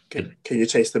 Like, can you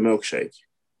taste the milkshake?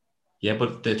 Yeah,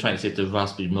 but they're trying to say it's a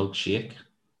raspberry milkshake.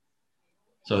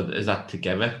 So is that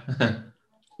together?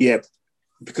 Yeah,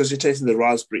 because you're tasting the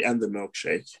raspberry and the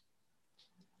milkshake.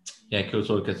 Yeah, cool.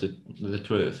 So it gets the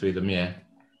 2 out of 3 of them, yeah.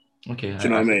 Okay. Do you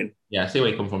know what I mean? Yeah, I see where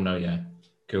you come from now, yeah.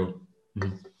 Cool.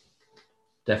 Mm-hmm.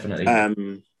 Definitely.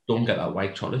 Don't get that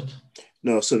white chocolate.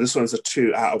 No, so this one's a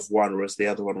 2 out of 1, whereas the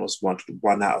other one was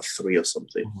 1 out of 3 or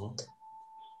something. Mm-hmm.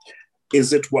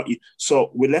 Is it what you...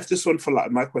 So we left this one for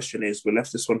last. My question is, we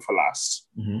left this one for last.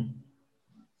 Mm-hmm.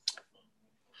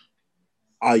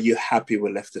 Are you happy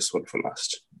we left this one for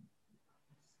last?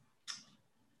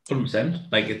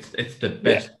 100%. Like, it's the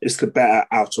best. Yeah, it's the better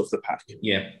out of the pack.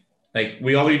 Yeah. like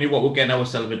we already knew what we're getting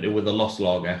ourselves into with the Lost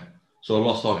Lager. So a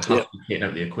Lost Lager has to be taken out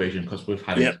of the equation because we've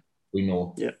had it. We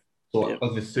know. Yeah. So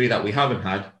of the three that we haven't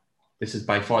had, this is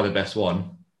by far the best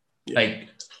one. Yeah. Like,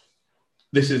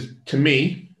 this is, to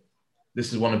me,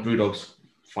 this is one of BrewDog's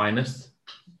finest.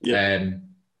 Yeah.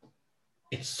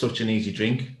 It's such an easy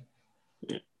drink.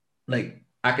 Yeah. Like,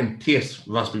 I can taste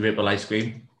raspberry ripple ice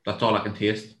cream. That's all I can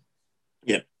taste.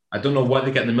 Yeah. I don't know where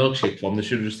they're getting the milkshake from. They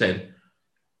should have just said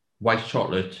white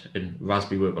chocolate and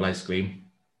raspberry ripple ice cream,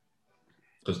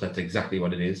 because that's exactly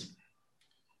what it is.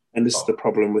 And this is the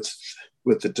problem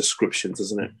with the descriptions,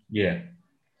 isn't it? Yeah.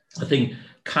 I think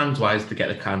cans-wise, to get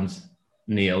the cans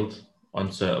nailed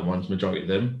on certain ones, majority of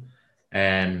them.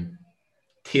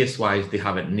 Taste-wise, they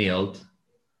haven't nailed,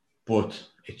 but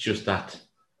it's just that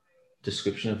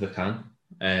description of the can.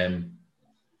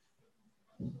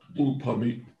 Pardon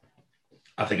me.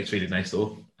 I think it's really nice,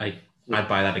 though. I'd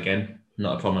buy that again.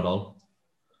 Not a problem at all.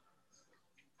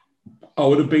 I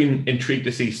would have been intrigued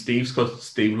to see Steve's, because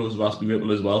Steve loves raspberry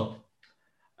ripple as well.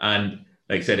 And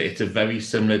like I said, it's a very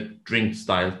similar drink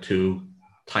style to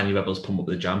Tiny Rebels Pump Up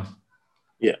the Jam.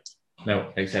 Yeah. Now,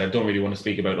 like I said, I don't really want to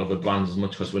speak about other brands as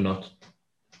much because we're not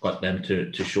got them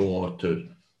to show or to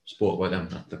sport about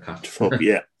them at the cat.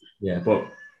 Yeah. Yeah, but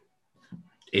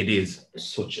it is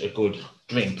such a good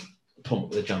drink. Pump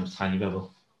Up the Jam's Tiny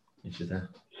Rebel. She's there.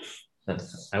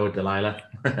 That's our Delilah.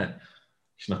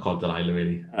 She's not called Delilah,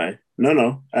 really.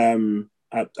 No.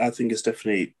 I think it's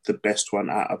definitely the best one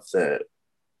out of the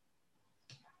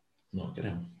get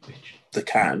out, bitch. The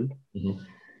can. Mm-hmm.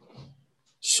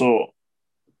 So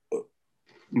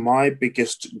my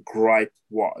biggest gripe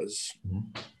was,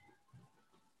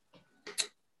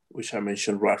 which I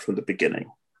mentioned right from the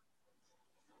beginning.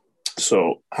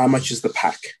 So how much is the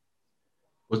pack?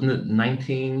 Wasn't it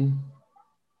 19?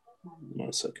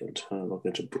 1 second. I'll log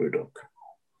into BrewDog.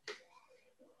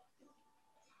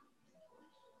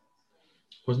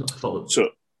 Wasn't it? I thought it was so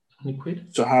 20 quid.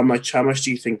 So how much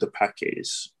do you think the pack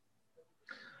is?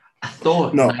 I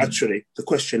thought... No, actually, the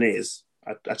question is,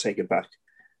 I take it back.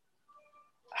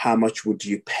 How much would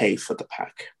you pay for the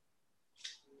pack?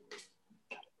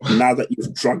 Now that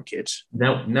you've drunk it.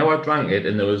 Now I've drank it,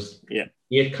 and there was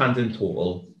 8 cans in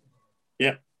total.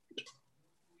 Yeah.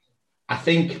 I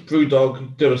think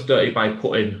BrewDog did us dirty by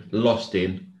putting Lost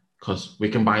in, because we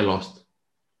can buy Lost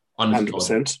on the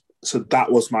 100%. So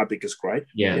that was my biggest gripe.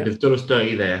 Yeah, they've done us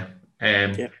dirty there.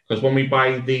 Because when we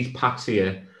buy these packs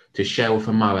here to share with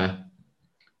Amara,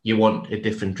 you want a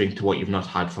different drink to what you've not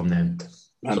had from them.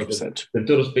 100%. So they've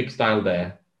done us big style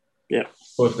there. Yeah.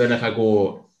 But then if I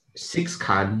go 6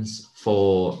 cans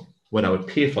for what I would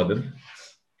pay for them.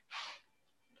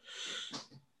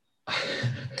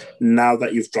 Now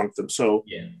that you've drunk them. So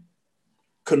yeah,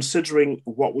 considering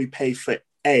what we pay for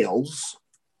ales,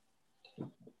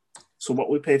 so what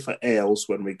we pay for ales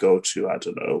when we go to, I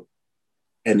don't know,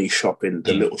 any shop in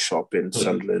the little shop in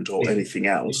Sunderland or anything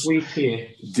else,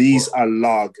 these are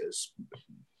lagers.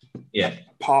 Yeah.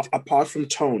 Apart from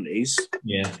Tony's,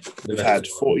 we've had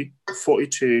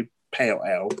 42 pale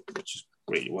ale, which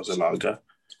really was a lager,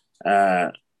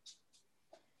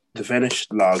 the Venice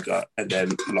lager, and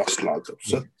then Lost lager.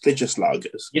 So they're just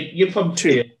lagers. You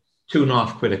probably pay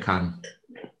 £2.50 a can.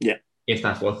 Yeah. If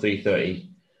that's what,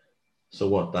 3.30. So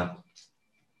what, that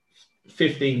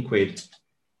 15 quid.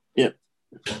 Yeah.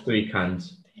 3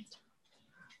 cans.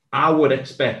 I would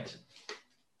expect,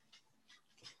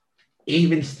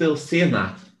 even still saying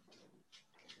that,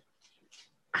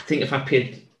 I think if I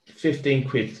paid 15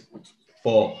 quid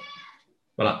for,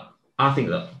 well, I think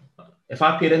that if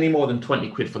I paid any more than 20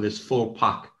 quid for this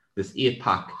 4-pack, this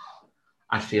 8-pack,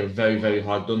 I'd feel very, very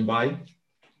hard done by.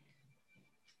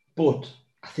 But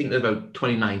I think they're about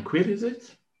 29 quid, is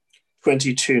it?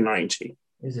 22.90.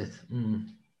 Is it?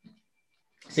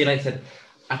 See, like I said,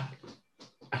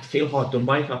 I'd feel hard done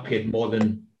by if I paid more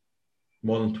than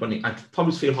 20. I'd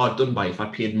probably feel hard done by if I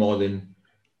paid more than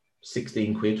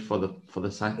 16 quid for the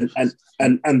site.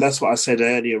 And that's what I said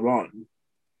earlier on.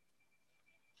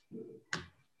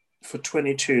 For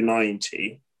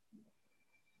 22.90,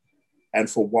 and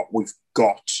for what we've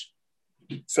got,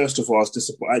 first of all, I was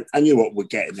disappointed. I knew what we're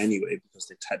getting anyway because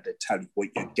they tell you what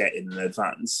you're getting in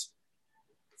advance.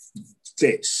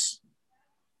 This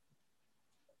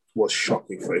was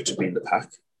shocking for it to be in the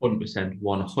pack. 100%,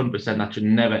 100%. That should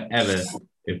never, ever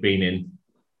have been in.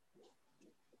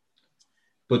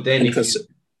 But then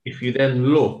if you then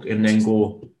look and then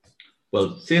go,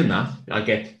 well, saying that, I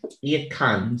get 8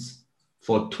 cans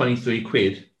for 23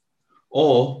 quid,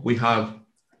 or we have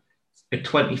a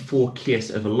 24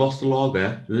 case of a Lost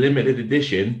Lager limited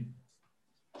edition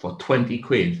for 20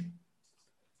 quid.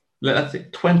 That's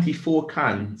it, 24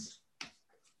 cans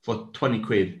for 20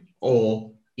 quid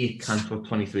or 8 cans for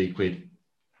 23 quid.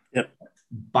 Yep.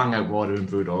 Bang out water in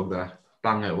Brewdog there.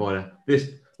 Bang out water. This,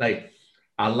 like,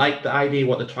 I like the idea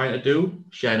what they're trying to do.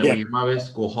 Sharing it with your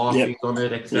marriage, go half on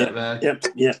it, etc.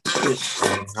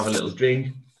 Have a little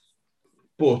drink.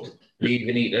 But you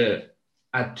either need to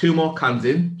add 2 more cans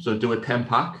in, so do a 10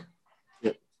 pack,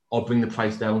 or bring the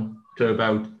price down to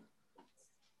about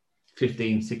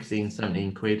 15, 16,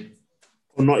 17 quid.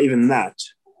 Or not even that.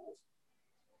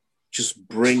 Just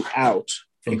bring out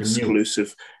Something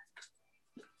exclusive.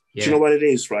 Do you know what it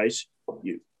is, right?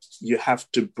 You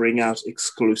have to bring out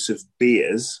exclusive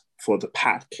beers for the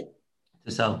pack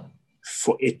to sell,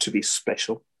 for it to be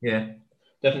special. Yeah,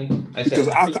 definitely. Because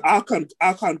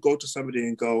I can't go to somebody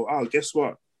and go, oh, guess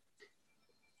what?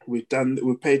 We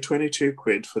paid 22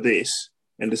 quid for this,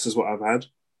 and this is what I've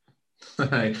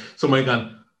had. So my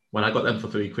God, when I got them for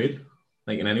 3 quid,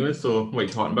 like in anyway. So what are you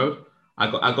talking about? I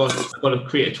got to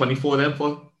create a 24 then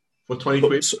for 20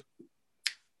 quid.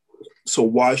 So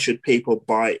why should people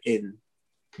buy in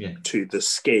to the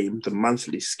scheme, the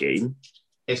monthly scheme?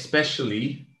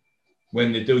 Especially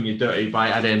when they're doing you dirty by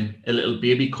adding a little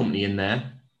baby company in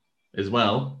there as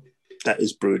well. That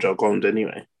is Brewdog owned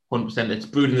anyway. 100%. It's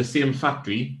brewed in the same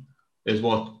factory as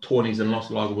what Tony's and Lost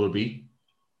Lager will be.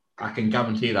 I can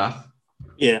guarantee that.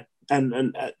 Yeah.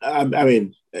 And I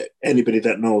mean, anybody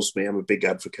that knows me, I'm a big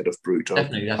advocate of Brewdog.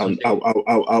 Definitely,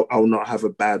 I'll not have a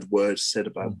bad word said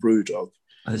about Brewdog.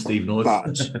 As Steve knows.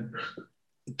 But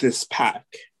this pack,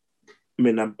 I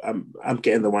mean, I'm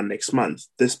getting the one next month.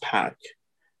 This pack.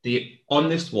 On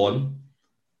this one,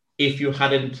 if you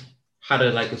hadn't had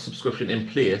a subscription in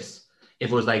place,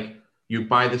 if it was like you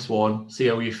buy this one, see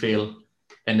how you feel,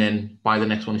 and then buy the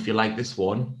next one if you like this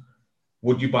one,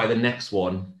 would you buy the next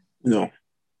one? No.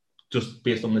 Just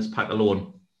based on this pack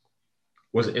alone?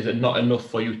 Is it not enough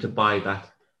for you to buy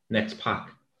that next pack?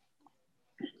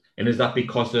 And is that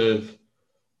because of,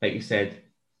 like you said,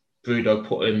 Brewdog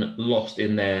putting Lost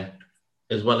in there,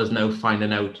 as well as now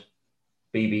finding out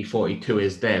BB42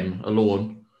 is them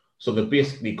alone? So they've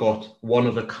basically got one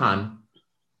of a can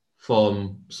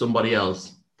from somebody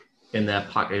else in their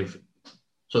pack of.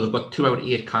 So they've got 2 out of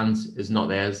 8 cans is not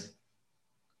theirs.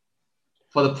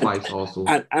 For the price also.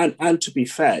 And to be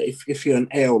fair, if you're an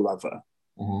ale lover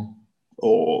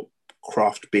or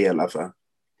craft beer lover,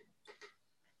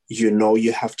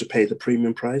 you have to pay the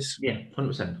premium price. Yeah,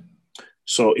 100%.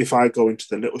 So if I go into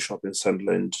the little shop in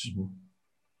Sunderland,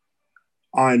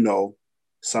 I know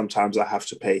sometimes I have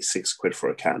to pay 6 quid for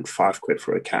a can, 5 quid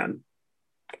for a can.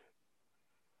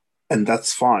 And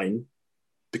that's fine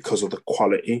because of the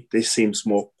quality. This seems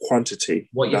more quantity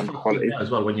than quality. As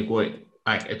well, when you go,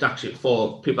 it's actually,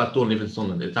 for people that don't live in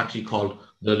Sunderland, it's actually called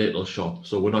The Little Shop.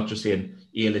 So we're not just saying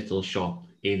a little shop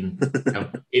in,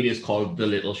 it is called The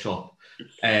Little Shop.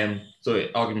 So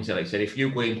arguments like I said, if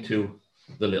you go into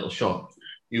The Little Shop,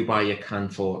 you buy a can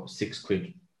for 6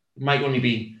 quid. It might only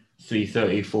be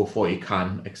 3.30, 4.40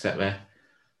 can, etc.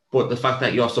 But the fact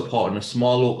that you're supporting a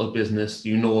small local business,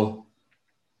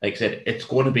 like I said, it's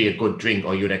going to be a good drink,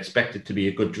 or you'd expect it to be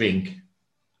a good drink.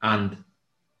 And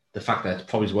the fact that it's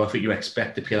probably worth it, you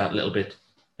expect to pay that little bit,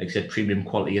 like I said, premium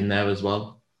quality in there as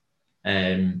well.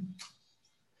 I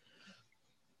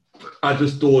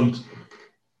just don't.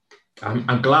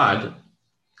 I'm glad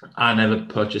I never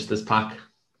purchased this pack.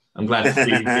 I'm glad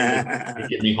Steve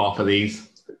gave me half of these.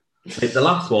 Like the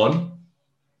last one,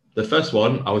 the first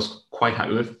one, I was quite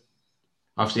happy with.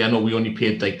 Obviously, I know we only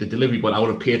paid like the delivery, but I would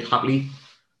have paid happily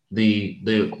the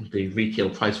retail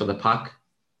price for the pack.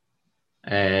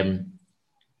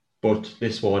 But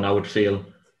this one, I would feel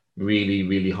really,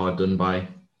 really hard done by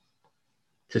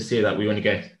to say that we only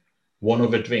get one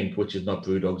other drink, which is not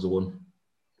Brewdog's one.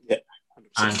 Yeah.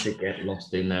 100%. And to get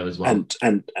Lost in there as well.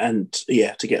 And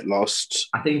yeah, to get Lost.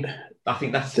 I think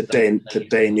that's the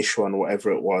Danish one,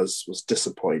 whatever it was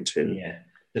disappointing. Yeah.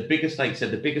 The biggest, like I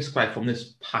said, the biggest gripe from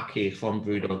this pack here from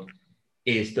Brewdog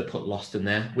is to put Lost in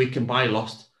there. We can buy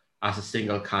Lost as a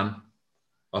single can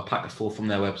or a pack of 4 from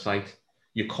their website.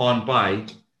 You can't buy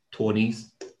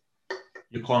Tony's.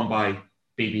 You can't buy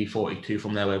BB42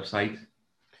 from their website.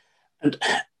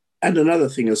 And another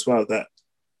thing as well, that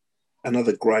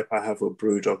another gripe I have with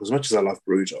Brewdog, as much as I love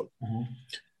Brewdog,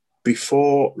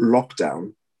 before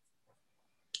lockdown,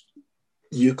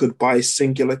 you could buy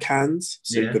singular cans.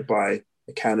 So you could buy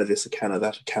a can of this, a can of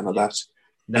that, a can of that.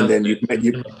 Now, and then you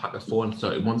pack of 4 and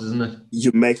 30 ones, isn't it?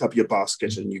 You make up your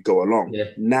basket and you go along. Yeah.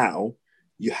 Now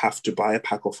you have to buy a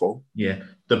pack of 4. Yeah.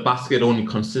 The basket only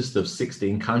consists of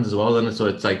 16 cans as well, isn't it? So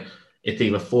it's like it's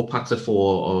either 4 packs of 4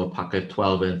 or a pack of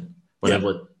 12 and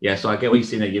whatever. Yeah, so I get what you're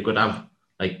saying, that you could have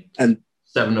like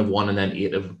 7 of one and then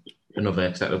 8 of another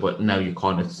etc. But now you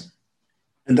can't.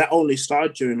 And that only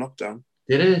started during lockdown.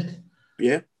 Did it?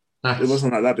 Yeah. It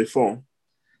wasn't like that before.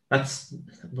 It's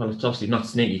obviously not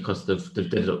sneaky because they've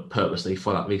did it purposely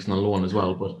for that reason alone as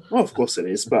well. But well, of course it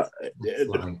is. But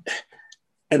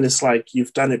and it's like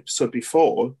you've done it. So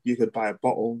before you could buy a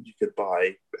bottle, you could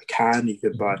buy a can, you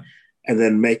could buy, and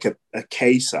then make a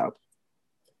case up.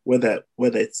 Whether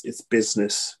it's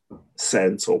business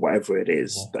sense or whatever it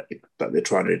is that they're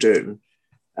trying to do,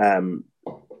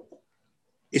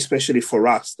 especially for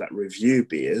us that review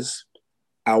beers,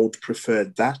 I would prefer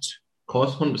that. Of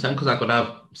course, 100%, because I could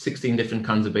have 16 different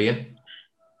cans of beer.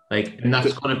 And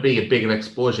that's going to be a bigger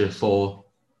exposure for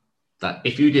that.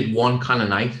 If you did one can a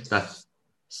night, that's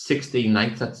 16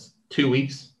 nights, that's 2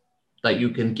 weeks that you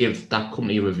can give that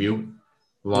company a review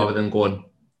rather than going,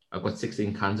 I've got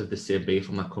 16 cans of the same beer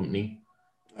from that company.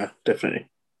 Definitely.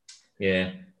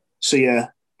 Yeah. So,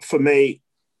 for me,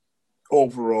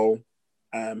 overall,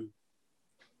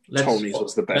 Tony's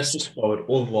was the best. Let's just forward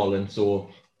overall. And so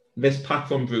this pack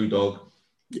from Brewdog,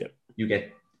 you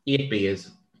get 8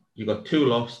 beers. You got 2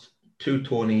 Lost, 2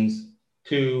 Tonys,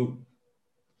 2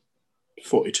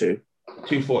 42.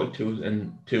 2 42s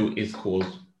and 2 Is Cold.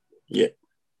 Yeah.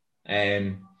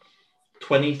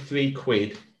 23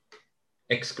 quid,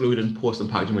 excluding post and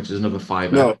packaging, which is another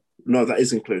 £5. No, that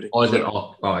is included. Oh, is it?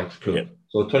 Oh, all right, cool. Yeah.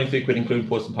 So 23 quid, including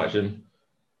post and packaging.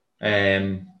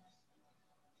 3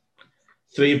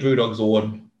 Brewdog's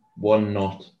Own, 1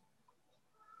 not.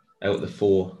 Out of the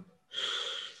 4.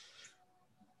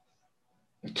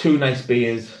 2 nice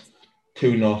beers,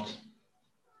 2 not.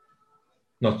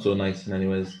 Not so nice in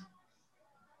anyways.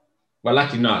 Well,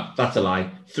 actually, no, that's a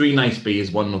lie. 3 nice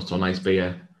beers, 1 not so nice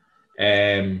beer.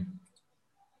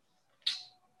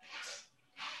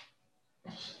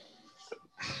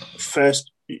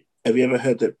 First, have you ever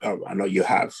heard that? Oh, I know you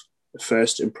have.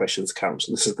 First impressions count.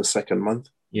 This is the second month.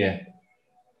 Yeah.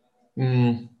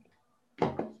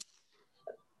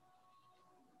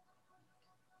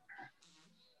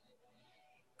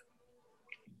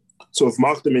 So we've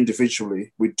marked them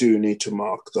individually. We do need to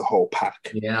mark the whole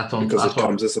pack. Yeah, because it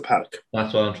comes as a pack.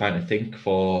 That's what I'm trying to think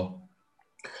for.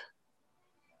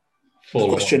 The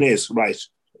question is, right,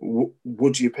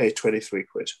 would you pay 23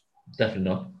 quid? Definitely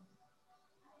not.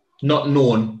 Not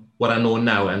knowing what I know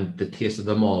now and the taste of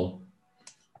them all.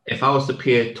 If I was to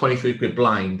pay 23 quid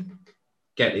blind,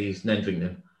 get these and then drink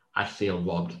them, I'd feel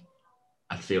robbed.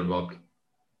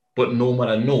 But knowing what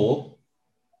I know,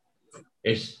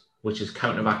 which is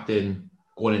counteracting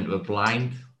going into a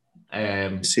blind.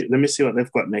 Let me see what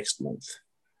they've got next month.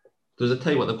 Does it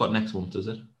tell you what they've got next month, does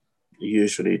it?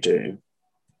 Usually do.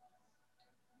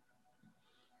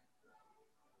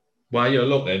 While you're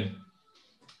looking,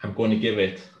 I'm going to give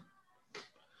it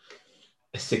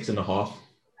a 6.5.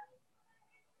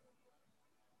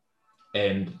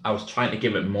 And I was trying to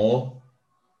give it more,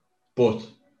 but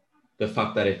the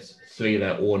fact that it's 3 of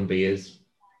their own beers,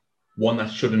 one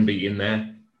that shouldn't be in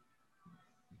there,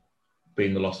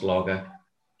 being the Lost Lager. I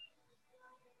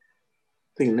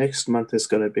think next month is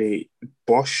going to be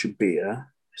Bosch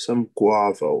beer, some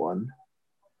guava one.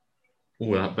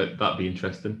 Oh, that'd be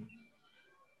interesting.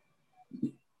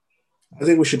 I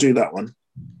think we should do that one.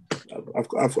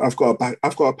 I've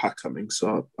got a pack coming,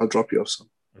 so I'll drop you off some.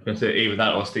 I was going to say either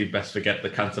that or Steve best forget to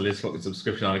cancel his fucking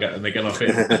subscription and they get off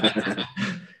it.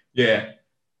 Yeah.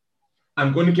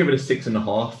 I'm going to give it a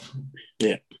 6.5.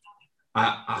 Yeah.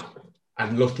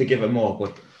 I'd love to give it more,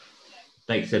 but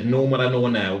like I said, knowing what I know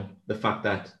now, the fact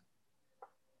that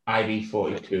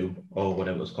IV42 or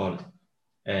whatever it's called,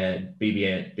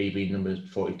 BB number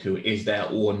 42 is their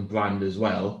own brand as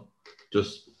well,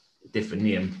 just different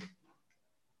name.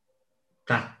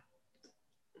 That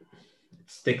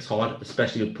sticks hard,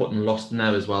 especially with putting Lost in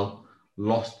there as well.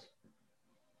 Lost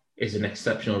is an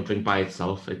exceptional drink by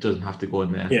itself. It doesn't have to go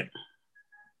in there. Yeah.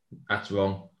 That's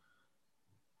wrong.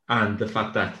 And the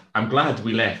fact that I'm glad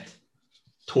we left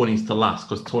Tony's to last,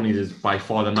 because Tony's is by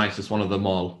far the nicest one of them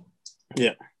all.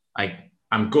 Yeah.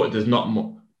 I'm good. There's not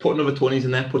more. Put another Tony's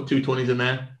in there. Put 2 Tony's in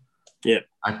there. Yeah.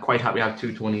 I'd quite happily have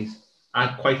 2 Tony's.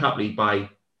 I'd quite happily buy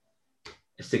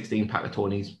a 16 pack of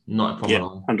Tony's. Not a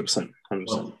problem. Yeah, 100%. 100%.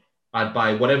 Well, I'd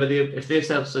buy whatever if they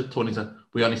sell Tony's,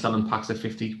 we only sell them packs of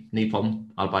 50. No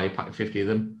problem. I'll buy a pack of 50 of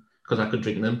them because I could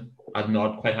drink them. I'd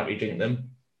quite happily drink them.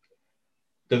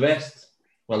 The rest,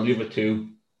 well, the other 2,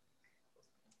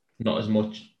 not as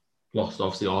much. Lost,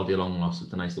 obviously, all day long. Lost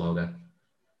is a nice lager.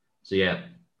 So yeah,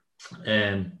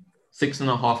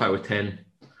 6.5 out of 10.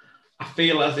 I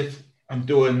feel as if I'm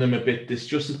doing them a bit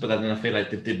disjustice, but then I feel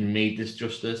like they didn't me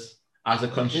disjustice. As a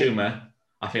consumer,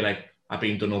 I feel like I've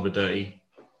been done over dirty.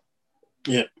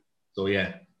 Yeah. So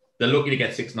yeah, they're lucky to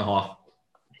get 6.5.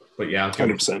 But yeah, I'll give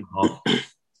 100%. 6.5.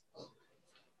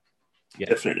 Yeah.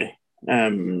 Definitely.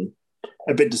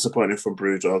 A bit disappointing from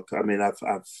Brewdog. I mean,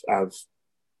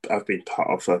 I've been part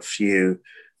of a few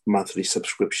monthly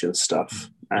subscription stuff.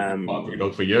 Part of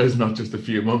Brewdog for years, not just a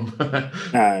few months.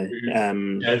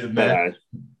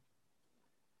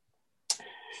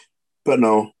 But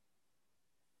no,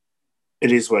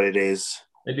 it is what it is.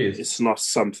 It is. It's not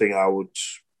something I would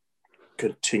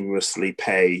continuously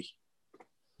pay.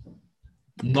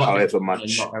 Not however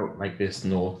much. Not out like this.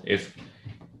 No, if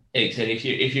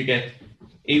you get,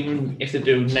 even if they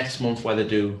do next month, where they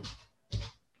do, I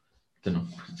don't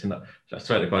know. I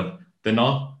swear to God, they're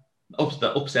not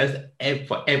upstairs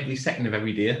for every second of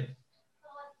every day.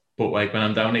 But like when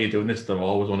I'm down here doing this, they'll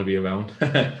always want to be around.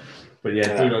 But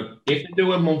yeah, if they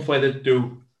do a month where they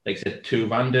do, like I said, 2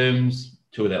 randoms,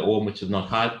 2 of their own, which have not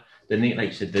had, they need, like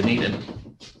I said, they need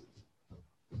them.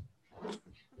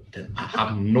 I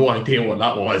have no idea what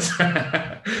that was.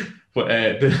 But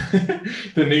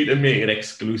they need to make it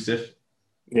exclusive.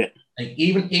 Yeah. Like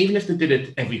even if they did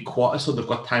it every quarter, so they've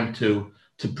got time to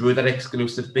brew that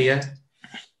exclusive beer.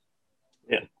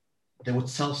 Yeah. They would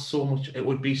sell so much. It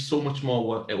would be so much more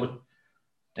work. It would,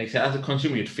 like I said, as a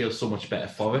consumer, you'd feel so much better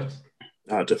for it.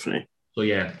 Oh, definitely. So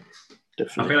yeah.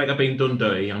 Definitely. I feel like I've been done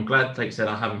dirty. I'm glad, like I said,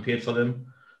 I haven't paid for them.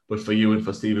 But for you and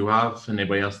for Steve who have, and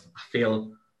everybody else, I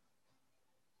feel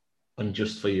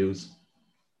unjust for yous.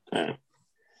 But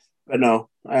no,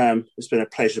 it's been a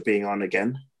pleasure being on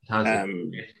again. It has.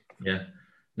 Yeah.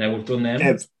 Now we've done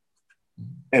them.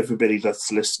 Everybody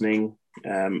that's listening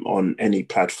on any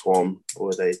platform,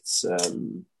 whether it's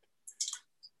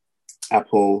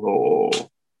Apple or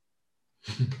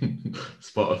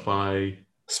Spotify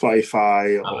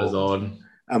or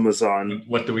Amazon.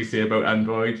 What do we say about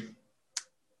Android?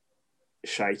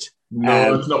 Shite.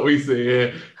 No, that's not what we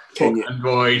say.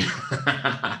 Android.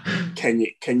 Can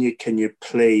you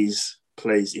please,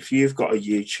 if you've got a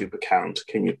YouTube account,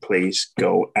 can you please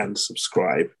go and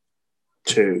subscribe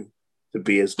to the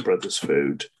Beers Brothers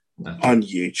Food on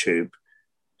YouTube,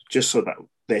 just so that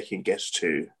they can get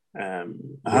to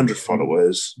 100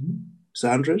 followers. Is it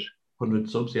 100? 100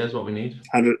 subs, yeah, is what we need.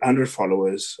 100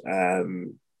 followers.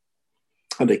 And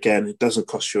again, it doesn't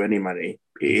cost you any money.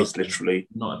 It is literally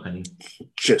not a penny.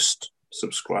 Just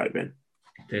subscribing.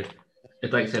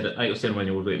 It's like I said when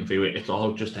you were waiting for you, it's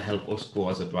all just to help us grow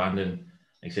as a brand, and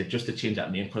like I said, just to change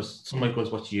that name, because somebody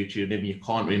goes watch YouTube, maybe you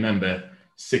can't remember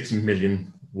 6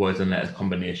 million words and letters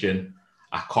combination.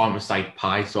 I can't recite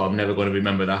pi, so I'm never going to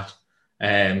remember that.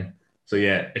 So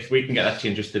yeah, if we can get that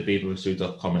change just to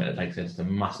beerbrothersfood.com, like I said, it's a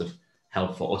massive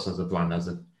help for us as a brand, as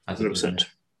a 100%.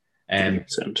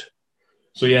 100%.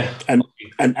 So yeah, and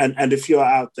if you're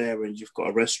out there and you've got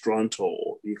a restaurant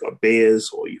or you've got beers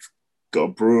or you've got a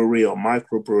brewery or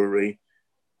microbrewery,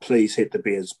 please hit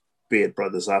the Beard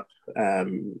Brothers up,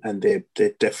 and they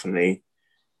definitely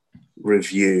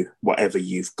review whatever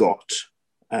you've got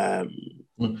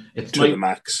it's to the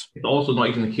max. It's also not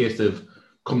even the case of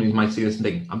companies might see this and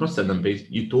think, I'm not sending them beers.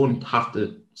 You don't have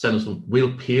to send us one.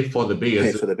 We'll pay for the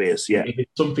beers. Pay for the beers, yeah. If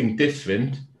it's something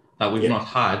different that we've not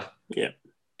had,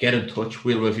 get in touch.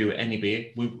 We'll review any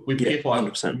beer. We pay for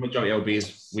 100%. The majority of our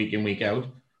beers week in, week out.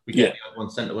 We get the other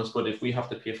one sent to us, but if we have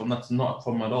to pay for them, that's not a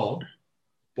problem at all.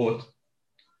 But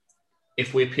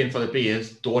if we're paying for the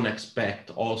beers, don't expect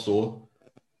also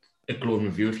a glowing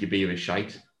review if your beer is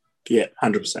shite. Yeah,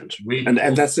 100%.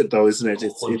 And that's it though, isn't it?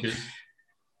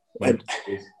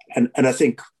 And I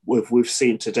think we've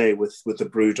seen today with the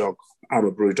Brewdog. I'm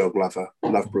a Brewdog lover. I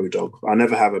love Brewdog. I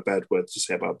never have a bad word to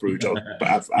say about Brewdog,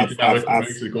 but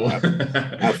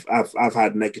I've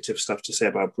had negative stuff to say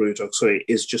about Brewdog. So it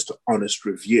is just an honest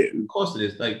review. Of course it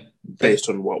is, based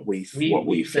on what we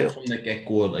feel. Said from the get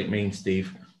go, like me and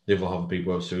Steve, they will have a big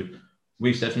roast food.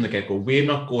 We've said from the get go, we're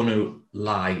not going to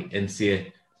lie and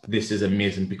say this is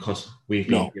amazing because we've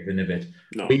been given a bit.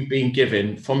 No. We've been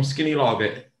given from Skinny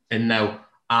Lager, and now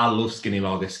I love Skinny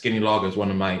Lager. Skinny Lager is one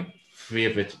of my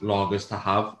favourite lagers to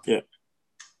have. Yeah.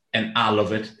 And I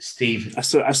love it. Steve. I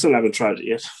still haven't tried it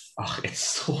yet. Oh, it's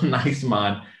so nice,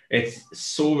 man. It's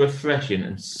so refreshing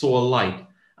and so light.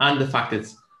 And the fact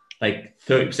it's like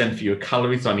 30% fewer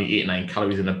calories, only 89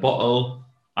 calories in a bottle.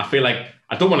 I feel like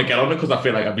I don't want to get on it because I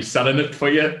feel like I'd be selling it for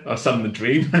you or selling the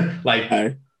dream like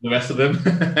the rest of them.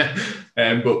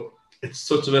 But it's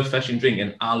such a refreshing drink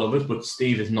and I love it, but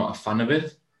Steve is not a fan of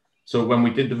it. So when we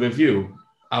did the review,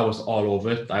 I was all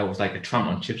over it. I was like a tramp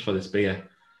on chips for this beer.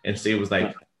 And Steve was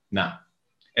like, nah.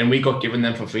 And we got given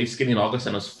them for free. Skinny Lager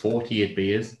sent us 48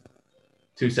 beers,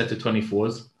 2 sets of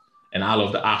 24s. And I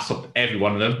loved it. I sucked every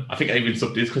one of them. I think I even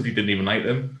sucked his because he didn't even like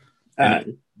them.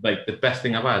 Like the best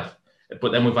thing I've had.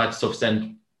 But then we've had stuff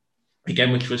sent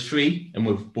again, which was free, and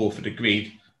we've both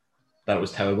agreed that it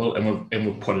was terrible, and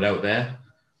we've put it out there.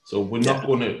 So we're not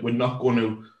going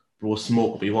to blow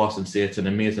smoke up your arse and say it's an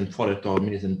amazing product or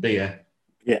amazing beer.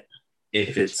 Yeah,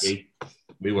 if it's free,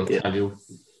 we will tell you.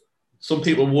 Some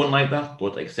people won't like that,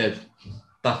 but like I said,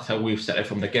 that's how we've set it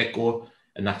from the get-go,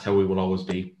 and that's how we will always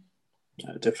be.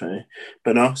 Definitely.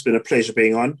 But no, it's been a pleasure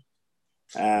being on.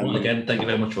 Well, again, thank you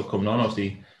very much for coming on.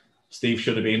 Obviously, Steve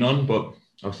should have been on, but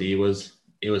obviously he was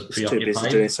preoccupied. Too busy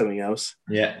doing something else.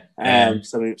 Yeah.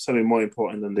 Something more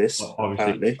important than this.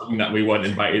 Obviously, something that we weren't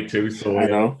invited to. So I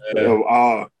know.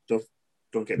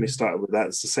 Don't get me started with that.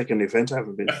 It's the second event I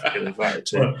haven't been invited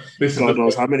to. Well, God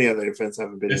knows how many other events I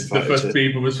haven't been invited to. This is the first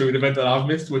People Food event that I've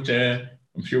missed, which I'm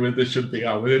sure there should be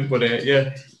out within. But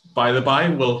by the by,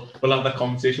 we'll have that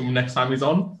conversation next time he's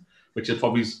on, which is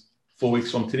probably 4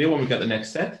 weeks from today when we get the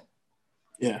next set.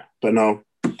 Yeah, but no,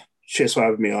 cheers for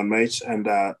having me on, mate, and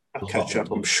I'll catch you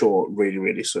up, I'm sure, really,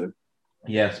 really soon.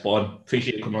 Yeah, spot on.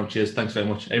 Appreciate you coming on. Cheers. Thanks very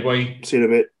much. Everybody, see you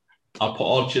in a bit. I'll put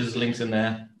all Chiz's links in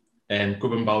there.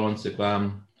 Grub and Barrel on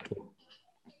Instagram.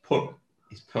 Put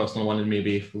his personal one in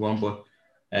maybe if you want, but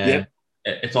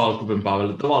it's all Grub and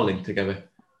Barrel. They're all linked together.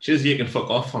 Chiz, you can fuck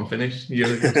off. I'm finished.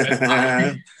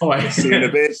 All right. See you in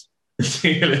a bit.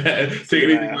 See you later. Take it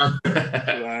easy, man.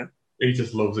 Right. He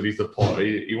just loves it. He's the part.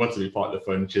 He wants to be part of the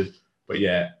fun, Chiz. But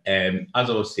yeah, as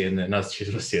I was saying, and as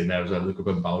Chiz was saying there as well, the Grub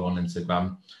and Barrel on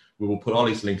Instagram. We will put all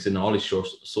his links in, all his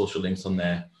social links on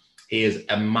there. He is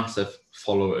a massive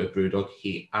follower of Brewdog.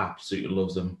 He absolutely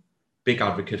loves them. Big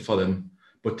advocate for them.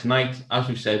 But tonight, as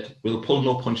we've said, we'll pull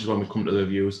no punches when we come to the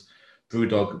reviews.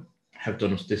 Brewdog have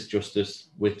done us this justice,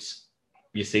 which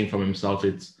you've seen from himself.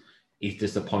 He's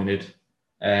disappointed.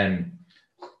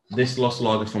 This Lost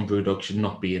Lager from Brewdog should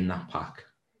not be in that pack.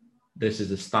 This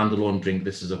is a standalone drink.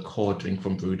 This is a core drink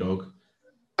from Brewdog.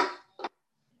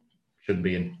 Shouldn't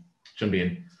be in.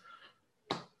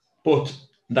 But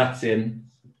that's in.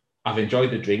 I've enjoyed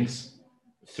the drinks.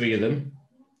 3 of them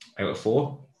out of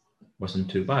 4 wasn't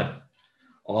too bad.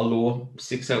 Although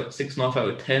 6.5 out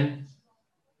of 10,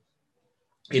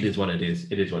 it is what it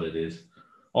is.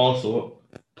 Also,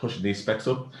 pushing these specs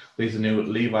up. These are new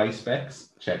Levi specs.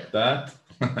 Check that.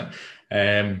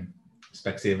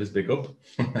 Specsavers, big up.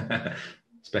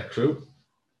 Spec crew.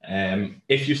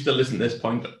 If you still listen to this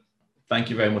point, thank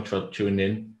you very much for tuning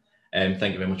in.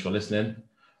 Thank you very much for listening.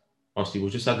 Obviously,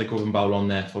 we've just had the Grub and Barrel on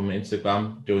there from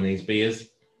Instagram doing these beers.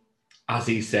 As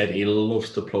he said, he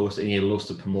loves to post and he loves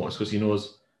to promote us because he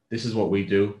knows this is what we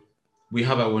do. We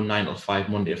have our 9 to 5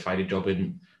 Monday to Friday job,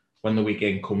 and when the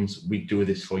weekend comes, we do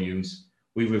this for you.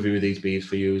 We review these beers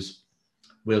for you.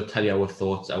 We'll tell you our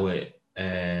thoughts, our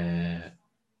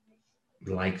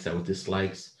likes, our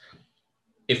dislikes.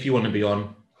 If you want to be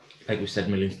on, like we said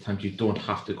millions of times, you don't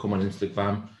have to come on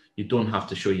Instagram. You don't have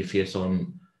to show your face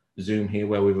on Zoom here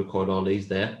where we record all these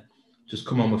there. Just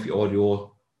come on with your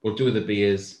audio. We'll do the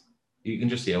beers. You can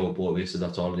just see our boat races,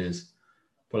 that's all it is.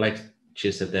 But like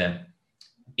Chiz said there,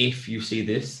 if you see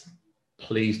this,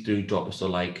 please do drop us a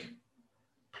like,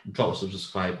 drop us a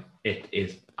subscribe. It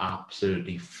is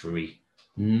absolutely free.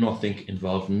 Nothing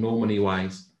involved, no money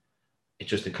wise. It's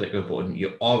just a click of a button.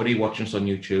 You're already watching us on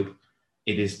YouTube.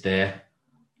 It is there.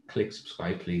 Click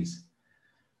subscribe, please.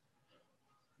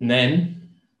 And then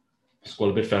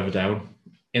scroll a bit further down.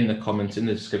 In the comments, in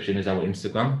the description is our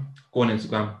Instagram. Go on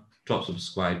Instagram, drop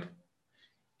subscribe.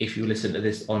 If you listen to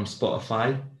this on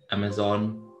Spotify,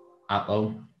 Amazon,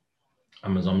 Apple,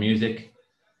 Amazon Music,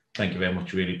 thank you very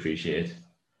much. Really appreciate it.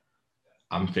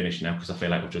 I'm finished now because I feel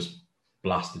like I've just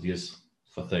blasted you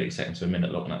for 30 seconds to a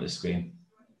minute looking at this screen.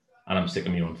 And I'm sick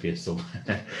of my own face. So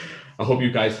I hope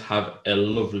you guys have a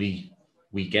lovely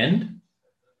weekend.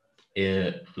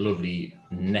 A lovely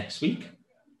next week.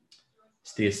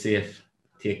 Stay safe.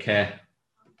 Take care.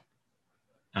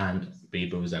 And be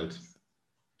Brewers out.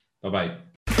 Bye-bye.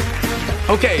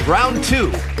 Okay, round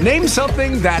 2. Name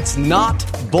something that's not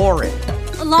boring.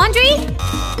 A laundry?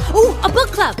 Ooh, a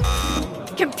book club.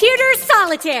 Computer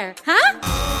solitaire, huh?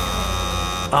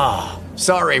 Ah,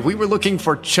 sorry, we were looking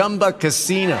for Chumba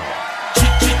Casino.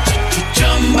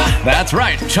 That's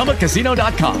right,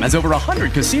 ChumbaCasino.com has over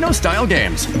 100 casino-style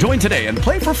games. Join today and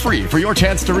play for free for your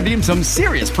chance to redeem some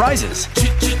serious prizes.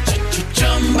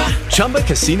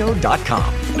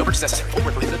 ChumbaCasino.com. No purchase necessary. Void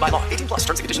where prohibited by law. 18+ terms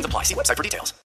and conditions apply. See website for details.